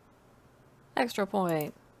 Extra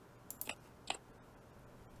point.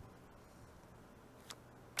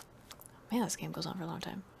 Man, this game goes on for a long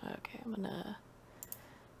time. Okay, I'm gonna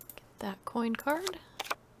get that coin card.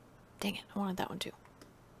 Dang it, I wanted that one too.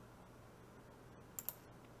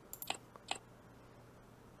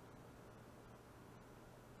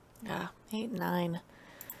 Ah, 8, 9.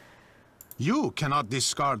 You cannot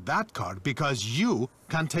discard that card because you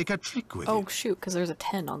can take a trick with it. Oh shoot, because there's a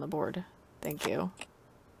 10 on the board. Thank you.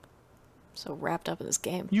 So wrapped up in this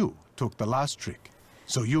game. You took the last trick,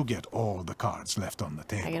 so you get all the cards left on the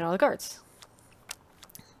table. I get all the cards.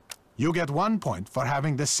 You get 1 point for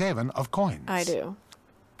having the 7 of coins. I do.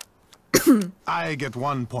 I get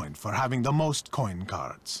 1 point for having the most coin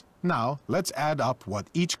cards. Now, let's add up what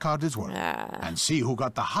each card is worth and see who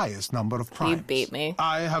got the highest number of primes. You beat me.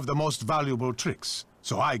 I have the most valuable tricks,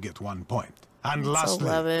 so I get 1 point. And That's lastly,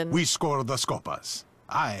 11. we score the scopas.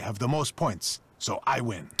 I have the most points, so I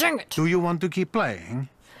win. Dang it! Do you want to keep playing?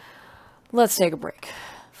 Let's take a break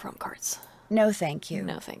from cards. No, thank you.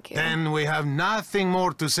 No, thank you. Then we have nothing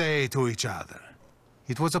more to say to each other.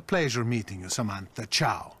 It was a pleasure meeting you, Samantha.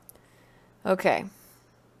 Ciao. Okay.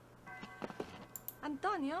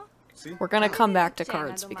 Antonio? We're gonna come back to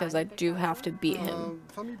cards because I do have to beat him.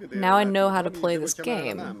 Now I know how to play this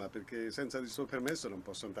game. Ah, ho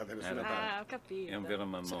capito. È un vero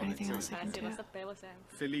mammone. Anything else I can do? Lo sapevo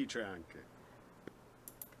sempre. Felice anche.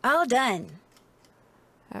 All done.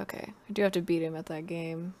 Okay, I do have to beat him at that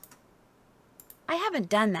game. I haven't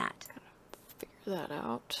done that. Figure that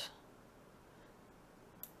out.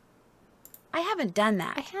 I haven't done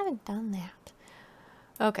that. I haven't done that.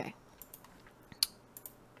 Okay.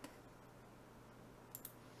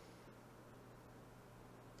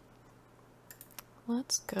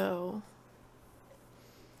 Let's go.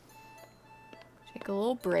 Take a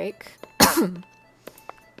little break.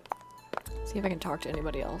 See if I can talk to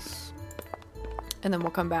anybody else. And then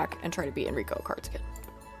we'll come back and try to beat Enrico cards again.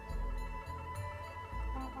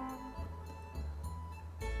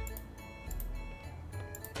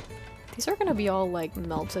 These are gonna be all like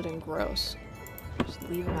melted and gross. Just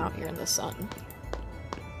leave them out here in the sun.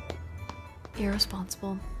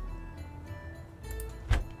 Irresponsible.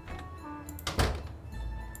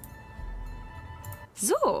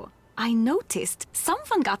 So, I noticed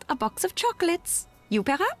someone got a box of chocolates. You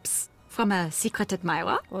perhaps? From a secret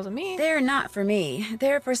admirer? Wasn't me. They're not for me.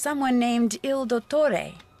 They're for someone named Il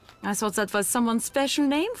Dottore. I thought that was someone's special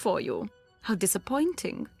name for you. How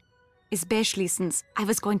disappointing. Especially since I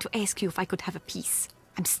was going to ask you if I could have a piece.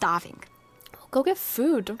 I'm starving. Well, go get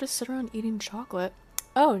food. Don't just sit around eating chocolate.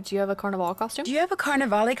 Oh, do you have a carnival costume? Do you have a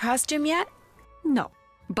Carnivale costume yet? No,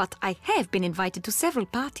 but I have been invited to several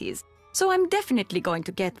parties, so I'm definitely going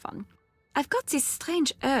to get one. I've got this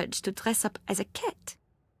strange urge to dress up as a cat.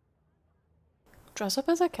 Dress up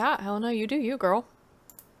as a cat. Hell no, you do you, girl.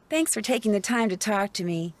 Thanks for taking the time to talk to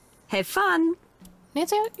me. Have fun.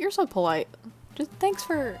 Nancy, you're so polite. Just thanks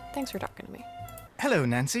for talking to me. Hello,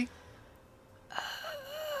 Nancy.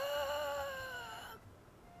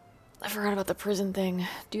 I forgot about the prison thing.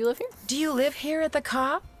 Do you live here? Do you live here at the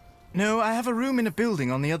COP? No, I have a room in a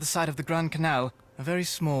building on the other side of the Grand Canal. A very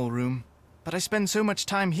small room. But I spend so much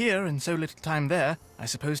time here and so little time there, I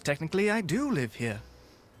suppose technically I do live here.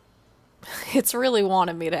 It's really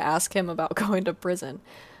wanted me to ask him about going to prison.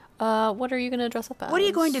 What are you going to dress up as? What are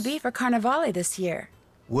you going to be for Carnivale this year?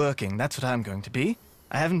 Working, that's what I'm going to be.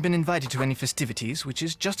 I haven't been invited to any festivities, which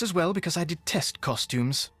is just as well because I detest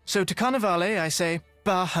costumes. So to Carnivale, I say,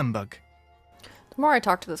 bah humbug. The more I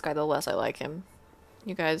talk to this guy, the less I like him.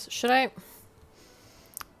 You guys, should I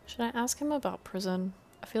ask him about prison?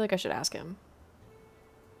 I feel like I should ask him.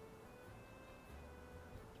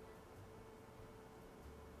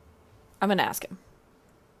 I'm gonna ask him.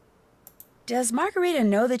 Does Margarita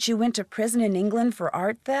know that you went to prison in England for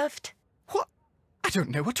art theft? What? I don't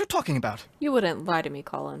know what you're talking about. You wouldn't lie to me,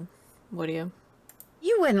 Colin, would you?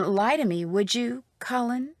 You wouldn't lie to me, would you,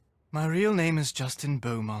 Colin? My real name is Justin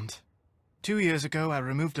Beaumont. 2 years ago, I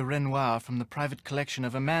removed a Renoir from the private collection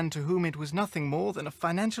of a man to whom it was nothing more than a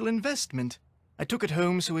financial investment. I took it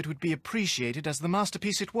home so it would be appreciated as the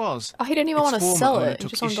masterpiece it was. Oh, he didn't even want to sell it. He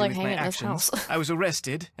just wanted to, like, Its hang former it in owner his took issue with my house. I was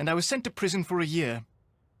arrested, and I was sent to prison for a year.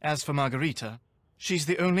 As for Margarita, she's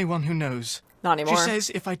the only one who knows. Not anymore. She says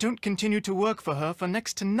if I don't continue to work for her for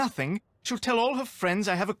next to nothing, she'll tell all her friends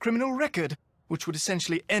I have a criminal record, which would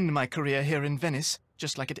essentially end my career here in Venice,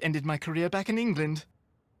 just like it ended my career back in England.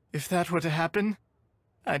 If that were to happen,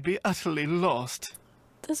 I'd be utterly lost.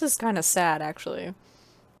 This is kind of sad, actually.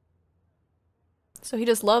 So he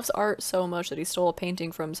just loves art so much that he stole a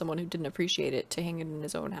painting from someone who didn't appreciate it to hang it in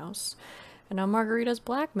his own house. And now Margarita's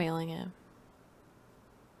blackmailing him.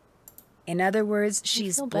 In other words,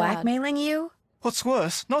 she's blackmailing you? What's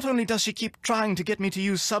worse, not only does she keep trying to get me to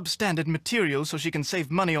use substandard materials so she can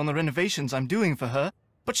save money on the renovations I'm doing for her,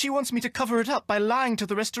 but she wants me to cover it up by lying to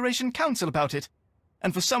the Restoration Council about it.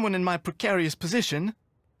 And for someone in my precarious position,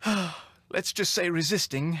 let's just say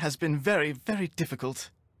resisting has been very, very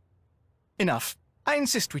difficult. Enough. I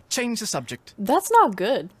insist we change the subject. That's not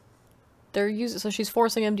good. So she's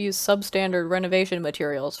forcing him to use substandard renovation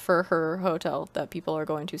materials for her hotel that people are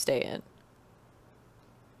going to stay in.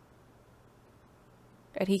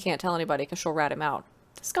 And he can't tell anybody because she'll rat him out.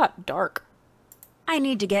 This got dark. I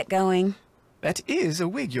need to get going. That is a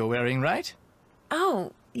wig you're wearing, right?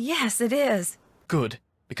 Oh, yes, it is. Good,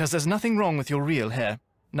 because there's nothing wrong with your real hair.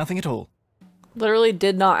 Nothing at all. Literally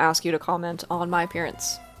did not ask you to comment on my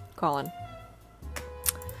appearance, Colin.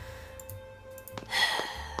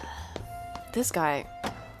 This guy.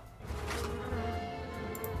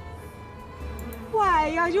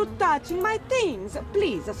 Why are you touching my things?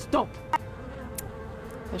 Please, stop.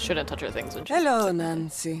 I shouldn't touch her things when she's Hello,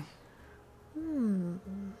 Nancy.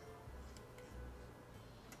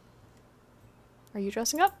 Are you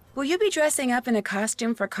dressing up? Will you be dressing up in a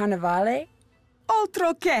costume for Carnivale?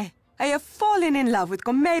 Altro che. I have fallen in love with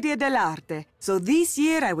Commedia dell'arte. So this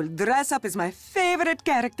year I will dress up as my favorite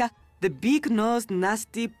character, the big-nosed,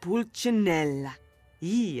 nasty Pulcinella.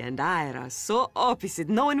 He and I are so opposite,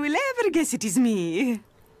 no one will ever guess it is me.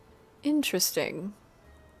 Interesting.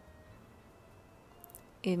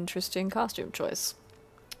 Interesting costume choice.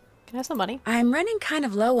 Can I have some money? I'm running kind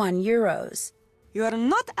of low on euros. You are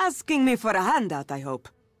not asking me for a handout, I hope.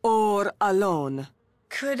 Or a loan.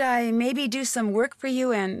 Could I maybe do some work for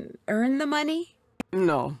you and earn the money?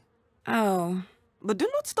 No. Oh. But do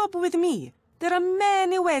not stop with me. There are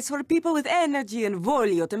many ways for people with energy and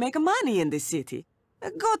voglio to make money in this city.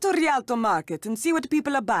 Go to Rialto Market and see what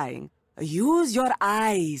people are buying. Use your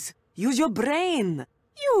eyes. Use your brain.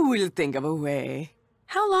 You will think of a way.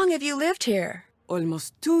 How long have you lived here?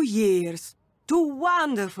 Almost 2 years. 2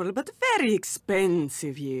 wonderful but very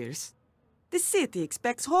expensive years. The city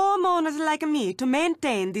expects homeowners like me to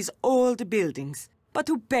maintain these old buildings. But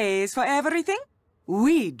who pays for everything?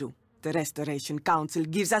 We do. The Restoration Council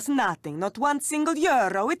gives us nothing, not 1 single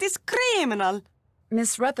euro. It is criminal.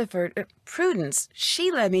 Miss Rutherford, Prudence,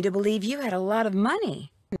 she led me to believe you had a lot of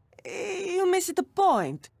money. You miss the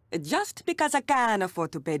point. Just because I can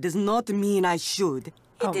afford to pay does not mean I should.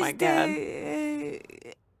 Oh my god.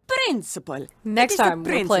 Principle. Next time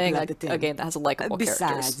we're playing a game that has likable characters.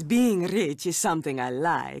 Besides, being rich is something I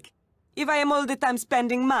like. If I am all the time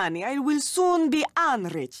spending money, I will soon be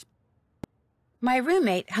unrich. My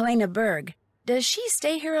roommate, Helena Berg, does she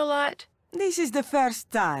stay here a lot? This is the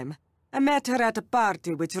first time. I met her at a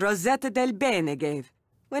party which Rosetta Del Bene gave.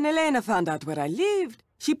 When Helena found out where I lived,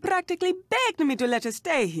 she practically begged me to let her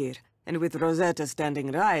stay here. And with Rosetta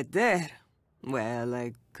standing right there, well,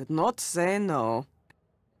 I could not say no.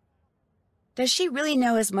 Does she really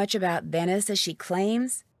know as much about Venice as she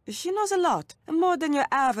claims? She knows a lot, more than your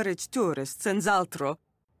average tourist, senz'altro.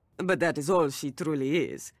 But that is all she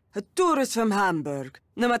truly is. A tourist from Hamburg,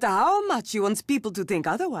 no matter how much she wants people to think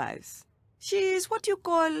otherwise. She is what you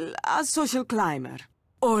call a social climber.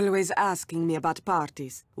 always asking me about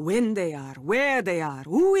parties. When they are, where they are,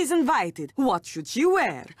 who is invited, what should she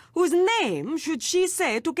wear, whose name should she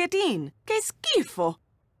say to get in. Che schifo!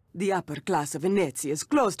 The upper class of Venezia is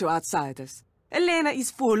closed to outsiders. Elena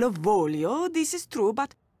is full of voglio, this is true,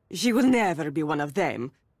 but she will never be one of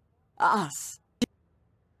them. Us.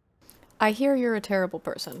 I hear you're a terrible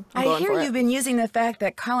person. I hear you've been using the fact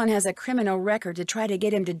that Colin has a criminal record to try to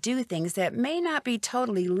get him to do things that may not be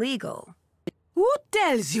totally legal. Who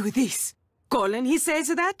tells you this? Colin, he says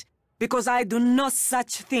that? Because I do no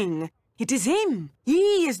such thing. It is him.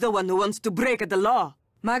 He is the one who wants to break the law.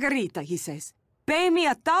 Margarita, he says, pay me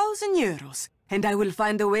 1,000 euros, and I will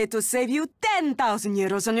find a way to save you 10,000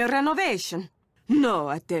 euros on your renovation. No,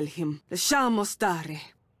 I tell him, lasciamo stare.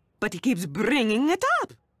 But he keeps bringing it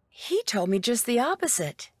up. He told me just the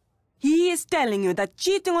opposite. He is telling you that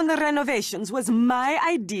cheating on the renovations was my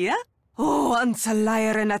idea? Oh, once a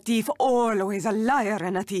liar and a thief, always a liar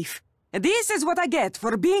and a thief. This is what I get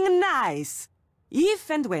for being nice.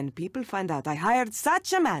 If and when people find out I hired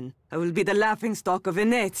such a man, I will be the laughingstock of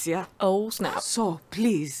Venezia. Oh, snap. So,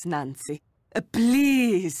 please, Nancy,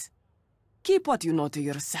 please, keep what you know to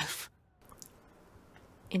yourself.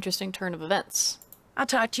 Interesting turn of events. I'll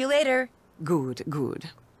talk to you later. Good,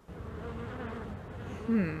 good.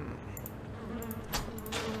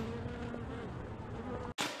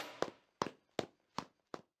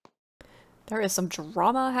 There is some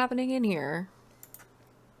drama happening in here.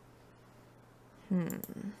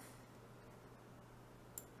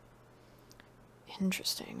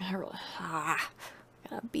 Interesting. I really...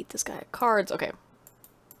 gotta beat this guy at cards. Okay.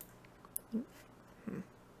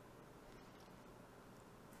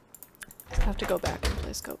 I have to go back and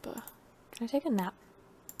play Scopa. Can I take a nap?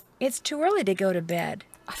 It's too early to go to bed.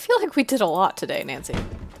 I feel like we did a lot today, Nancy.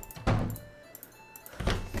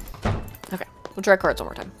 Okay, we'll try cards one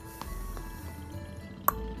more time.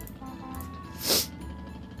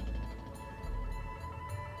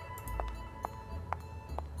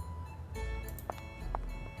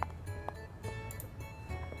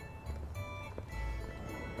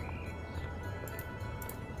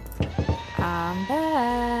 I'm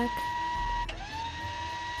back.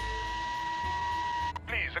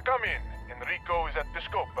 Please, come in. Enrico is at the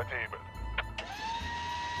Scopa table.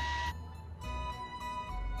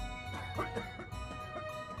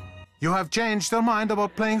 You have changed your mind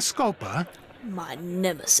about playing Scopa? My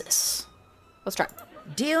nemesis. Let's try.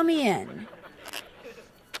 Deal me in.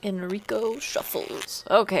 Enrico shuffles.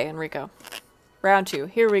 Okay, Enrico. Round 2.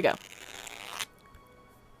 Here we go.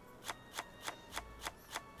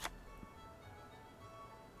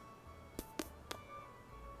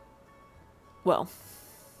 Well,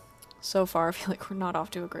 so far I feel like we're not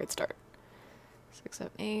off to a great start. 6,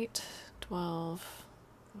 7, 8, 12.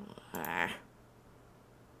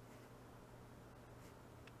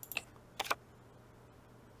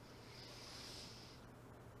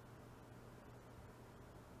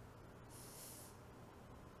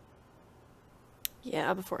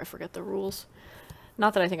 Yeah, before I forget the rules.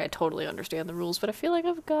 Not that I think I totally understand the rules, but I feel like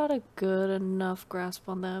I've got a good enough grasp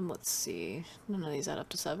on them. Let's see. None of these add up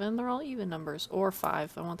to 7. They're all even numbers. Or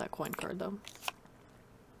 5. I want that coin card, though.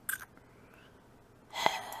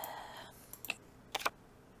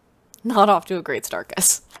 Not off to a great start,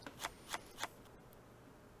 guys.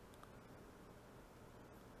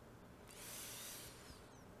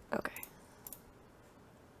 Okay.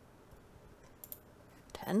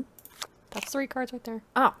 10. That's 3 cards right there.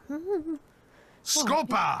 Oh.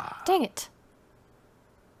 Scopa! Dang it.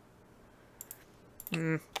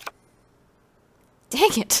 Dang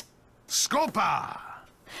it. Scopa!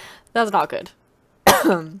 That's not good.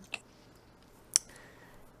 Alright.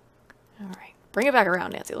 Bring it back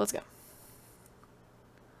around, Nancy. Let's go.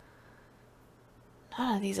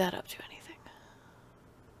 None of these add up to anything.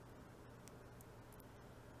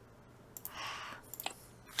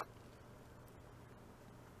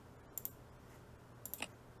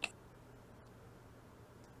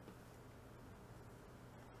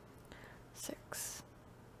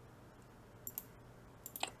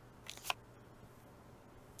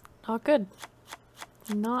 Not good.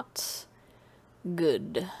 Not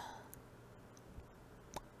good.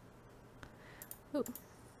 Ooh.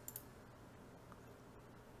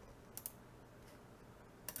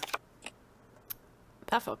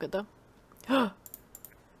 That felt good, though.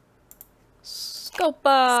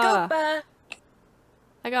 Scopa! Scopa!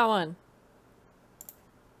 I got one.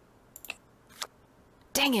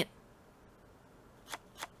 Dang it!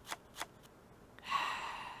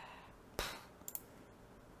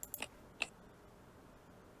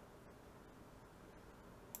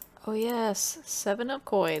 Oh yes, 7 of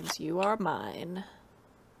coins. You are mine.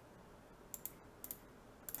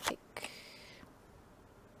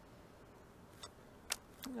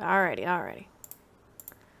 Alrighty, alrighty.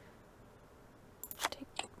 Take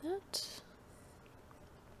that.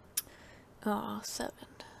 Oh, 7.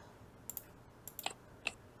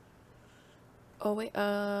 Oh wait,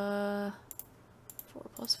 4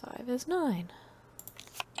 plus 5 is 9.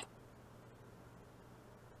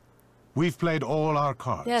 We've played all our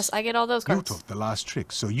cards. Yes, I get all those cards. You took the last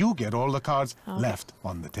trick, so you get all the cards left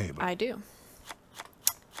on the table. I do.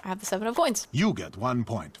 I have the 7 of coins. You get 1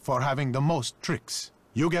 point for having the most tricks.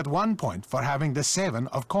 You get 1 point for having the 7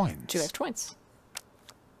 of coins. 2 extra points.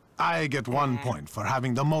 I get 1 point for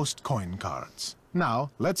having the most coin cards.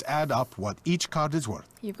 Now, let's add up what each card is worth.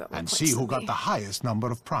 You've got 1 and point see who than got me. the highest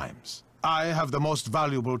number of primes. I have the most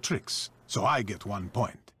valuable tricks, so I get 1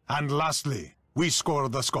 point. And lastly, we score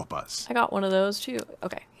the scopas. I got one of those too.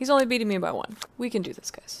 Okay, he's only beating me by 1. We can do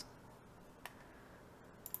this, guys.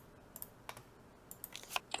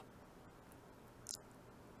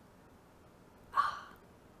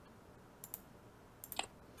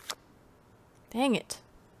 Dang it.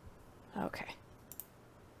 Okay.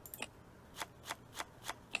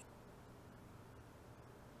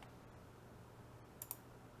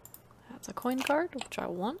 That's a coin card, which I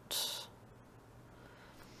want.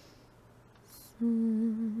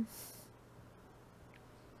 Darn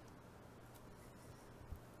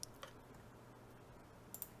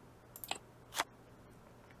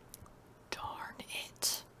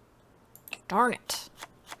it. Darn it.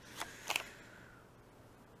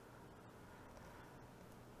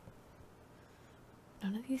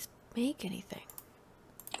 None of these make anything.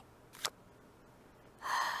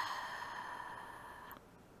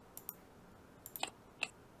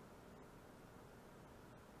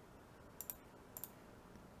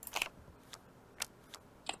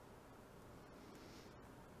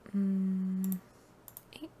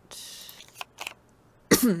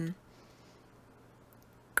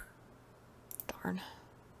 Darn.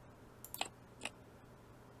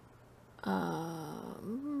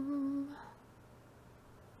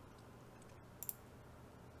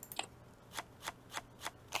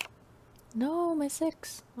 No, my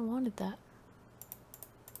 6. I wanted that.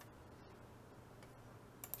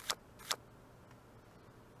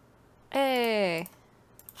 Hey!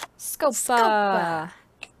 Scopa!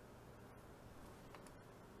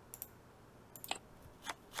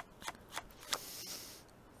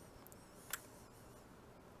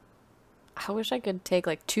 I wish I could take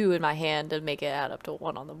like 2 in my hand and make it add up to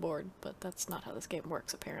 1 on the board, but that's not how this game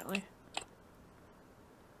works apparently.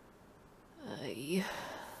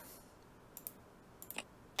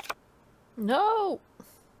 No!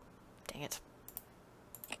 Dang it.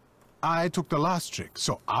 I took the last trick,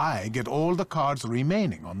 so I get all the cards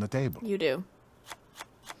remaining on the table. You do.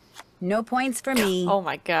 No points for me. Oh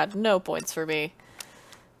my god, no points for me.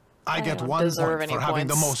 I get don't 1 deserve point any for having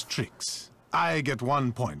the points. most tricks. I get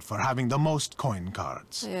 1 point for having the most coin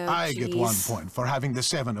cards. Oh, I get 1 jeez. point for having the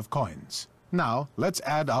 7 of coins. Now, let's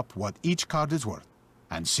add up what each card is worth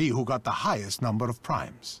and see who got the highest number of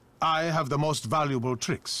primes. I have the most valuable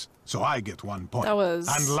tricks, so I get 1 point. That was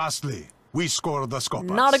And lastly, we score the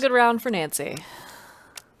scopas. not a good round for Nancy.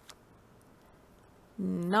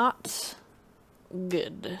 Not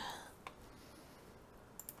good.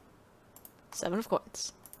 7 of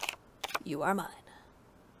coins. You are mine.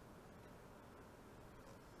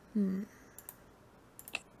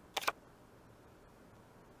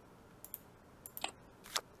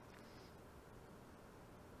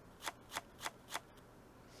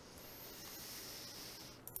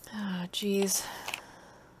 Ah, jeez.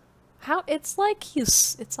 How? It's like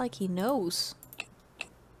he knows.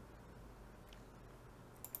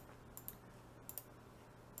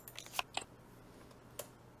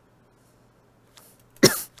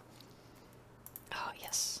 Oh,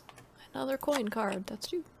 yes. Another coin card. That's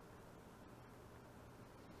 2.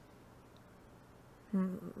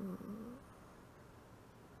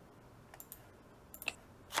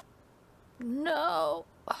 No.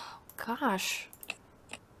 Oh, gosh.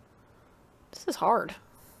 This is hard.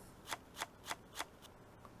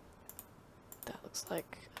 That looks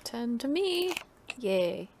like a 10 to me.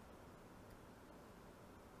 Yay.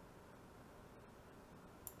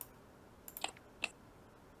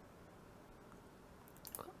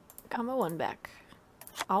 Got my 1 back.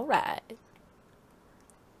 Alright.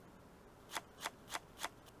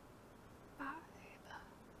 5.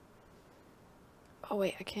 Oh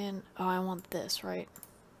wait, I can... Oh, I want this, right?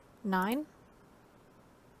 9?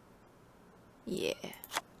 Yeah.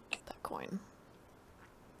 That coin.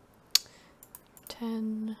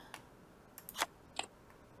 10.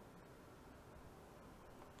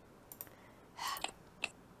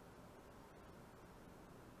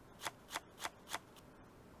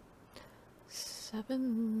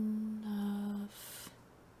 7 of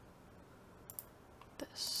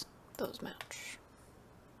this. Those match.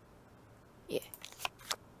 Yeah.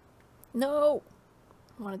 No!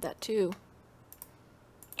 I wanted that too.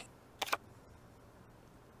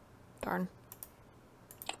 Darn.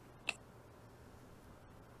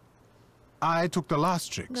 I took the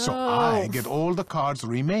last trick, so No. I get all the cards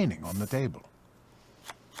remaining on the table.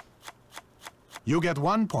 You get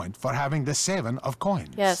 1 point for having the 7 of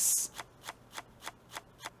coins. Yes.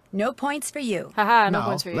 No points for you. Haha, no Now,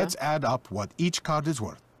 points for you. let's add up what each card is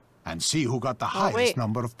worth and see who got the highest wait.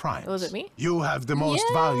 number of primes. Was it me? You have the most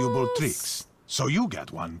valuable Yes. tricks, so you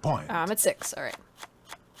get 1 point. I'm at 6, alright.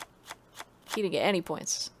 He didn't get any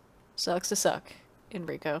points. Sucks to suck,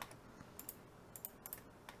 Enrico.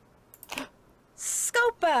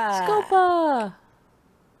 Scopa! Scopa!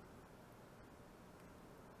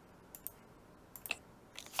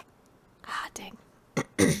 Ah, dang.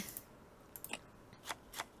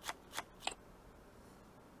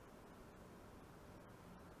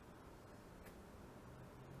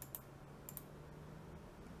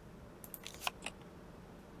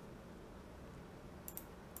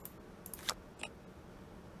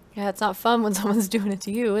 Yeah, it's not fun when someone's doing it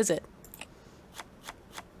to you, is it?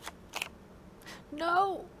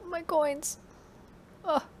 No! My coins!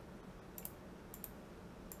 Ugh.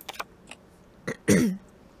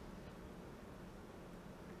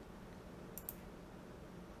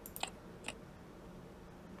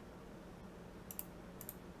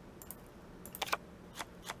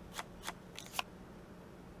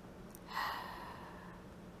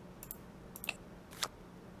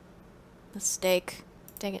 Mistake.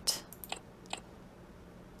 Dang it.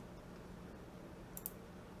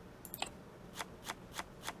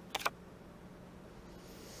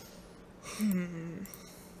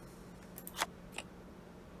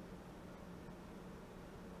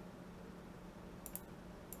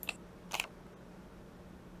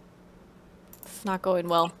 It's not going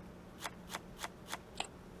well.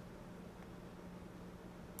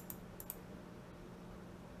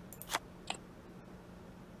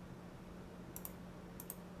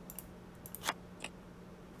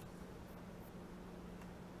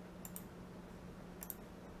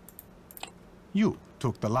 You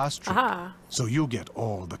took the last trick, Aha. so you get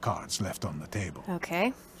all the cards left on the table.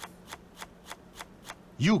 Okay.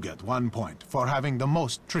 You get 1 point for having the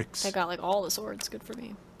most tricks. I got like all the swords. Good for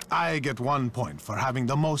me. I get 1 point for having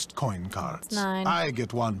the most coin cards. That's 9. I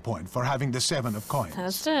get 1 point for having the 7 of coins.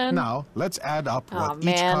 That's 10. Now, let's add up what Aw, each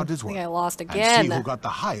man. card is I think worth. I lost And again. see who got the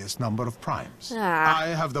highest number of primes. Ah. I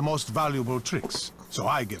have the most valuable tricks, so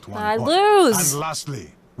I get 1 I point. lose. And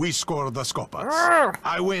lastly, we score the scopas. Arrgh.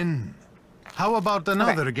 I win. How about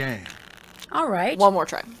another game? All right. One more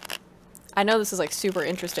try. I know this is like super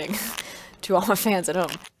interesting to all my fans at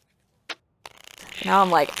home. Now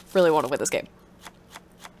I'm like, really want to win this game.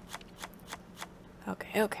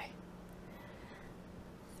 Okay, okay.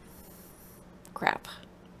 Crap.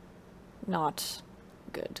 Not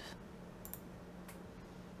good.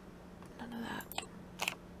 None of that.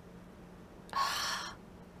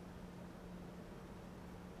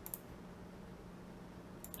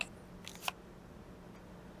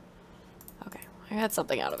 Okay, I got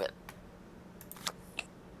something out of it.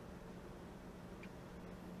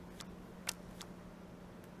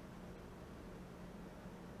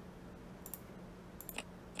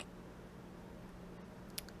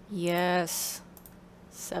 Yes.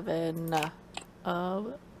 7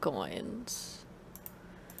 of coins.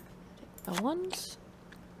 Take the ones.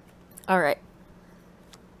 Alright.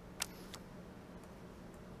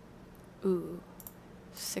 Ooh.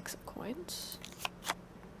 6 of coins.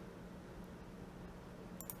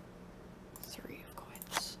 3 of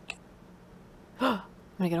coins. I'm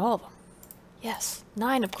gonna get all of them. Yes.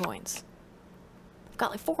 9 of coins. I've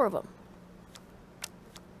got like 4 of them.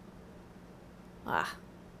 Ah.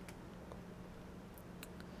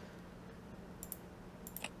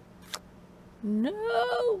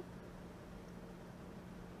 No!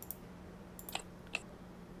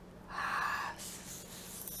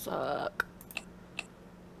 Suck.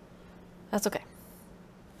 That's okay.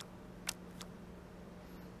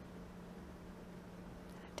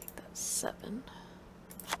 Take that 7.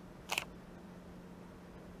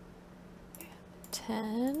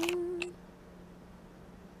 10.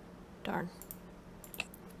 Darn.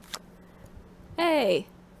 Hey!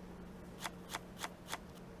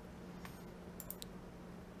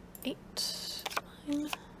 8. 9.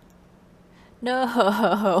 No!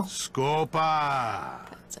 Scopa!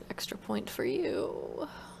 That's an extra point for you.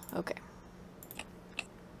 Okay.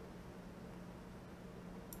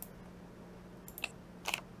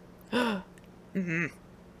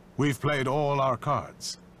 We've played all our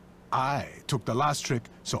cards. I took the last trick,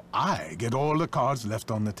 so I get all the cards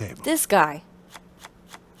left on the table. This guy.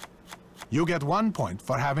 You get 1 point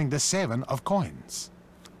for having the 7 of coins.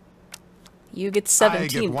 You get 17 I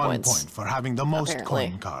get 1 points. point for having the most apparently.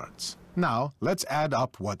 coin cards. Now, let's add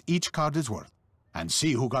up what each card is worth and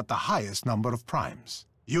see who got the highest number of primes.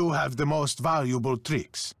 You have the most valuable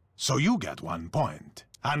tricks, so you get 1 point.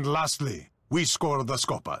 And lastly, we score the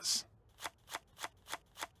scopas.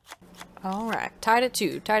 Alright, tied at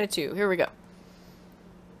 2, tied at 2. Here we go.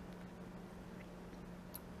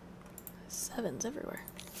 7s everywhere.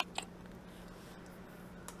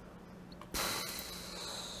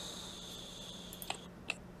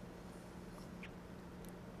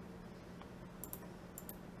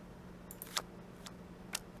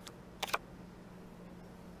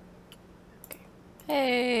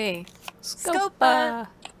 Hey! Scopa!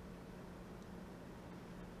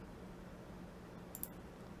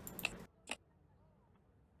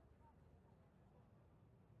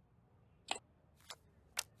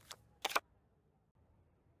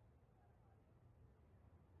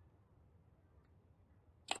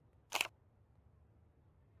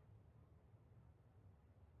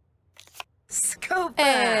 Scopa!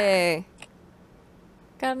 Hey!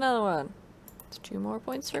 Got another one. It's 2 more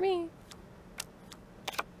points for me.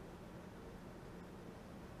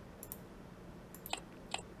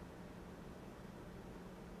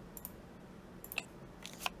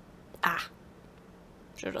 Ah.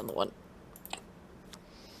 Should have done the 1.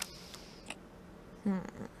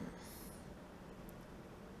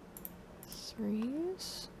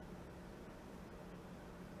 Threes?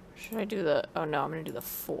 Should I do the... Oh no, I'm gonna do the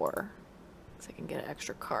 4. Because I can get an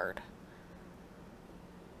extra card.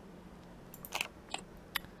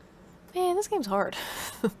 Man, this game's hard.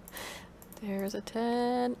 There's a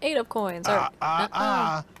 10. 8 of coins.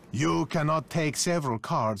 You cannot take several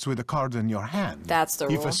cards with a card in your hand. That's the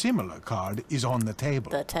rule. If a similar card is on the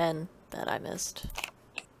table. The 10 that I missed.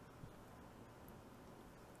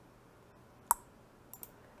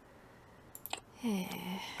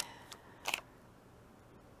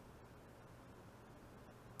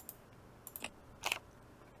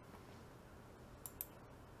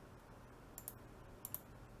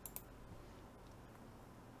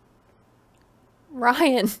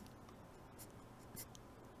 Ryan!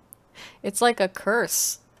 It's like a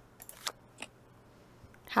curse.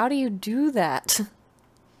 How do you do that?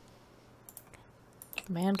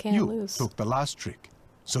 The man can't lose. You took the last trick,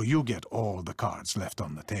 so you get all the cards left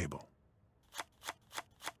on the table.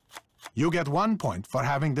 You get 1 point for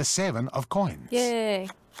having the 7 of coins. Yay!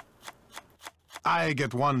 I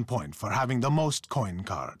get 1 point for having the most coin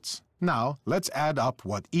cards. Now, let's add up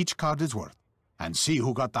what each card is worth and see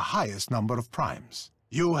who got the highest number of primes.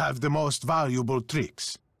 You have the most valuable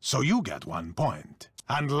tricks, so you get 1 point.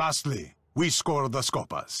 And lastly, we score the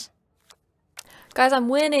scopas. Guys, I'm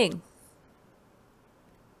winning!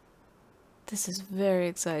 This is very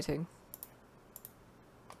exciting.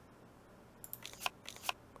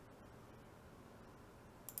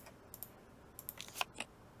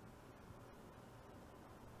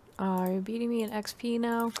 Are you beating me in XP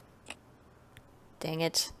now? Dang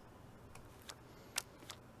it.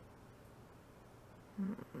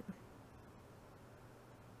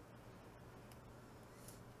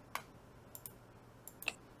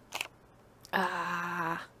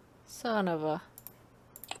 Ah, son of a...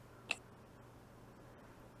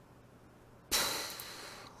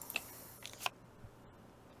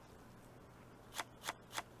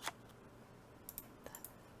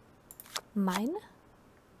 Mine?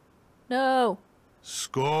 No.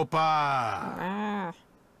 Scopa! Ah.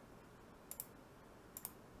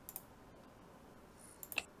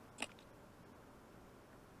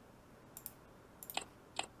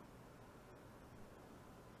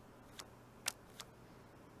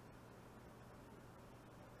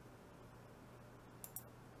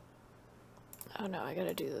 Oh no, I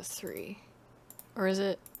gotta do the 3. Or is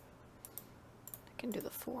it... I can do the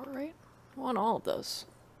 4, right? I want all of those.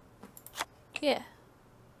 Yeah.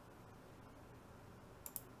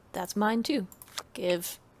 That's mine too.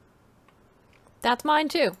 Give. That's mine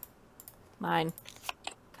too. Mine.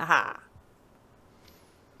 Haha.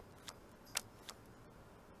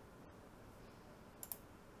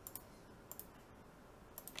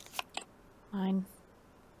 Mine.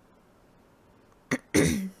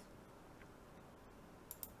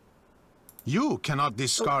 You cannot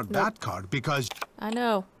discard nope. that card because... I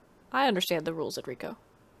know. I understand the rules, Enrico.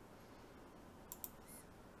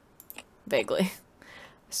 Vaguely.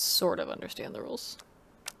 I sort of understand the rules.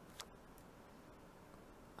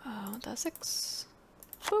 I want that 6.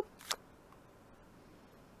 Boop.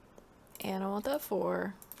 And I want that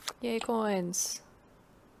 4. Yay, coins.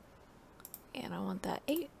 And I want that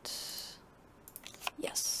 8.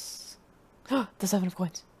 Yes. The 7 of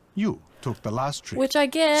coins. You took the last trick. Which I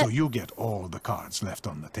get. So you get all the cards left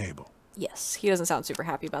on the table. Yes, he doesn't sound super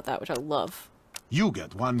happy about that, which I love. You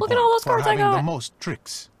get 1 Look point at all those for cards I having got. the most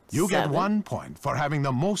tricks. You 7. get 1 point for having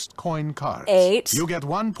the most coin cards. 8. You get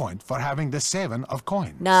 1 point for having the 7 of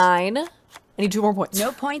coins. 9. I need 2 more points.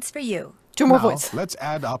 No points for you. 2 more Now, points. let's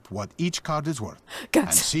add up what each card is worth Guys.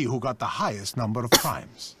 and see who got the highest number of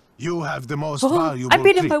primes. You have the most valuable I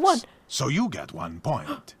beat him by tricks, 1. so you get 1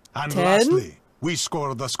 point. And 10. lastly, we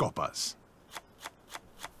score the scopas.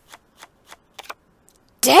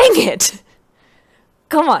 Dang it!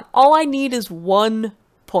 Come on, all I need is 1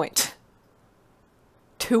 point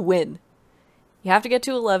to win. You have to get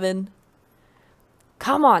to 11.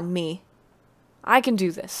 Come on, me. I can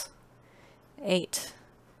do this. 8.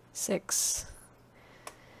 6.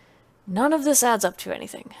 None of this adds up to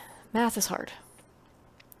anything. Math is hard.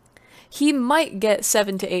 He might get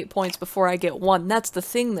 7 to 8 points before I get 1. That's the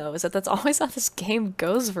thing, though, is that that's always how this game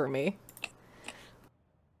goes for me.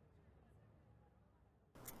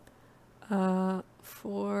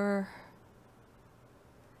 4,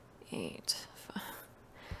 8. 5.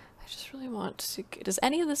 I just really want to. Does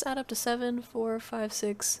any of this add up to 7? 4, 5,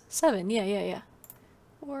 6, 7. Yeah.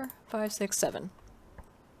 4, 5, 6, 7.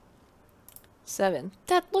 7.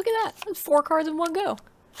 Look at that. That's 4 cards in one go.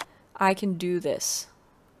 I can do this.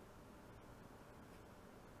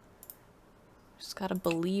 Just gotta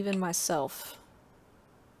believe in myself.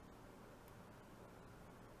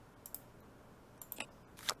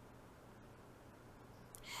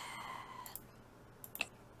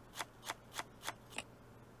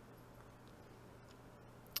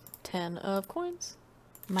 $10 of coins.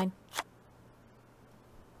 Mine.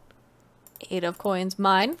 8 of coins.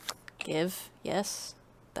 Mine. Give. Yes.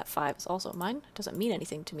 That 5 is also mine. Doesn't mean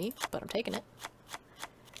anything to me, but I'm taking it.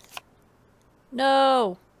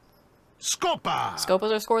 No! Scopa!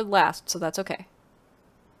 Scopas are scored last, so that's okay.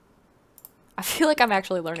 I feel like I'm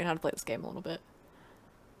actually learning how to play this game a little bit.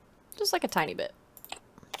 Just like a tiny bit.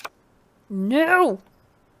 No!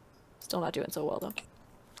 Still not doing so well, though.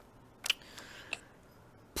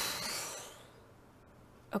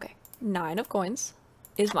 Okay. 9 of coins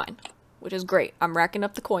is mine, which is great. I'm racking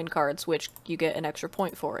up the coin cards, which you get an extra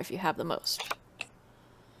point for if you have the most.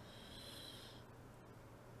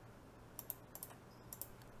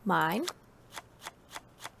 Mine.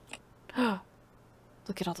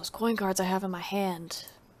 Look at all those coin cards I have in my hand.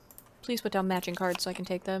 Please put down matching cards so I can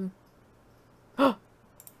take them.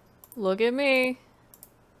 Look at me.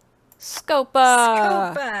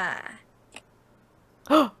 Scopa!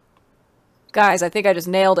 Scopa! Guys, I think I just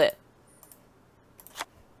nailed it.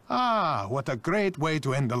 Ah, what a great way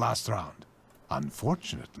to end the last round.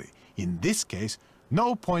 Unfortunately, in this case,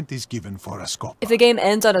 no point is given for a scopa. If the game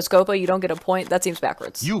ends on a scopa, you don't get a point. That seems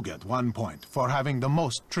backwards. You get 1 point for having the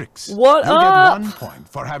most tricks. What You up? get 1 point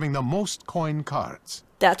for having the most coin cards.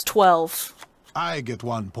 That's 12. I get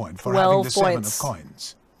 1 point for 12 having the 7 points. of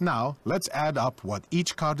coins. Now, let's add up what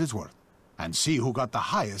each card is worth and see who got the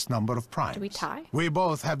highest number of primes. Do we tie? We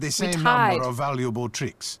both have the We same tied. number of valuable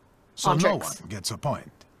tricks, so On no tricks. one gets a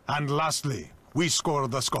point. And lastly, we score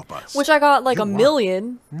the scopas. Which I got like You a won.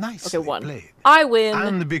 million. Nicely Okay, 1. played. I win.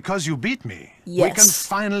 And because you beat me, we Yes. can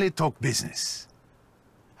finally talk business.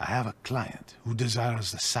 I have a client who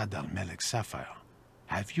desires the Sad Al-Melek sapphire.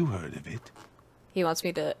 Have you heard of it? He wants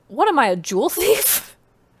me to... What am I, a jewel thief?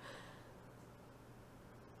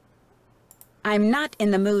 I'm not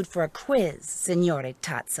in the mood for a quiz, Signore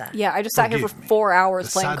Tazza. Yeah, I just sat here for Forgive me. 4 hours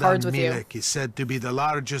The playing Sad cards with you. Al-Melek is said to be the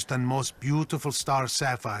largest and most beautiful star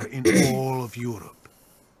sapphire in all of Europe.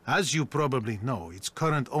 As you probably know, its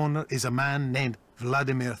current owner is a man named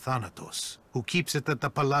Vladimir Thanatos, who keeps it at the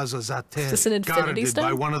Palazzo Is this an Zateri, infinity guarded stone?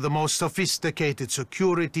 by one of the most sophisticated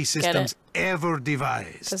security systems ever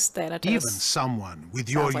devised. 'Cause Thanatos Even someone with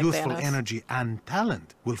your sounds like youthful Thanos. energy and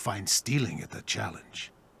talent will find stealing it a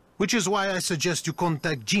challenge. Which is why I suggest you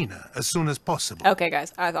contact Gina as soon as possible. Okay,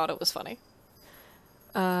 guys, I thought it was funny.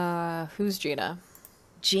 Who's Gina?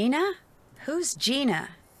 Gina? Who's Gina?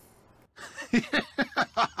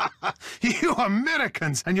 You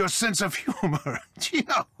Americans and your sense of humor.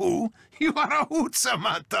 Gina who? You are a hoot,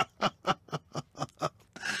 Samantha.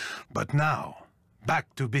 But now,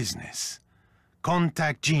 back to business.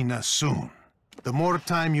 Contact Gina soon. The more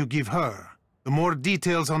time you give her, the more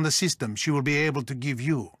details on the system she will be able to give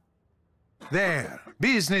you. There,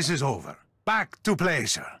 business is over. Back to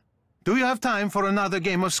pleasure. Do you have time for another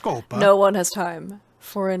game of Scopa? No one has time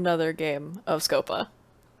for another game of Scopa.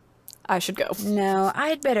 I should go. No,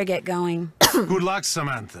 I'd better get going. Good luck,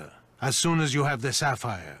 Samantha. As soon as you have the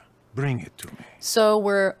sapphire, Bring it to me. So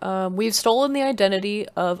we've stolen the identity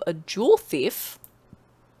of a jewel thief,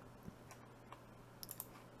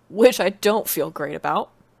 which I don't feel great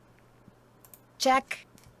about. Check.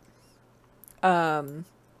 I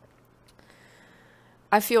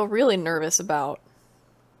feel really nervous about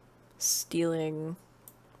stealing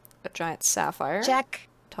a giant sapphire. Check.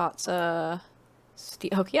 Tatsa.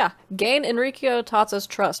 Oh, yeah. Gain Enrico Tatsa's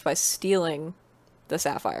trust by stealing the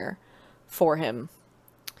sapphire for him.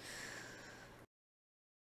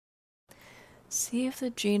 See if the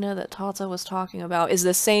Gina that Tatsa was talking about is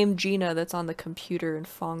the same Gina that's on the computer in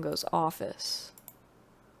Fongo's office.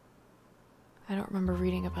 I don't remember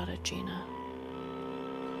reading about a Gina.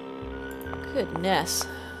 Goodness.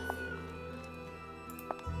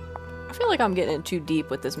 I feel like I'm getting in too deep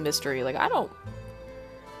with this mystery. Like, I don't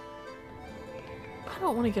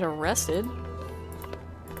want to get arrested.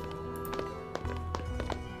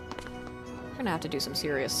 We're gonna have to do some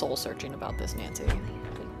serious soul searching about this, Nancy.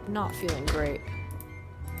 I'm not feeling great.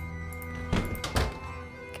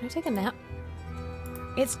 Can I take a nap?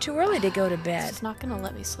 It's too early to go to bed. It's not gonna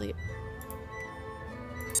let me sleep.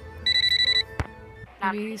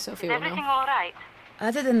 Maybe Sophie will know. Everything all right?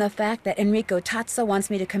 Other than the fact that Enrico Tatsa wants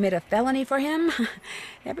me to commit a felony for him,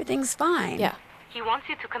 everything's fine. Yeah. He wants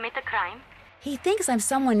you to commit a crime? He thinks I'm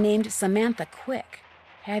someone named Samantha Quick.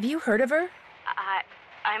 Have you heard of her?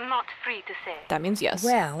 I'm not free to say. That means yes.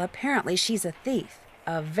 Well, apparently she's a thief.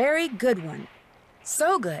 A very good one.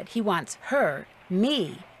 So good, he wants her,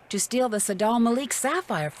 me, to steal the Sadal Malik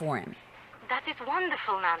sapphire for him. That is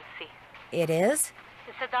wonderful, Nancy. It is?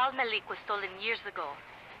 The Sadal Malik was stolen years ago,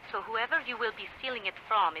 so whoever you will be stealing it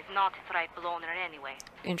from is not its rightful owner anyway.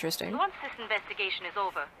 Interesting. Once this investigation is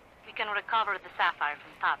over, we can recover the sapphire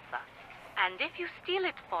from Tatsa. And if you steal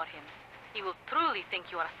it for him, he will truly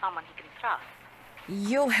think you are someone he can trust.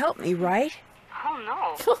 You'll help me, right? Oh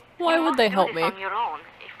no. Why would they help do me? this on your own.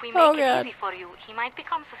 If we make it God. easy for you, he might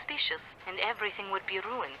become suspicious, and everything would be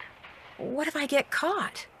ruined. What if I get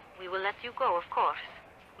caught? We will let you go, of course.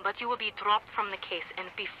 But you will be dropped from the case and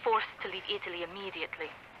be forced to leave Italy immediately.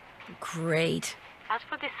 Great. As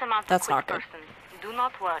for this Samantha That's Quick not good. person, do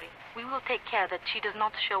not worry. We will take care that she does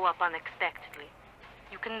not show up unexpectedly.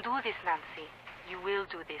 You can do this, Nancy. You will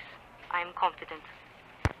do this. I am confident.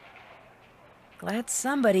 Glad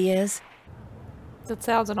somebody is. That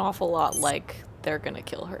sounds an awful lot like they're gonna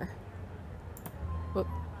kill her. Whoop.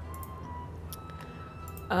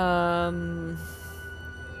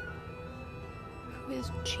 Who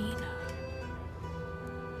is Gina?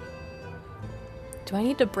 Do I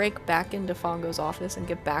need to break back into Fongo's office and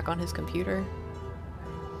get back on his computer?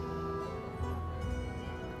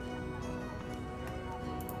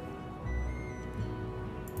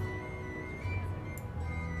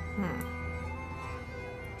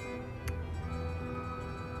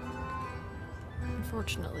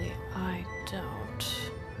 Unfortunately, I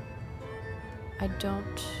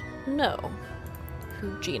don't know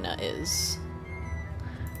who Gina is.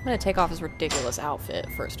 I'm gonna take off his ridiculous outfit,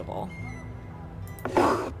 first of all.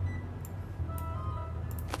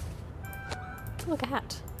 Look, a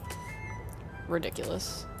hat.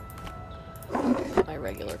 Ridiculous. Put my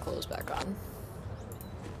regular clothes back on.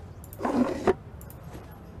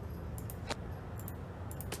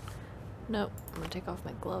 Nope, I'm gonna take off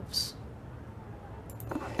my gloves.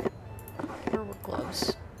 Or what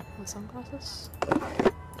gloves? My sunglasses?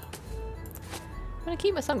 I'm gonna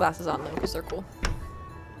keep my sunglasses on though, because they're cool.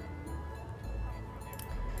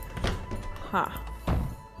 Huh.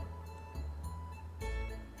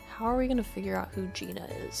 How are we gonna figure out who Gina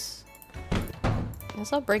is? I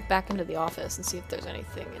guess I'll break back into the office and see if there's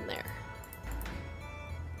anything in there.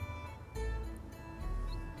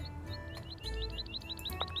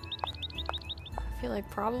 I feel like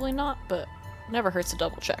probably not, but never hurts to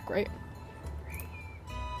double check, right?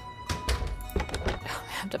 I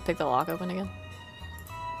have to pick the lock open again.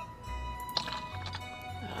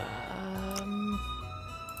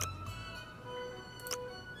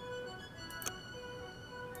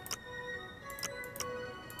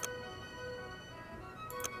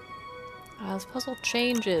 This puzzle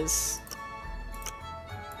changes.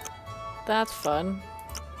 That's fun.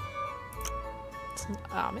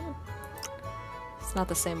 Oh man. It's not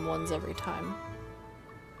the same ones every time.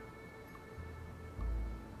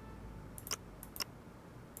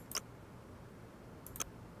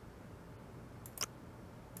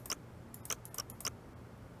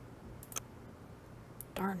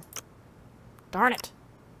 Darn. Darn it.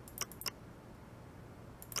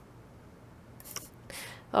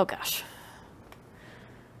 Oh gosh.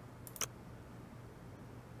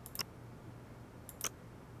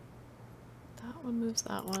 That one moves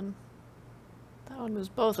that one. That one moves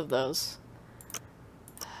both of those.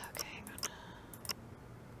 Okay, hang on.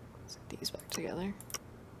 Let's get these back together.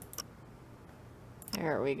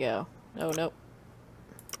 There we go. Oh, no.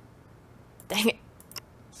 Dang it.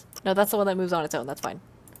 No, that's the one that moves on its own. That's fine.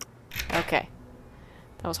 Okay.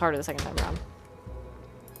 That was harder the second time around.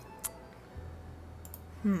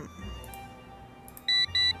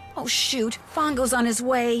 Oh, shoot. Fongo's on his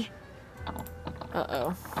way.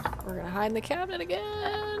 Uh-oh. We're gonna hide in the cabinet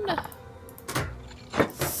again.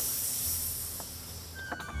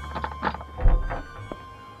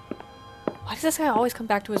 Why does this guy always come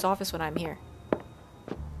back to his office when I'm here?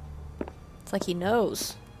 It's like he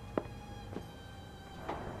knows.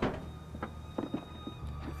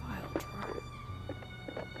 File drawer.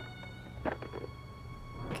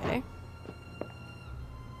 Okay.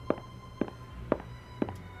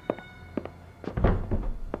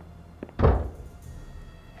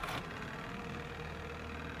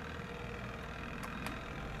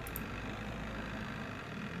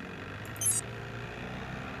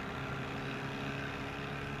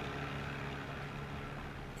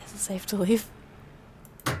 Is it safe to leave?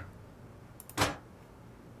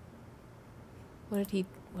 What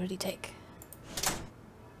did he take?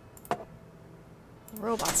 The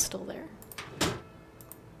robot's still there.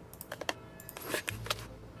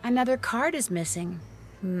 Another card is missing.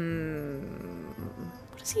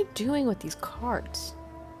 What is he doing with these cards?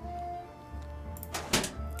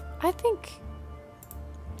 I think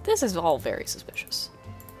this is all very suspicious.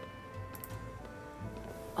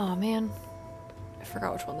 Oh man, I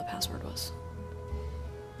forgot which one the password was.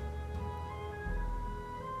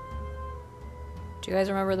 Do you guys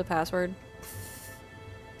remember the password?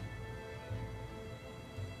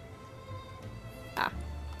 Ah.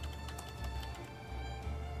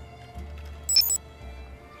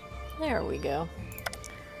 There we go.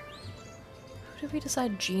 Who did we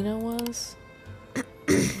decide Gina was?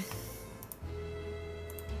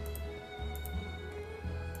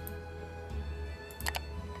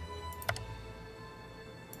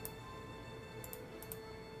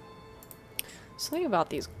 Something about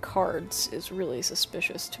these cards is really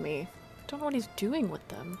suspicious to me. I don't know what he's doing with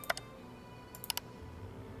them.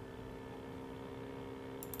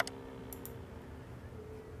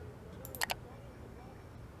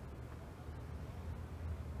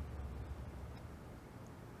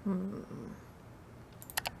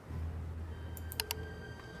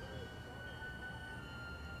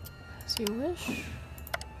 As you wish.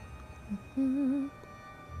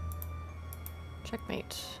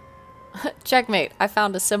 Checkmate. Checkmate. I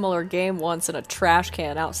found a similar game once in a trash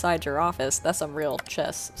can outside your office. That's some real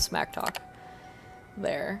chess smack talk.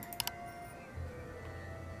 There.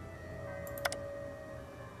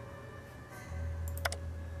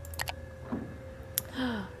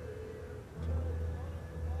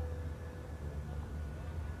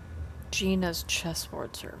 Gina's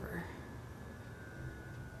chessboard server.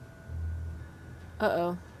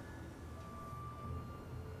 Uh-oh.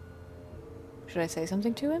 Should I say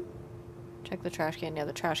something to him? Check the trash can. Yeah,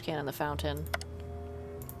 the trash can and the fountain.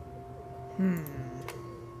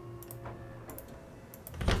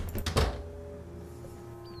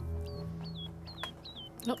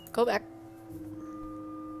 Nope, go back.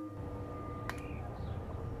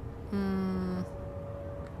 I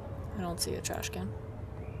don't see a trash can.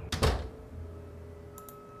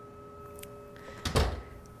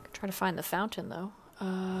 Try to find the fountain, though.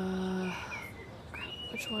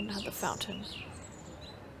 Which one had the fountain?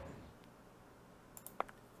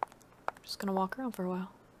 Just gonna walk around for a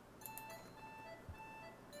while.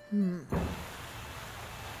 There's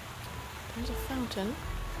a fountain.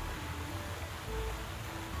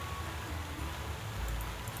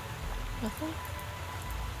 Nothing?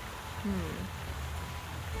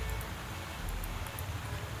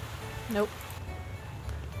 Nope.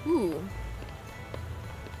 Ooh.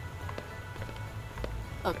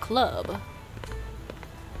 A club.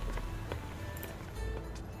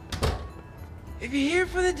 If you're here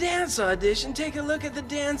for the dance audition, take a look at the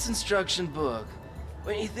dance instruction book.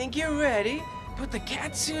 When you think you're ready, put the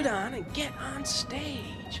cat suit on and get on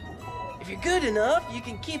stage. If you're good enough, you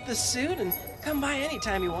can keep the suit and come by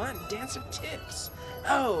anytime you want and dance some tips.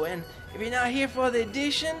 Oh, and if you're not here for the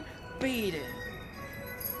audition, beat it.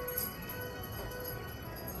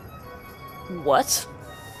 What?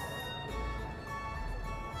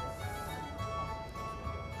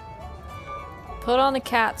 Put on the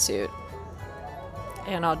cat suit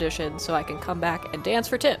and audition so I can come back and dance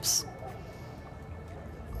for tips.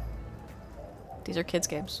 These are kids'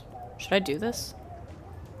 games. Should I do this?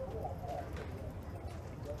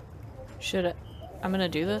 Should I? I'm gonna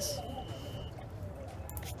do this.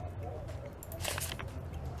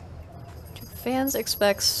 Fans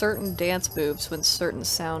expect certain dance moves when certain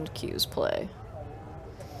sound cues play.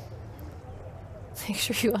 Make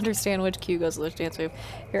sure you understand which cue goes with which dance move.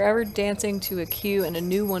 If you're ever dancing to a cue and a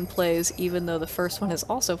new one plays, even though the first one is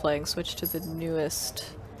also playing, switch to the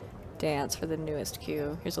newest dance for the newest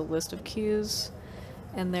cue. Here's a list of cues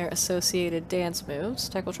and their associated dance moves.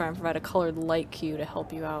 Tech will try and provide a colored light cue to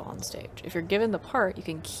help you out on stage. If you're given the part, you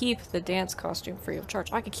can keep the dance costume free of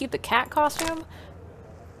charge. Oh, I can keep the cat costume?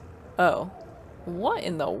 Oh. What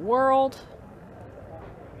in the world?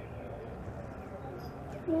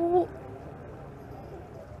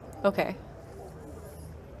 Okay.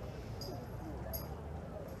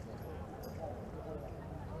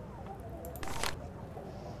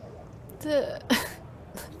 The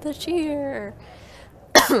cheer.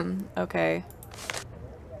 Okay.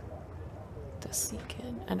 The sea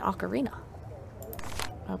kid. An ocarina.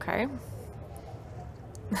 Okay.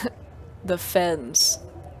 The fens.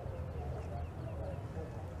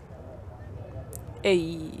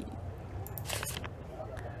 A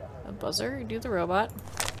buzzer, you do the robot.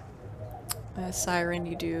 A siren,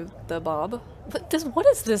 you do the bob. What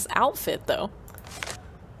is this outfit though?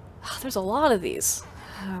 Oh, there's a lot of these.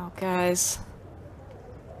 Oh, guys.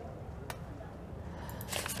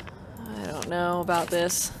 I don't know about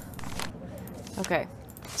this. Okay,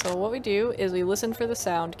 so what we do is we listen for the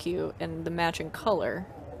sound cue and the matching color,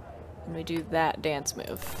 and we do that dance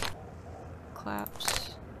move.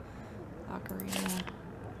 Claps. Ocarina.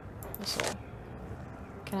 Whistle.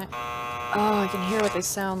 Can I? Oh, I can hear what they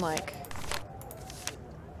sound like.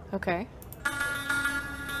 Okay.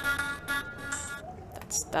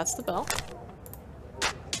 That's the bell.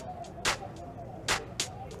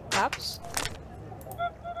 Claps.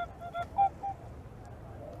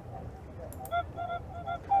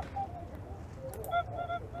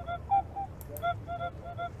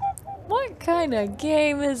 What kind of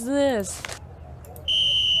game is this?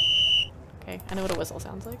 Okay, I know what a whistle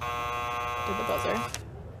sounds like. Did the buzzer.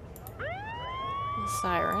 The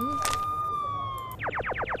siren.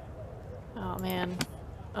 Oh man.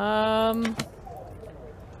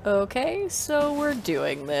 Okay, so we're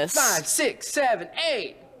doing this. 5, 6, 7,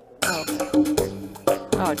 8. Oh.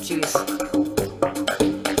 Oh, jeez.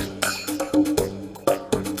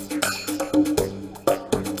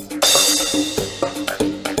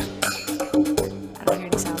 I don't hear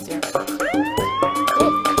any sounds yet. Oh.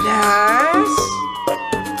 Nice.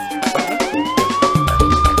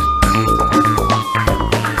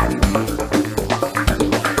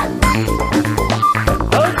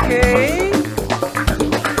 Okay.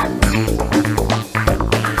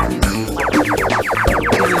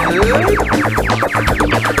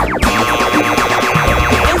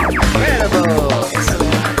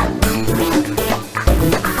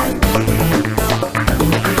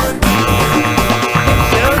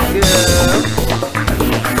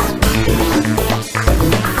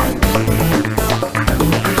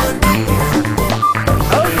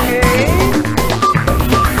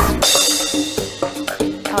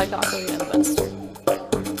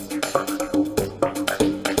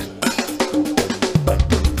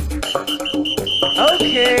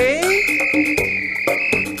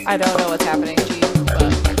 I don't know what's happening, G,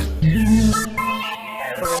 but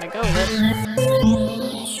we're gonna go with it.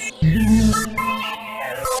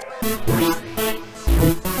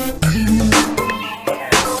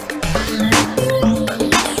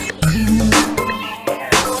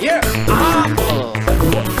 You're awful.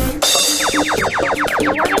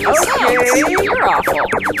 Okay. You're awful.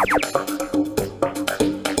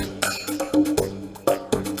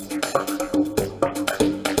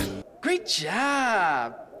 Great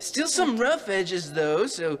job. Still some rough edges though,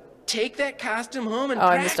 so take that costume home and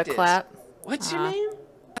I practice. missed a clap. What's your name?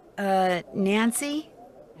 Nancy?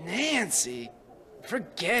 Nancy?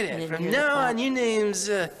 Forget it. From now on, your name's,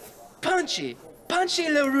 Punchy. Punchy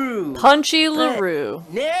LaRue. Punchy LaRue.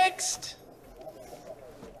 Next!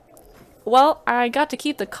 Well, I got to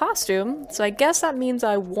keep the costume, so I guess that means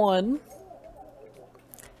I won.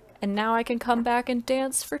 And now I can come back and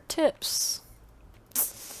dance for tips.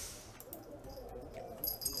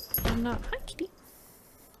 I'm not. Hi, kitty.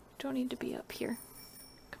 Don't need to be up here.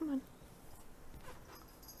 Come on.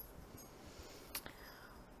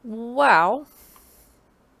 Wow.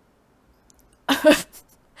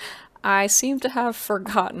 I seem to have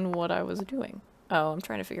forgotten what I was doing. Oh, I'm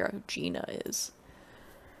trying to figure out who Gina is.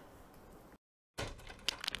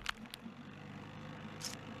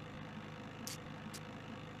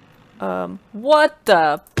 What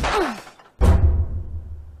the?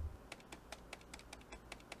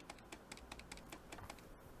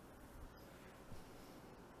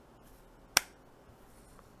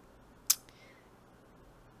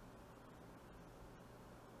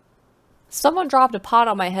 Someone dropped a pot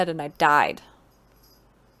on my head and I died.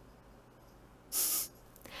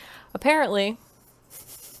 Apparently,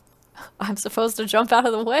 I'm supposed to jump out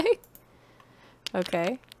of the way?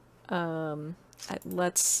 Okay.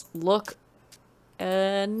 Let's look.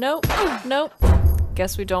 Nope. Nope.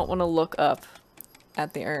 Guess we don't want to look up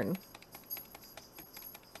at the urn.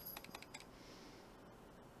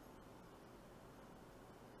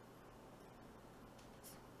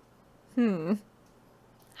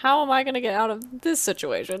 How am I gonna get out of this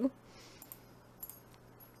situation?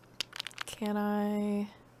 Can I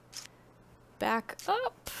back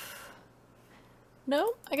up?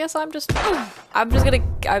 No, I guess I'm gonna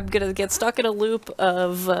get stuck in a loop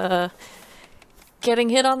of getting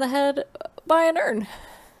hit on the head by an urn.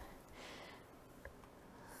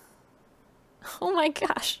 Oh my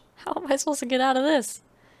gosh, how am I supposed to get out of this?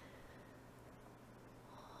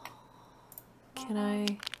 Can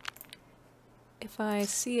I, if I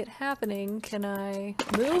see it happening, can I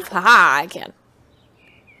move? Haha, I can.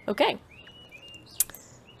 Okay.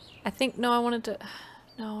 I think, no, I want to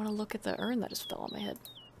look at the urn that just fell on my head.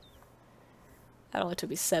 That only took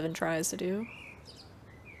me 7 tries to do.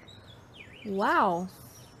 Wow.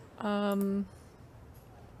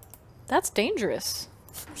 That's dangerous.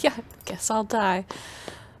 Yeah, guess I'll die.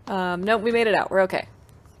 Nope, we made it out. We're okay.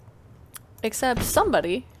 Except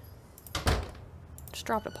somebody just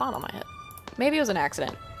dropped a pot on my head. Maybe it was an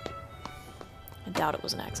accident. I doubt it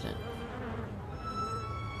was an accident.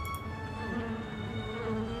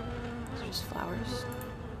 These are just flowers.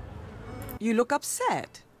 You look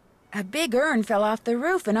upset. A big urn fell off the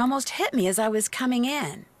roof and almost hit me as I was coming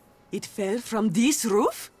in. It fell from this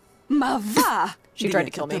roof? Ma va! She tried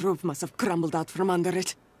to kill me. The roof must have crumbled out from under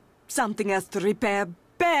it. Something else to repair.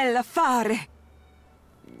 Bella fare!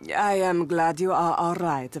 I am glad you are all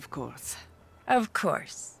right, of course. Of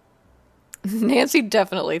course. Nancy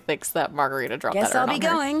definitely thinks that Margarita dropped that Guess urn I'll be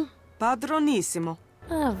on her. going. Padronissimo.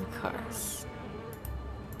 Of course.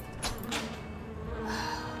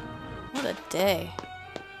 What a day.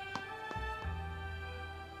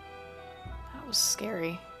 That was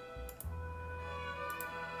scary.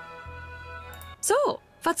 So,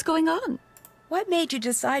 what's going on? What made you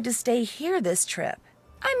decide to stay here this trip?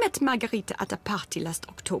 I met Margarita at a party last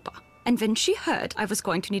October, and when she heard I was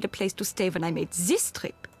going to need a place to stay when I made this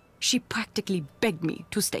trip, she practically begged me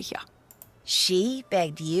to stay here. She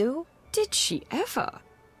begged you? Did she ever?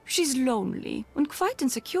 She's lonely and quite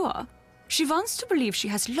insecure. She wants to believe she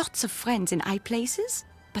has lots of friends in high places,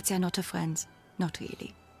 but they're not her friends. Not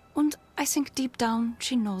really. And I think deep down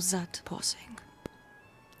she knows that, poor thing.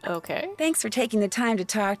 Okay. Thanks for taking the time to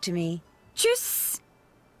talk to me. Tschüss.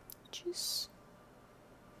 Tschüss.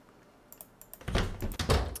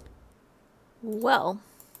 Well.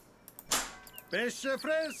 Pesce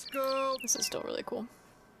fresco! This is still really cool.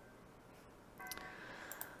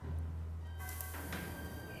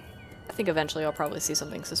 I think eventually I'll probably see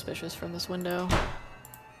something suspicious from this window.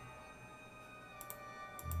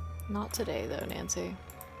 Not today, though, Nancy.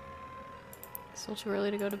 Still too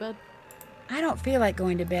early to go to bed? I don't feel like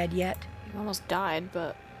going to bed yet. You almost died,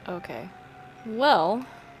 but okay. Well,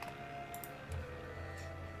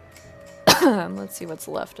 let's see what's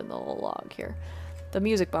left in the little log here. The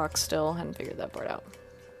music box still, hadn't figured that part out.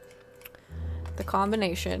 The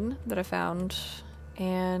combination that I found,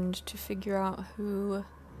 and to figure out who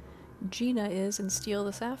Gina is and steal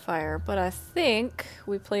the sapphire. But I think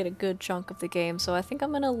we played a good chunk of the game, so I think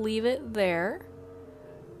I'm gonna leave it there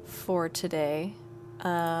for today.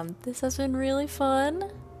 This has been really fun.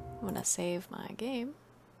 I'm gonna save my game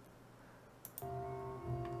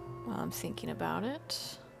while I'm thinking about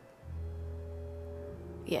it.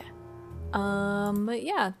 Yeah. But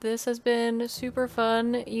yeah, this has been super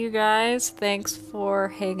fun, you guys. Thanks for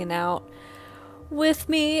hanging out with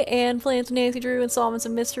me and playing some Nancy Drew and Solving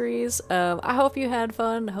some mysteries. I hope you had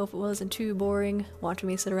fun. I hope it wasn't too boring watching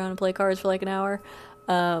me sit around and play cards for like an hour.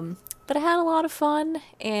 But I had a lot of fun,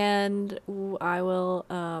 and I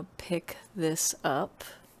will pick this up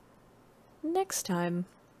next time.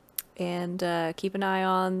 And keep an eye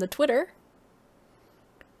on the Twitter,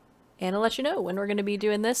 and I'll let you know when we're going to be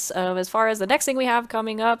doing this. As far as the next thing we have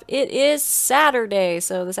coming up, it is Saturday.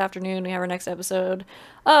 So this afternoon we have our next episode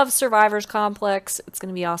of Survivors Complex. It's going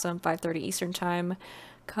to be awesome, 5:30 Eastern Time.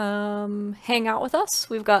 Come hang out with us.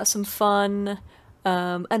 We've got some fun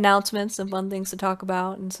announcements, some fun things to talk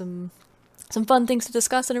about, and some fun things to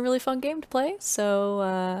discuss, and a really fun game to play.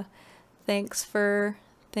 So thanks for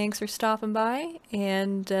stopping by,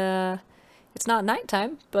 and it's not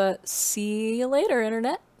nighttime, but see you later,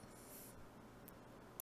 Internet.